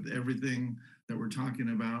with everything that we're talking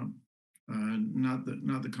about? Not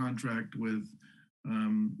the contract with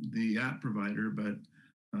the app provider, but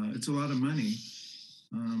it's a lot of money.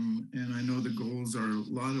 And I know the goals are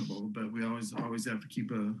laudable, but we always have to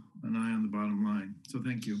keep an eye on the bottom line. So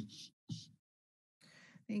thank you.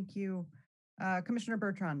 Thank you. Commissioner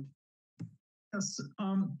Bertrand. Yes.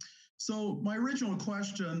 So my original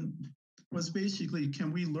question was basically,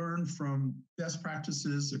 can we learn from best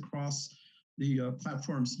practices across the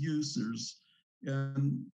platform's users?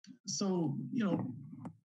 And so,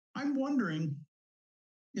 I'm wondering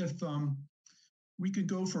if we could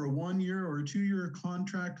go for a 1-year or a 2-year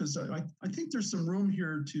contract, because I think there's some room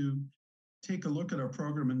here to take a look at our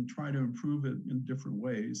program and try to improve it in different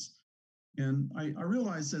ways. And I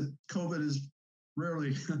realize that COVID is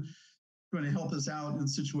rarely going to help us out in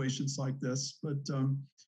situations like this, but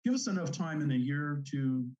give us enough time in a year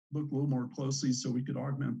to look a little more closely so we could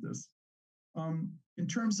augment this. In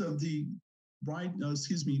terms of the bike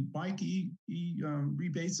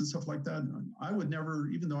rebates and stuff like that, I would never,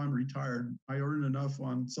 even though I'm retired, I earn enough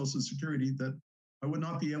on Social Security that I would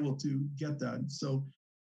not be able to get that. So,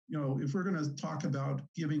 if we're going to talk about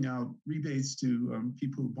giving out rebates to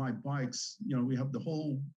people who buy bikes, we have the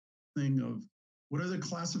whole thing of what are the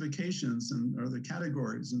classifications and are the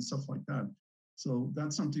categories and stuff like that. So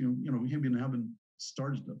that's something, we haven't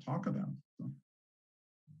started to talk about. So.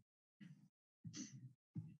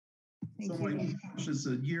 So my gosh is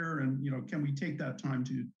a year, and can we take that time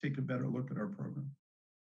to take a better look at our program?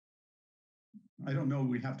 I don't know.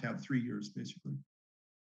 We have to have 3 years, basically.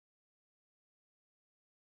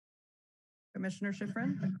 Commissioner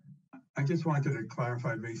Schifrin. I just wanted to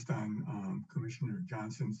clarify based on Commissioner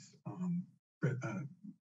Johnson's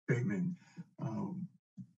statement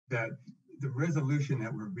that the resolution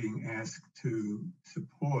that we're being asked to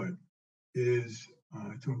support is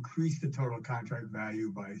to increase the total contract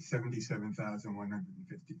value by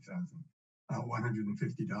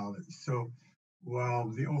 $77,150. So while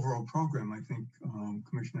the overall program, I think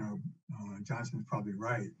Commissioner Johnson is probably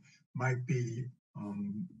right, might be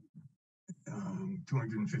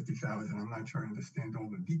 250,000. I'm not sure I understand all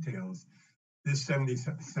the details, this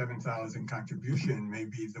 77,000 contribution may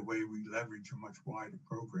be the way we leverage a much wider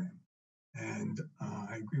program. And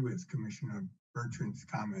I agree with Commissioner Bertrand's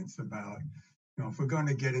comments about, if we're going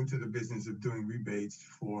to get into the business of doing rebates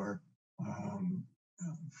for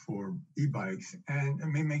e-bikes, and it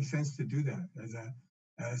may make sense to do that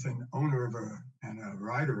as an owner of and a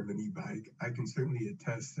rider of an e-bike, I can certainly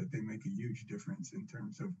attest that they make a huge difference in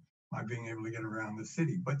terms of my being able to get around the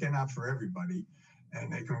city, but they're not for everybody.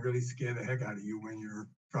 And they can really scare the heck out of you when you're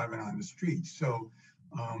driving on the street. So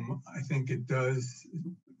I think it does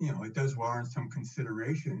warrant some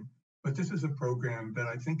consideration, but this is a program that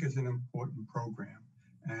I think is an important program.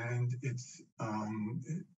 And it's,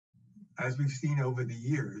 as we've seen over the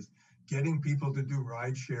years, getting people to do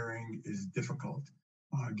ride sharing is difficult.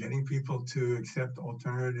 Getting people to accept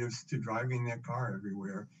alternatives to driving their car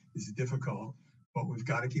everywhere is difficult, but we've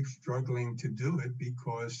got to keep struggling to do it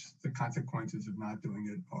because the consequences of not doing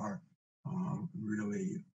it are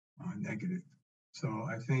really negative. So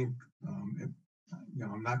I think,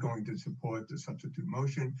 I'm not going to support the substitute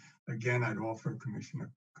motion. Again, I'd offer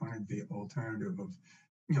Commissioner Conard the alternative of,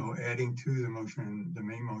 adding to the motion, the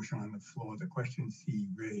main motion on the floor, the questions he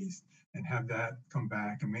raised, and have that come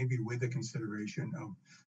back, and maybe with the consideration of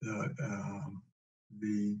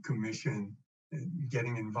the commission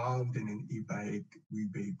getting involved in an e-bike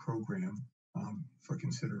rebate program for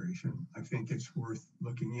consideration. I think it's worth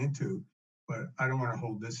looking into, but I don't want to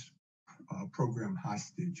hold this program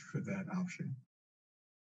hostage for that option.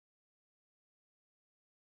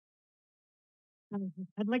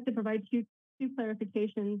 I'd like to provide two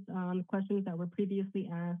clarifications on the questions that were previously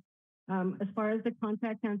asked. As far as the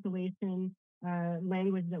contract cancellation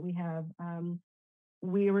language that we have,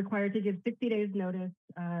 we are required to give 60 days notice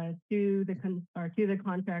to the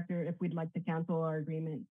contractor if we'd like to cancel our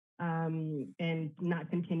agreement and not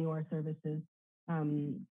continue our services.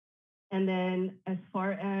 And then as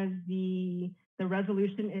far as the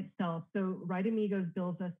resolution itself, so Ride Amigos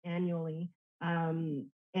bills us annually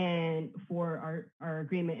and for our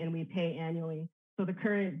agreement, and we pay annually. So the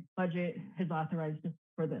current budget has authorized just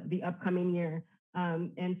for the upcoming year.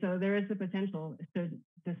 And so there is the potential, should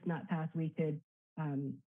this not pass, we could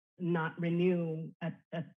not renew at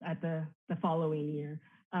the following year.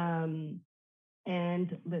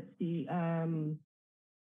 And let's see, so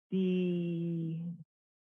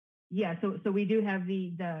we do have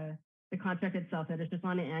the contract itself that is just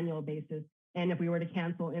on an annual basis. And if we were to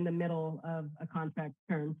cancel in the middle of a contract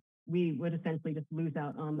term, we would essentially just lose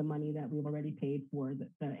out on the money that we've already paid for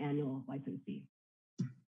the annual license fee.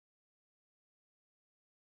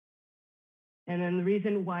 And then the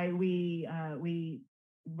reason why we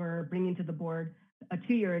were bringing to the board a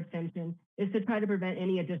 2-year extension is to try to prevent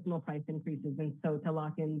any additional price increases, and so to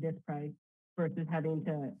lock in this price versus having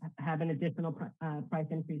to have an additional price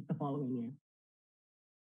increase the following year.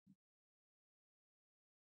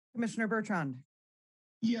 Commissioner Bertrand.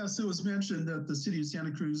 Yes, it was mentioned that the city of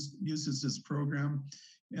Santa Cruz uses this program.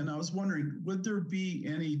 And I was wondering, would there be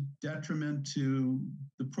any detriment to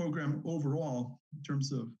the program overall in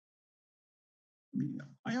terms of,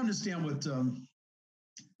 I understand what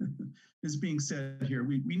is being said here.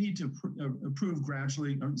 We need to approve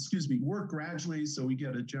gradually, work gradually so we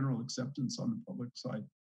get a general acceptance on the public side.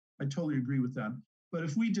 I totally agree with that. But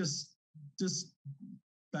if we just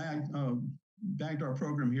bagged our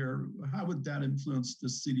program here, how would that influence the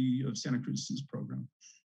city of Santa Cruz's program?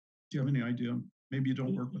 Do you have any idea? Maybe you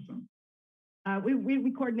don't work with them.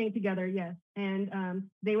 We coordinate together, yes, and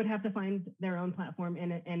they would have to find their own platform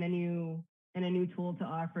and a new tool to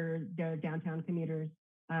offer their downtown commuters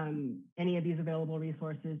any of these available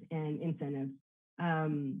resources and incentives.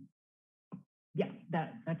 Yeah,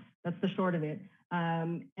 that's the short of it.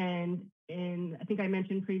 And I think I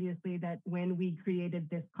mentioned previously that when we created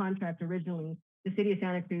this contract originally, the city of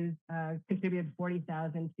Santa Cruz contributed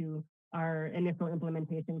 $40,000 to our initial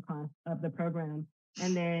implementation cost of the program.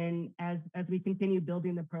 And then as we continue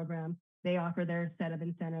building the program, they offer their set of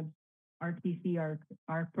incentives. RTC,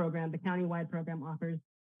 our program, the countywide program, offers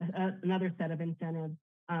another set of incentives.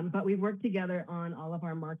 But we work together on all of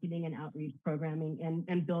our marketing and outreach programming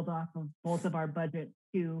and build off of both of our budgets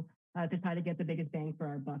to try to get the biggest bang for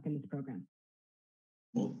our buck in this program.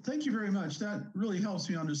 Well, thank you very much. That really helps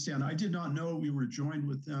me understand. I did not know we were joined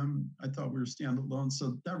with them. I thought we were standalone,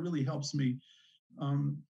 so that really helps me.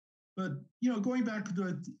 But going back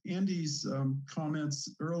to Andy's comments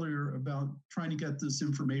earlier about trying to get this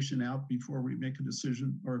information out before we make a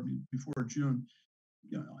decision or before June,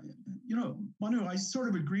 Manu, I sort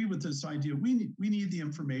of agree with this idea. We need the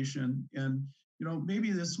information, and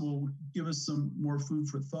maybe this will give us some more food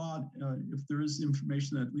for thought if there is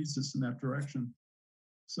information that leads us in that direction.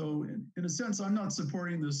 So in a sense, I'm not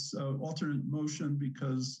supporting this alternate motion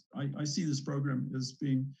because I see this program as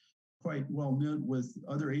being quite well knit with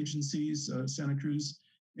other agencies, Santa Cruz.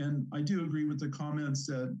 And I do agree with the comments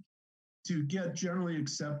that to get generally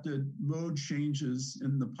accepted mode changes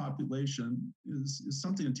in the population is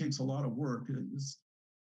something that takes a lot of work.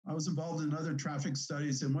 I was involved in other traffic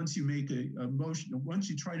studies, and once you make a motion, once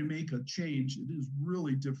you try to make a change, it is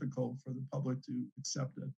really difficult for the public to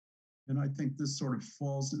accept it. And I think this sort of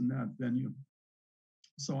falls in that venue.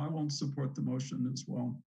 So I won't support the motion as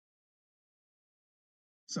well.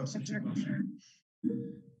 Substitute motion.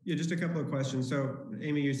 Yeah, just a couple of questions. So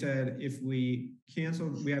Amy, you said if we cancel,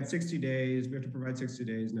 we have 60 days, we have to provide 60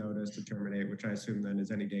 days notice to terminate, which I assume then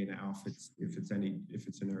is any day now if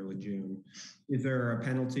it's in early June. Is there a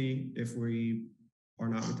penalty if we are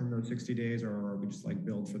not within those 60 days, or are we just like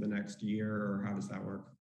billed for the next year, or how does that work?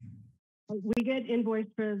 We get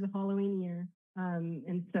invoiced for the following year.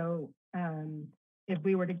 And so if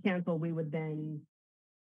we were to cancel, we would then,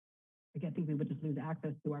 I think we would just lose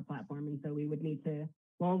access to our platform. And so we would need to,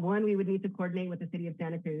 well, one, we would need to coordinate with the city of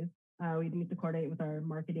Santa Cruz. We'd need to coordinate with our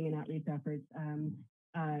marketing and outreach efforts.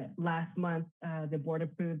 Last month, the board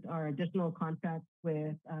approved our additional contract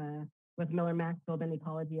with Miller Maxfield and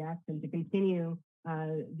Ecology Action to continue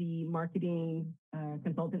the marketing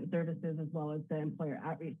consultant services as well as the employer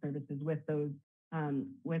outreach services with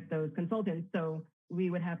those consultants. So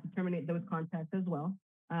we would have to terminate those contracts as well,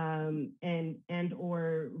 and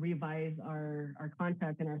or revise our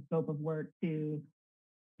contract and our scope of work to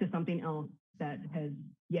something else that has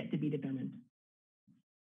yet to be determined.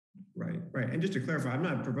 Right. And just to clarify, I'm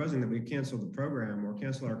not proposing that we cancel the program or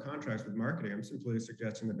cancel our contracts with marketing. I'm simply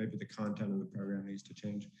suggesting that maybe the content of the program needs to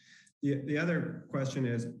change. The other question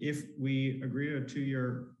is, if we agree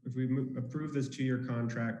to if we approve this 2-year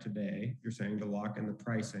contract today, you're saying to lock in the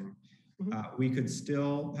pricing, we could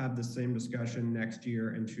still have the same discussion next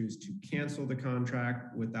year and choose to cancel the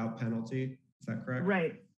contract without penalty. Is that correct?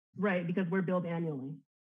 Right, because we're billed annually.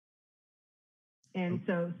 And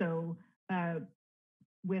so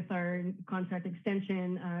with our contract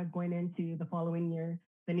extension going into the following year,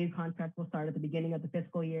 the new contract will start at the beginning of the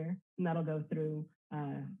fiscal year, and that'll go through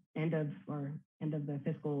end of the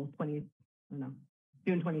fiscal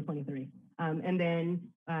June 2023. And then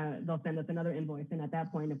they'll send us another invoice. And at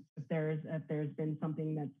that point, if there's been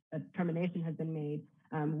something that a termination has been made,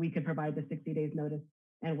 we could provide the 60 days notice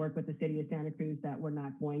and work with the city of Santa Cruz that we're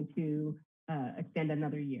not going to extend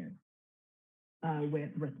another year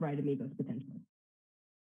with Right Amigos potentially.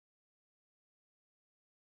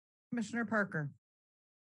 Commissioner Parker.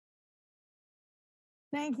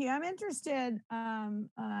 Thank you. I'm interested,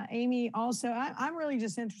 Amy, also, I'm really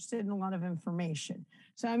just interested in a lot of information.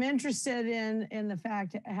 So I'm interested in the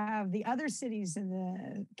fact, have the other cities in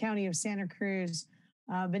the county of Santa Cruz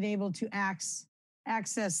been able to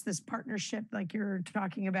access this partnership like you're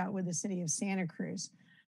talking about with the city of Santa Cruz?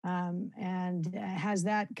 And has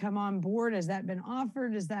that come on board? Has that been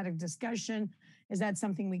offered? Is that a discussion? Is that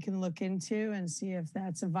something we can look into and see if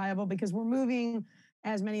that's a viable? Because we're moving,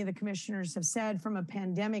 as many of the commissioners have said, from a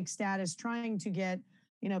pandemic status, trying to get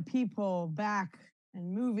people back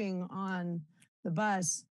and moving on the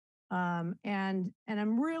bus. And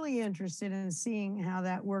I'm really interested in seeing how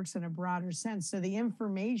that works in a broader sense. So the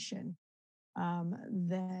information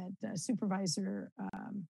that Supervisor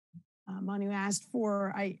Manu asked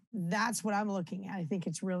for, that's what I'm looking at. I think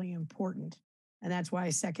it's really important. And that's why I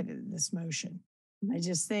seconded this motion. I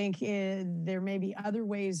just think there may be other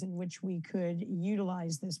ways in which we could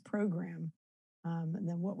utilize this program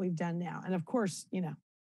than what we've done now. And of course,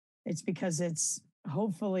 it's because it's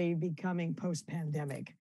hopefully becoming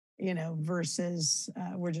post-pandemic, versus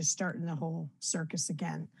we're just starting the whole circus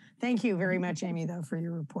again. Thank you very much, Amy, though, for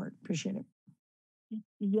your report. Appreciate it.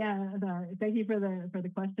 Yeah, thank you for the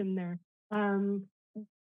question there.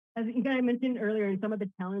 As you guys mentioned earlier, and some of the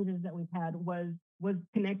challenges that we've had was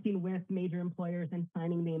connecting with major employers and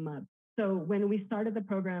signing them up. So when we started the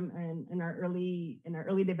program and in our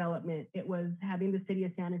early development, it was having the city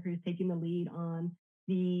of Santa Cruz taking the lead on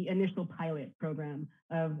the initial pilot program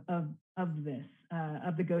of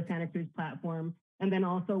the Go Santa Cruz platform, and then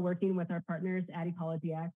also working with our partners at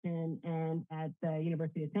Ecology Action and at the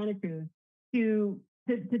University of Santa Cruz to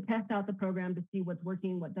test out the program, to see what's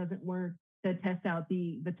working, what doesn't work, to test out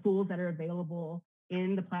the tools that are available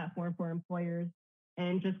in the platform for employers,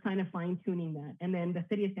 and just kind of fine tuning that. And then the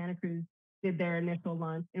city of Santa Cruz did their initial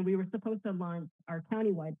launch, and we were supposed to launch our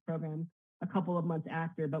countywide program a couple of months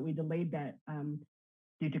after, but we delayed that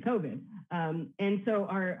due to COVID. And so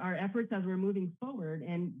our efforts as we're moving forward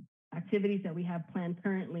and activities that we have planned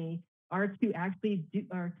currently are to actually do,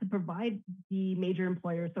 or to provide the major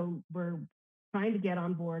employers. So we're trying to get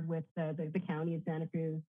on board with the county of Santa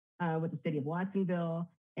Cruz, with the city of Watsonville,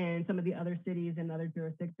 and some of the other cities and other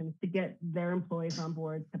jurisdictions to get their employees on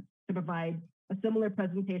board to provide a similar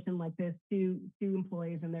presentation like this to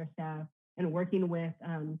employees and their staff, and working with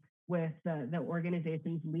the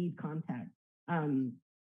organization's lead contact.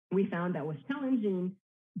 We found that was challenging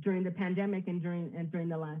during the pandemic and during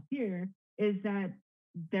the last year is that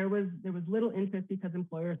there was little interest because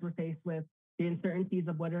employers were faced with the uncertainties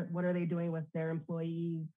of what are they doing with their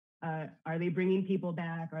employees? Are they bringing people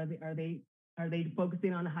back? Are they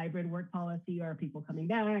focusing on a hybrid work policy? Are people coming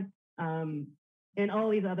back? And all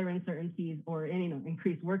these other uncertainties, or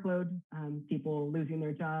increased workload, people losing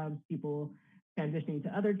their jobs, people transitioning to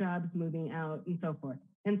other jobs, moving out, and so forth.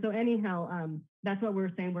 And so anyhow, that's what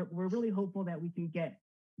we're saying. We're really hopeful that we can get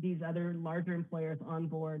these other larger employers on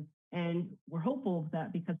board. And we're hopeful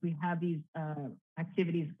that because we have these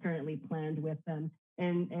activities currently planned with them,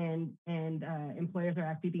 and employers are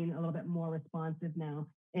actually being a little bit more responsive now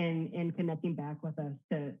in connecting back with us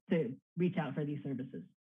to reach out for these services.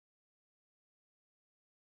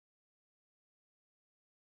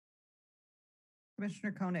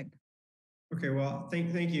 Commissioner Koenig. Okay, well,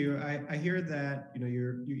 thank you. I hear that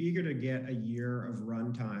you're eager to get a year of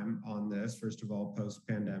runtime on this. First of all, post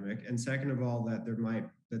pandemic, and second of all, that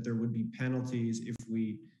there would be penalties if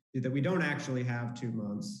we don't actually have 2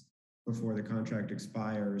 months before the contract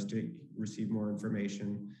expires to receive more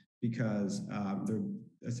information, because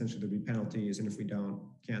essentially there'll be penalties, and if we don't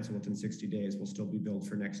cancel within 60 days, we'll still be billed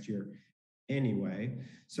for next year anyway.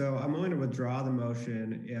 So I'm willing to withdraw the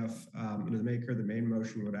motion if the maker of the main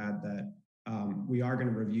motion would add that we are going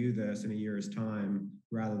to review this in a year's time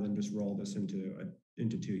rather than just roll this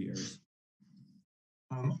into 2 years.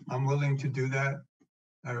 I'm willing to do that.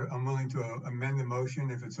 I'm willing to amend the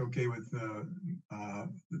motion if it's okay with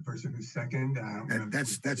the person who's second.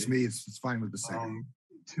 That's me. It's fine with the second.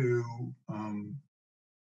 To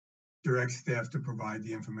direct staff to provide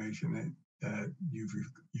the information that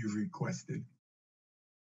you've requested.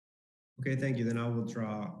 Okay, thank you. Then I'll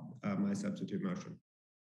withdraw my substitute motion.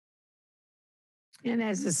 And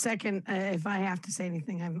as a second, if I have to say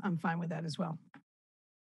anything, I'm fine with that as well.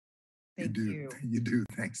 Thank you. You do.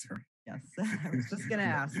 Thanks, sir. Yes, I was just going to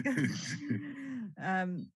ask.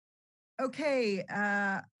 Okay,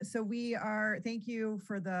 so thank you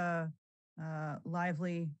for the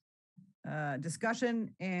lively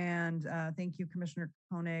discussion, and thank you, Commissioner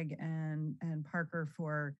Koenig and Parker,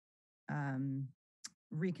 for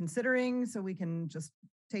reconsidering, so we can just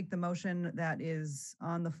take the motion that is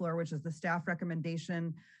on the floor, which is the staff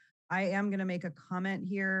recommendation. I am going to make a comment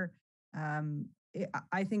here.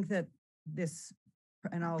 I think that this,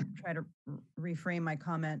 and I'll try to reframe my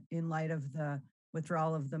comment in light of the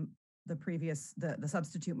withdrawal of the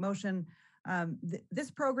substitute motion. This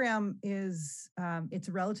program is, it's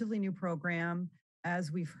a relatively new program. As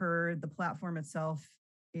we've heard, the platform itself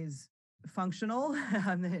is functional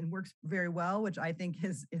and works very well, which I think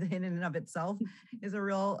is in and of itself is a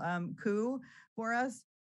real coup for us.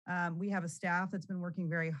 We have a staff that's been working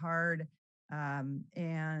very hard, and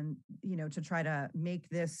to try to make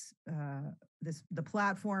the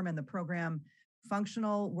platform and the program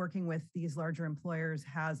functional. Working with these larger employers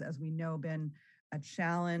has, as we know, been a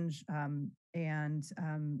challenge, and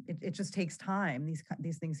it just takes time.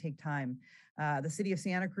 These things take time. The City of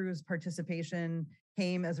Santa Cruz participation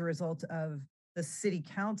came as a result of the City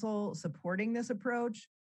Council supporting this approach,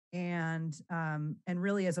 and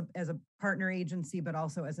really as a partner agency, but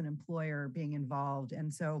also as an employer being involved.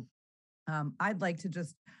 And so I'd like to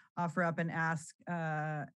just offer up and ask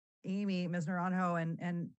Amy, Ms. Naranjo,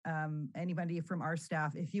 and anybody from our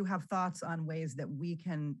staff, if you have thoughts on ways that we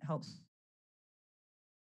can help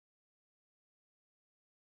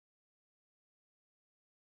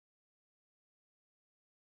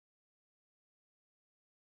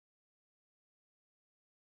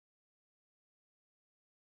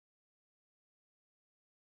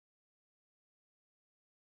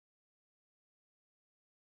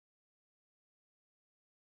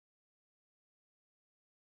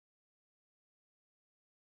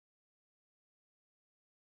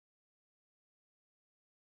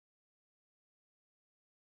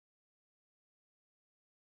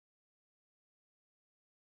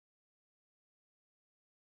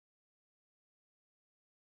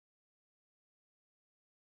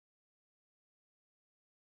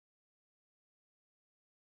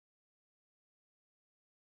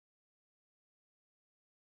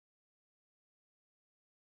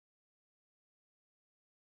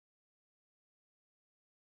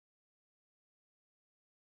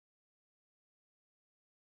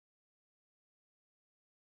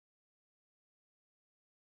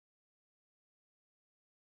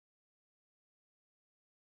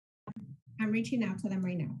I'm reaching out to them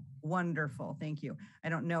right now. Wonderful. Thank you. I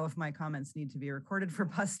don't know if my comments need to be recorded for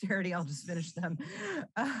posterity. I'll just finish them.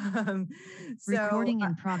 Recording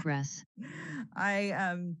in progress.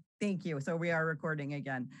 Thank you. So we are recording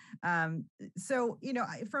again. So, you know,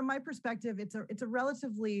 from my perspective, it's a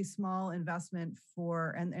relatively small investment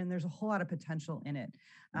and there's a whole lot of potential in it.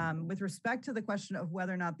 With respect to the question of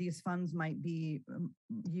whether or not these funds might be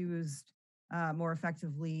used more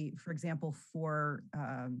effectively, for example, for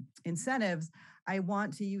incentives, I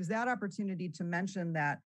want to use that opportunity to mention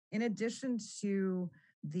that in addition to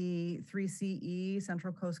the 3CE,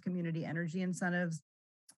 Central Coast Community Energy Incentives,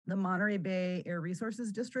 the Monterey Bay Air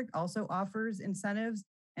Resources District also offers incentives.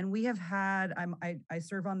 And we have had, I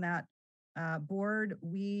serve on that board,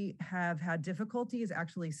 we have had difficulties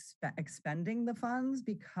actually expending the funds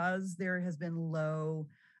because there has been low,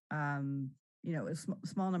 you know, a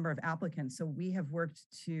small number of applicants. So we have worked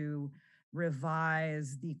to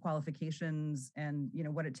revise the qualifications and, you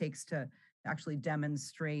know, what it takes to actually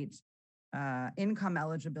demonstrate income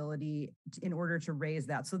eligibility in order to raise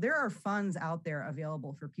that. So there are funds out there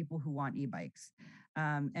available for people who want e-bikes.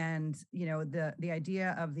 And, you know, the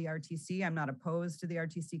idea of the RTC, I'm not opposed to the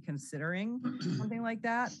RTC considering something like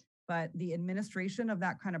that, but the administration of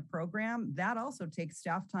that kind of program, that also takes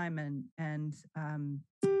staff time and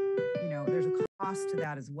you know, there's a cost to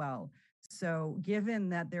that as well. So given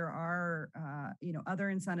that there are, you know, other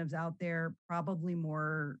incentives out there, probably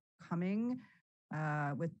more coming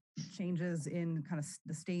with changes in kind of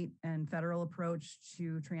the state and federal approach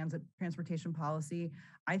to transportation policy,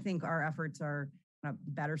 I think our efforts are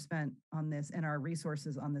better spent on this and our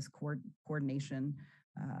resources on this coordination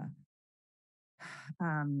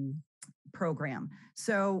program.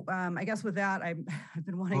 So I guess with that, I've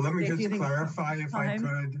been wanting well, to let me just clarify if I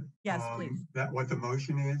could. Yes, please. That what the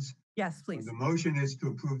motion is? Yes, please. The motion is to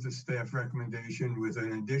approve the staff recommendation with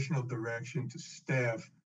an additional direction to staff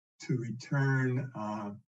to return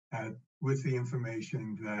with the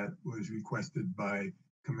information that was requested by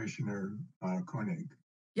Commissioner Koenig.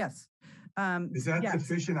 Yes. Is that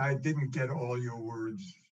sufficient? I didn't get all your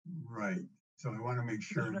words right. So I want to make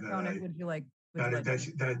sure that Koenig, would you like that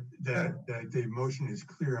the motion is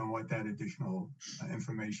clear on what that additional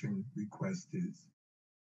information request is.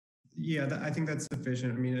 Yeah, I think that's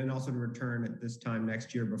sufficient. I mean, and also to return at this time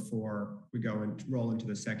next year before we go and roll into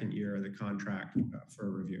the second year of the contract for a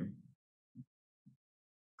review.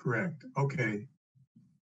 Correct. Okay.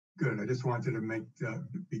 Good. I just wanted to make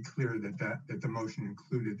be clear that the motion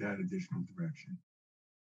included that additional direction.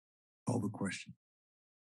 Call the question.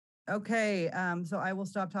 Okay, so I will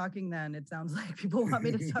stop talking then. It sounds like people want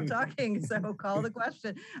me to stop talking, so call the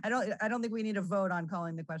question. I don't think we need a vote on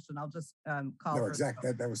calling the question. I'll just call. No,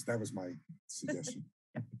 exactly. That was my suggestion.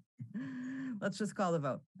 Let's just call the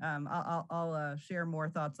vote. I'll share more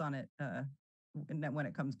thoughts on it when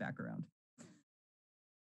it comes back around.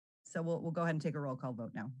 So we'll go ahead and take a roll call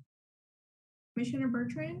vote now. Commissioner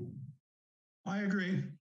Bertrand? I agree.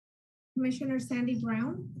 Commissioner Sandy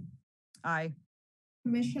Brown? Aye.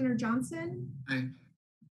 Commissioner Johnson? Aye.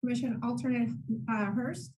 Commissioner Alternate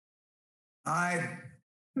Hurst? Aye.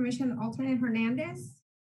 Commissioner Alternate Hernandez?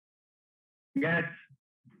 Yes.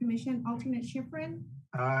 Commissioner Alternate Schifrin?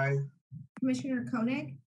 Aye. Commissioner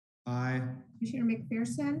Koenig? Aye. Commissioner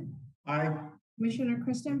McPherson? Aye. Commissioner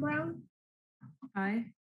Kristen Brown? Aye.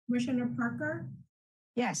 Commissioner Parker?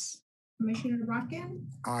 Yes. Commissioner Rotkin?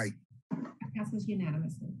 Aye. That passes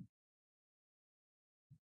unanimously.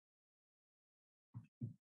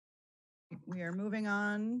 We are moving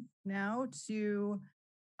on now to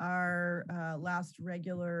our last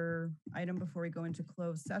regular item before we go into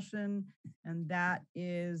closed session, and that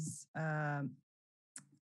is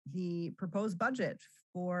the proposed budget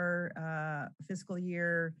for fiscal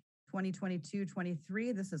year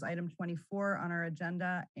 2022-23. This is item 24 on our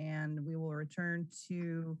agenda, and we will return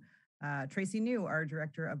to Tracy New, our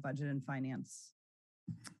Director of Budget and Finance,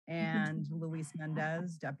 and Luis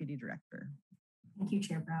Mendez, Deputy Director. Thank you,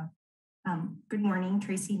 Chair Brown. Good morning,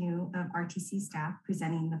 Tracy New of RTC staff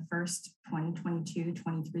presenting the first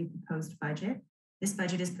 2022-23 proposed budget. This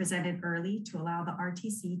budget is presented early to allow the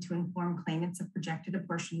RTC to inform claimants of projected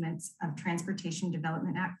apportionments of Transportation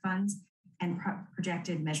Development Act funds and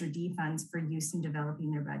projected Measure D funds for use in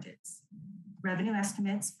developing their budgets. Revenue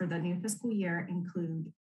estimates for the new fiscal year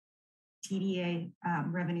include TDA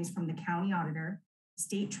revenues from the county auditor,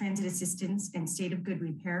 state transit assistance and state of good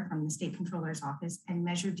repair from the state controller's office, and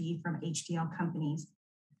Measure D from HDL companies.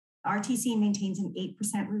 The RTC maintains an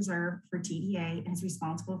 8% reserve for TDA and is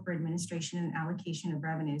responsible for administration and allocation of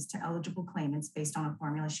revenues to eligible claimants based on a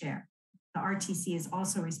formula share. The RTC is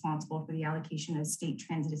also responsible for the allocation of state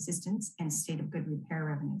transit assistance and state of good repair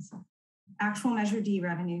revenues. Actual Measure D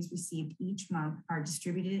revenues received each month are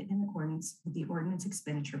distributed in accordance with the ordinance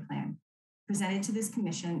expenditure plan. Presented to this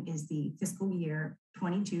commission is the fiscal year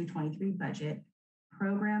 22-23 budget.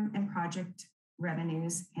 Program and project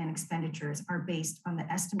revenues and expenditures are based on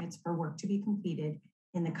the estimates for work to be completed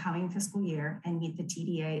in the coming fiscal year and meet the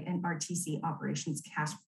TDA and RTC operations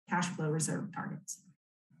cash flow reserve targets.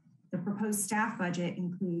 The proposed staff budget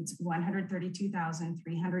includes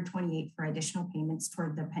 $132,328 for additional payments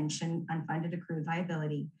toward the pension unfunded accrued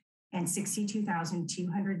liability and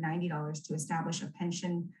 $62,290 to establish a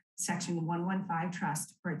pension Section 115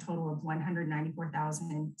 trust for a total of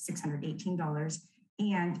 $194,618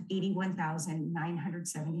 and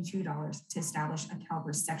 $81,972 to establish a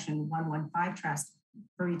CalPERS Section 115 trust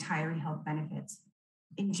for retiree health benefits.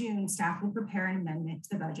 In June, staff will prepare an amendment to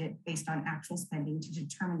the budget based on actual spending to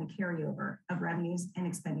determine the carryover of revenues and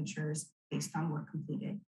expenditures based on work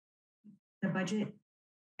completed. The Budget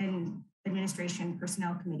and Administration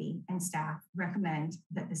Personnel Committee and staff recommend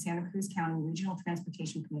that the Santa Cruz County Regional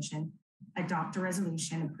Transportation Commission adopt a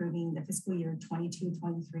resolution approving the fiscal year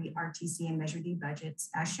 22-23 RTC and Measure D budgets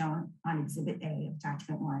as shown on Exhibit A of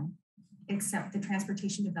Attachment 1, accept the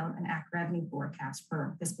Transportation Development Act revenue forecast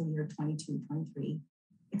for fiscal year 22-23,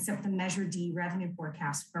 accept the Measure D revenue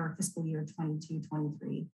forecast for fiscal year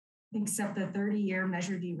 22-23, accept the 30-year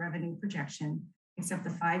Measure D revenue projection, accept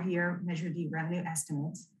the 5-year Measure D revenue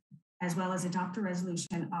estimates, as well as adopt a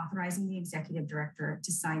resolution authorizing the executive director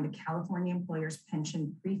to sign the California Employers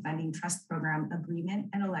Pension Pre-Funding Trust Program agreement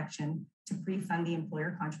and election to pre-fund the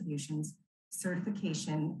employer contributions,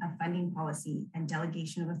 certification of funding policy, and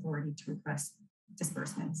delegation of authority to request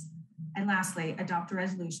disbursements. And lastly, adopt a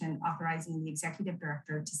resolution authorizing the executive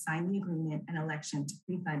director to sign the agreement and election to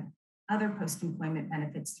pre-fund other post-employment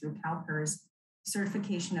benefits through CalPERS,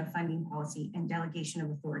 certification of funding policy, and delegation of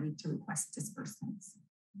authority to request disbursements.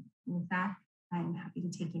 With that, I'm happy to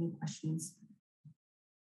take any questions.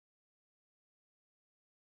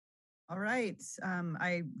 All right.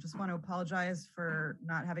 I just want to apologize for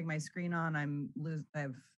not having my screen on. I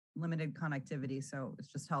have limited connectivity, so it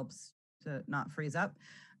just helps to not freeze up.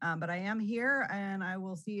 But I am here, and I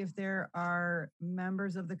will see if there are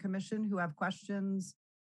members of the commission who have questions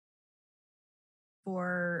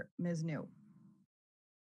for Ms. New.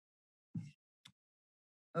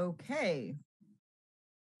 Okay.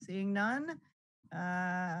 Seeing none.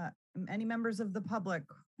 Any members of the public?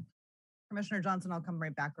 Commissioner Johnson, I'll come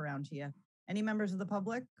right back around to you. Any members of the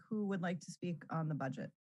public who would like to speak on the budget?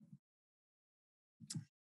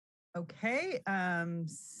 Okay,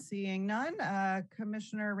 seeing none.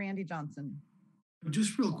 Commissioner Randy Johnson.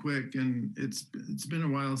 Just real quick, and it's been a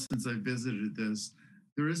while since I visited this.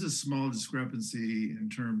 There is a small discrepancy in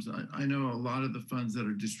terms, I know a lot of the funds that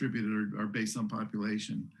are distributed are based on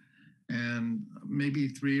population. And maybe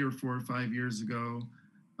 3 or 4 or 5 years ago,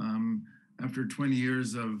 after 20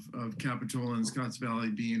 years of Capitola and Scotts Valley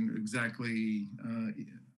being exactly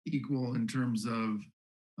equal in terms of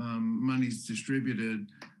monies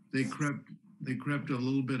distributed, they crept a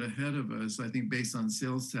little bit ahead of us, I think, based on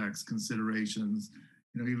sales tax considerations,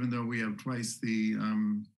 you know, even though we have twice the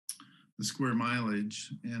square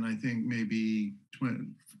mileage, and I think maybe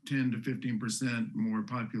 10 to 15% more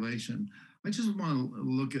population. I just want to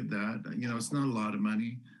look at that. You know, it's not a lot of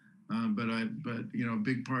money, but you know, a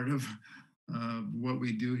big part of what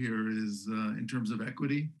we do here is in terms of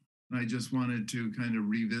equity. And I just wanted to kind of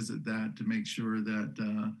revisit that to make sure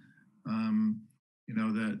that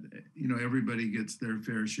you know everybody gets their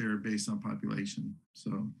fair share based on population.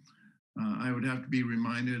 So I would have to be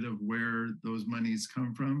reminded of where those monies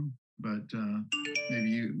come from, but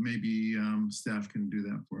maybe staff can do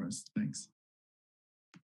that for us. Thanks.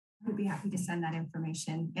 I'd be happy to send that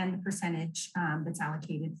information and the percentage that's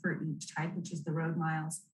allocated for each type, which is the road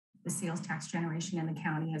miles, the sales tax generation in the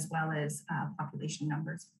county, as well as population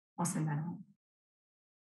numbers. I'll send that out.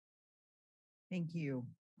 Thank you.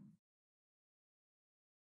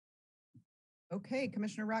 Okay,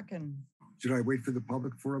 Commissioner Rotkin. Should I wait for the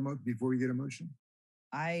public for a month before we get a motion?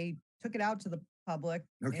 I took it out to the public.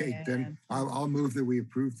 Okay, then I'll move that we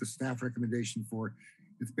approve the staff recommendation for,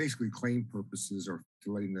 it's basically claim purposes or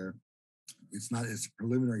to letting it's a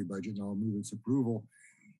preliminary budget, and I'll move its approval.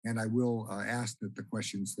 And I will ask that the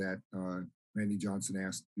questions that Randy Johnson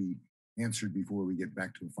asked be answered before we get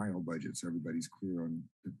back to a final budget, so everybody's clear on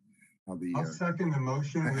how the. I'll second the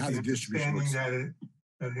motion with how the distribution understanding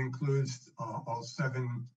that it includes all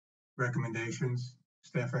 7 recommendations,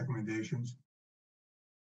 staff recommendations.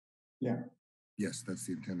 Yeah. Yes, that's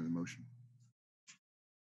the intent of the motion.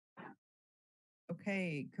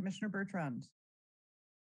 Okay, Commissioner Bertrand.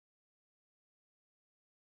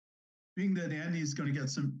 Being that Andy's going to get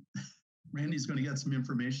some Randy's going to get some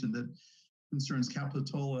information that concerns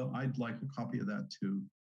Capitola, I'd like a copy of that too.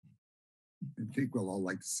 I think we'll all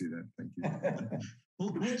like to see that. Thank you.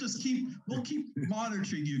 We'll just keep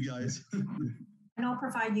monitoring you guys. And I'll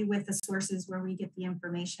provide you with the sources where we get the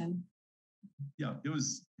information. Yeah, it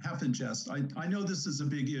was half in jest. I know this is a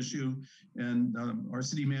big issue, and our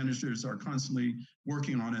city managers are constantly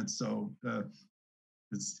working on it. So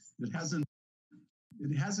it hasn't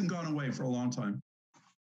gone away for a long time.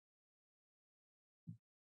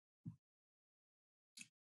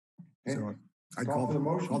 So I call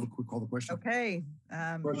the question. Okay.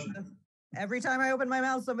 Every time I open my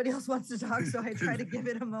mouth, somebody else wants to talk, so I try to give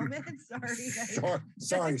it a moment. Sorry.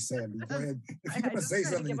 Sorry, Sandy. Go ahead. If you want to say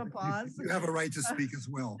something, give a pause. You have a right to speak as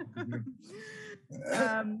well.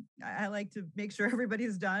 I like to make sure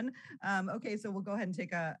everybody's done. Okay, so we'll go ahead and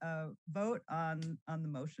take a vote on the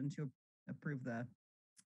motion to approve the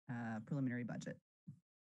preliminary budget.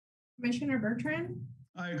 Commissioner Bertrand?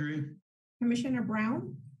 I agree. Commissioner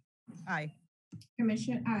Brown? Aye.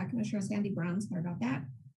 Commissioner Sandy Brown, sorry about that.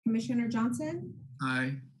 Commissioner Johnson?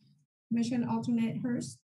 Aye. Commissioner Alternate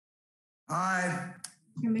Hurst? Aye.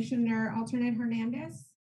 Commissioner Alternate Hernandez?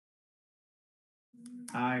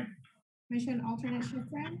 Aye. Commissioner Alternate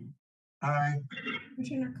Schifrin? Aye.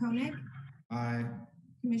 Commissioner Koenig? Aye.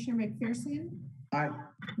 Commissioner McPherson? Aye.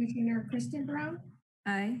 Commissioner Kristen Brown?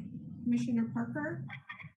 Aye. Commissioner Parker?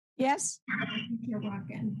 Yes. Commissioner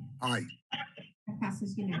Watkin? Aye. That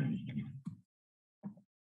passes unanimously.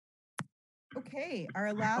 Okay,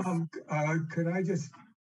 our last. Could I just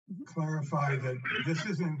clarify that this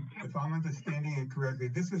isn't, if I'm understanding it correctly,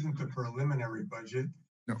 this isn't the preliminary budget.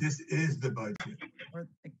 No. This is the budget.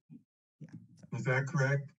 Is that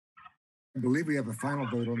correct? I believe we have a final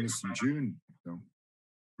vote on this in June, though.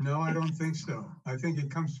 No, I don't think so. I think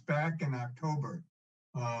it comes back in October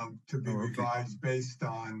to be revised based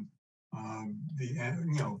on the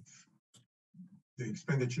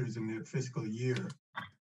expenditures in the fiscal year.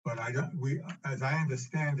 But as I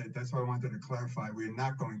understand it, that's why I wanted to clarify, we're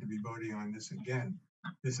not going to be voting on this again.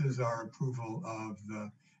 This is our approval of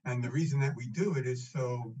and the reason that we do it is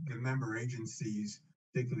so the member agencies,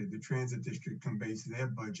 particularly the transit district, can base their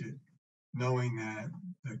budget knowing that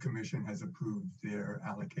the commission has approved their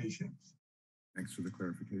allocations. Thanks for the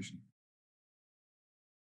clarification.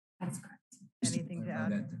 That's correct. Anything to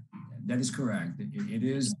add? That is correct. It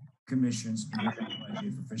is commission's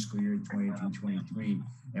budget for fiscal year 22-23,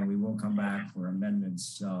 and we will come back for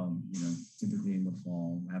amendments, typically in the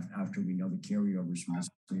fall after we know the carryovers from this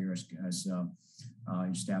year, as your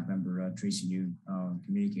staff member Tracy New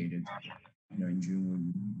communicated. In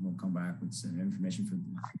June we'll come back with some information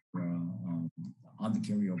on the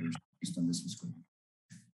carryovers based on this fiscal year.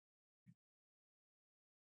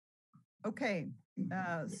 Okay,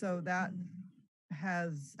 so that I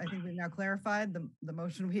think we've now clarified the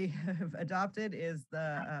motion we have adopted is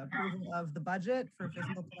the approval of the budget for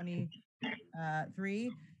fiscal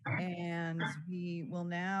 23. And we will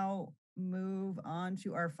now move on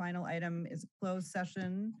to our final item is closed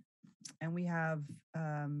session. And we have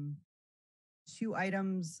 2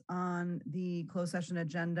 items on the closed session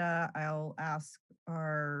agenda. I'll ask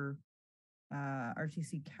our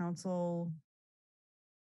RTC counsel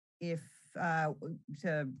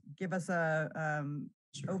to give us a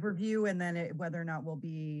overview, and then whether or not we'll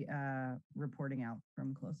be reporting out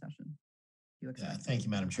from closed session. Yeah, thank you,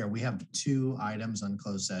 Madam Chair. We have 2 items on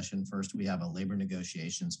closed session. First, we have a labor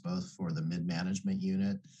negotiations, both for the mid-management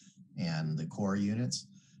unit and the core units.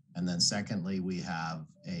 And then secondly, we have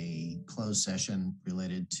a closed session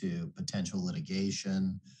related to potential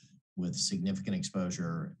litigation with significant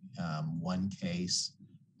exposure, 1 case,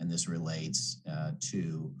 and this relates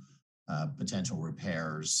to potential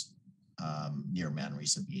repairs near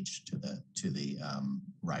Manresa Beach to the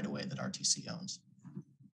right-of-way that RTC owns.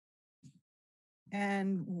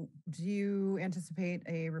 And do you anticipate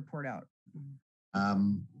a report out?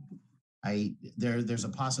 There's a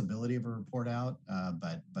possibility of a report out,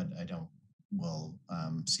 but we'll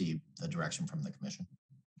see the direction from the commission.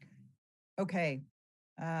 Okay.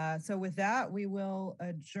 So with that, we will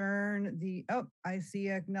adjourn I see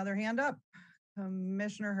another hand up.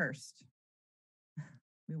 Commissioner Hurst.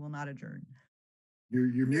 We will not adjourn.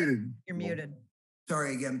 You're muted. You're muted.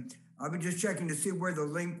 Sorry again. I was just checking to see where the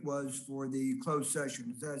link was for the closed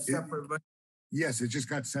session. Is that a separate link? Yes, it just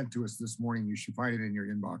got sent to us this morning. You should find it in your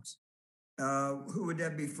inbox. Who would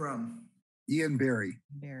that be from? Ian Barry.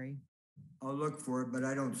 Barry. I'll look for it, but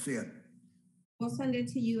I don't see it. We'll send it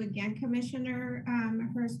to you again, Commissioner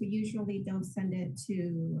Hurst. We usually don't send it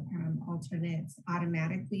to alternates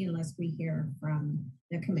automatically unless we hear from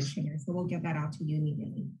the commissioner. So we'll get that out to you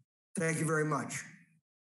immediately. Thank you very much.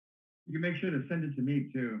 You can make sure to send it to me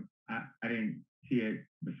too. I didn't see it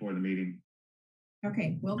before the meeting.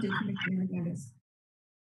 Okay, we'll do Commissioner Hernandez.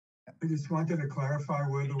 I just wanted to clarify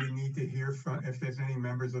whether we need to hear from, if there's any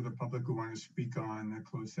members of the public who want to speak on the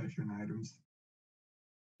closed session items.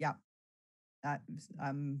 Yeah.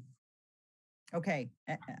 Okay.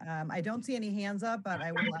 I don't see any hands up, but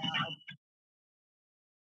I will.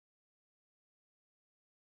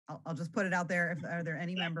 I'll just put it out there. If are there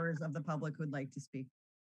any members of the public who'd like to speak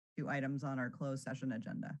to items on our closed session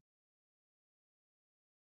agenda?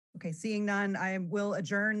 Okay, seeing none, I will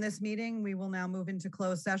adjourn this meeting. We will now move into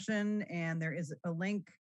closed session, and there is a link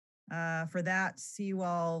for that. See you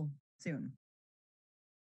all soon.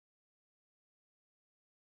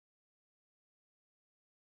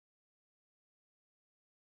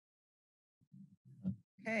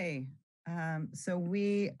 Okay, so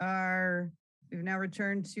we've now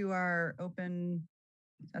returned to our open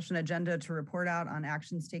session agenda to report out on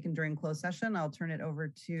actions taken during closed session. I'll turn it over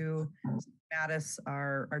to Mattis,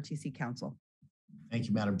 our RTC counsel. Thank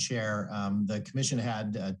you, Madam Chair. The commission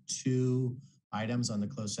had 2 items on the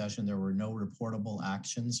closed session. There were no reportable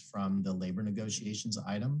actions from the labor negotiations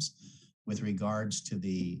items. With regards to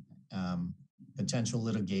the potential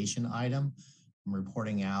litigation item, I'm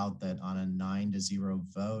reporting out that on a 9-0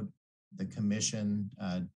 vote, the commission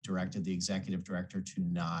directed the executive director to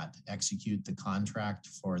not execute the contract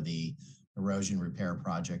for the erosion repair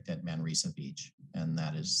project at Manresa Beach. And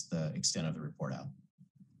that is the extent of the report out.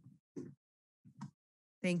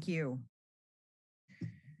 Thank you.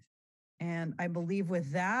 And I believe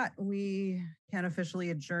with that, we can officially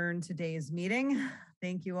adjourn today's meeting.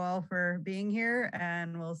 Thank you all for being here,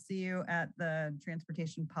 and we'll see you at the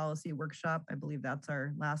Transportation Policy Workshop. I believe that's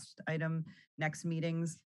our last item, next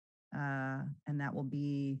meetings. And that will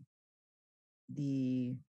be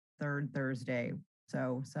the 3rd Thursday.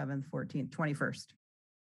 So 7th, 14th, 21st.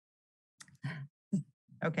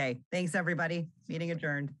 Okay, thanks everybody. Meeting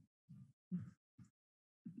adjourned.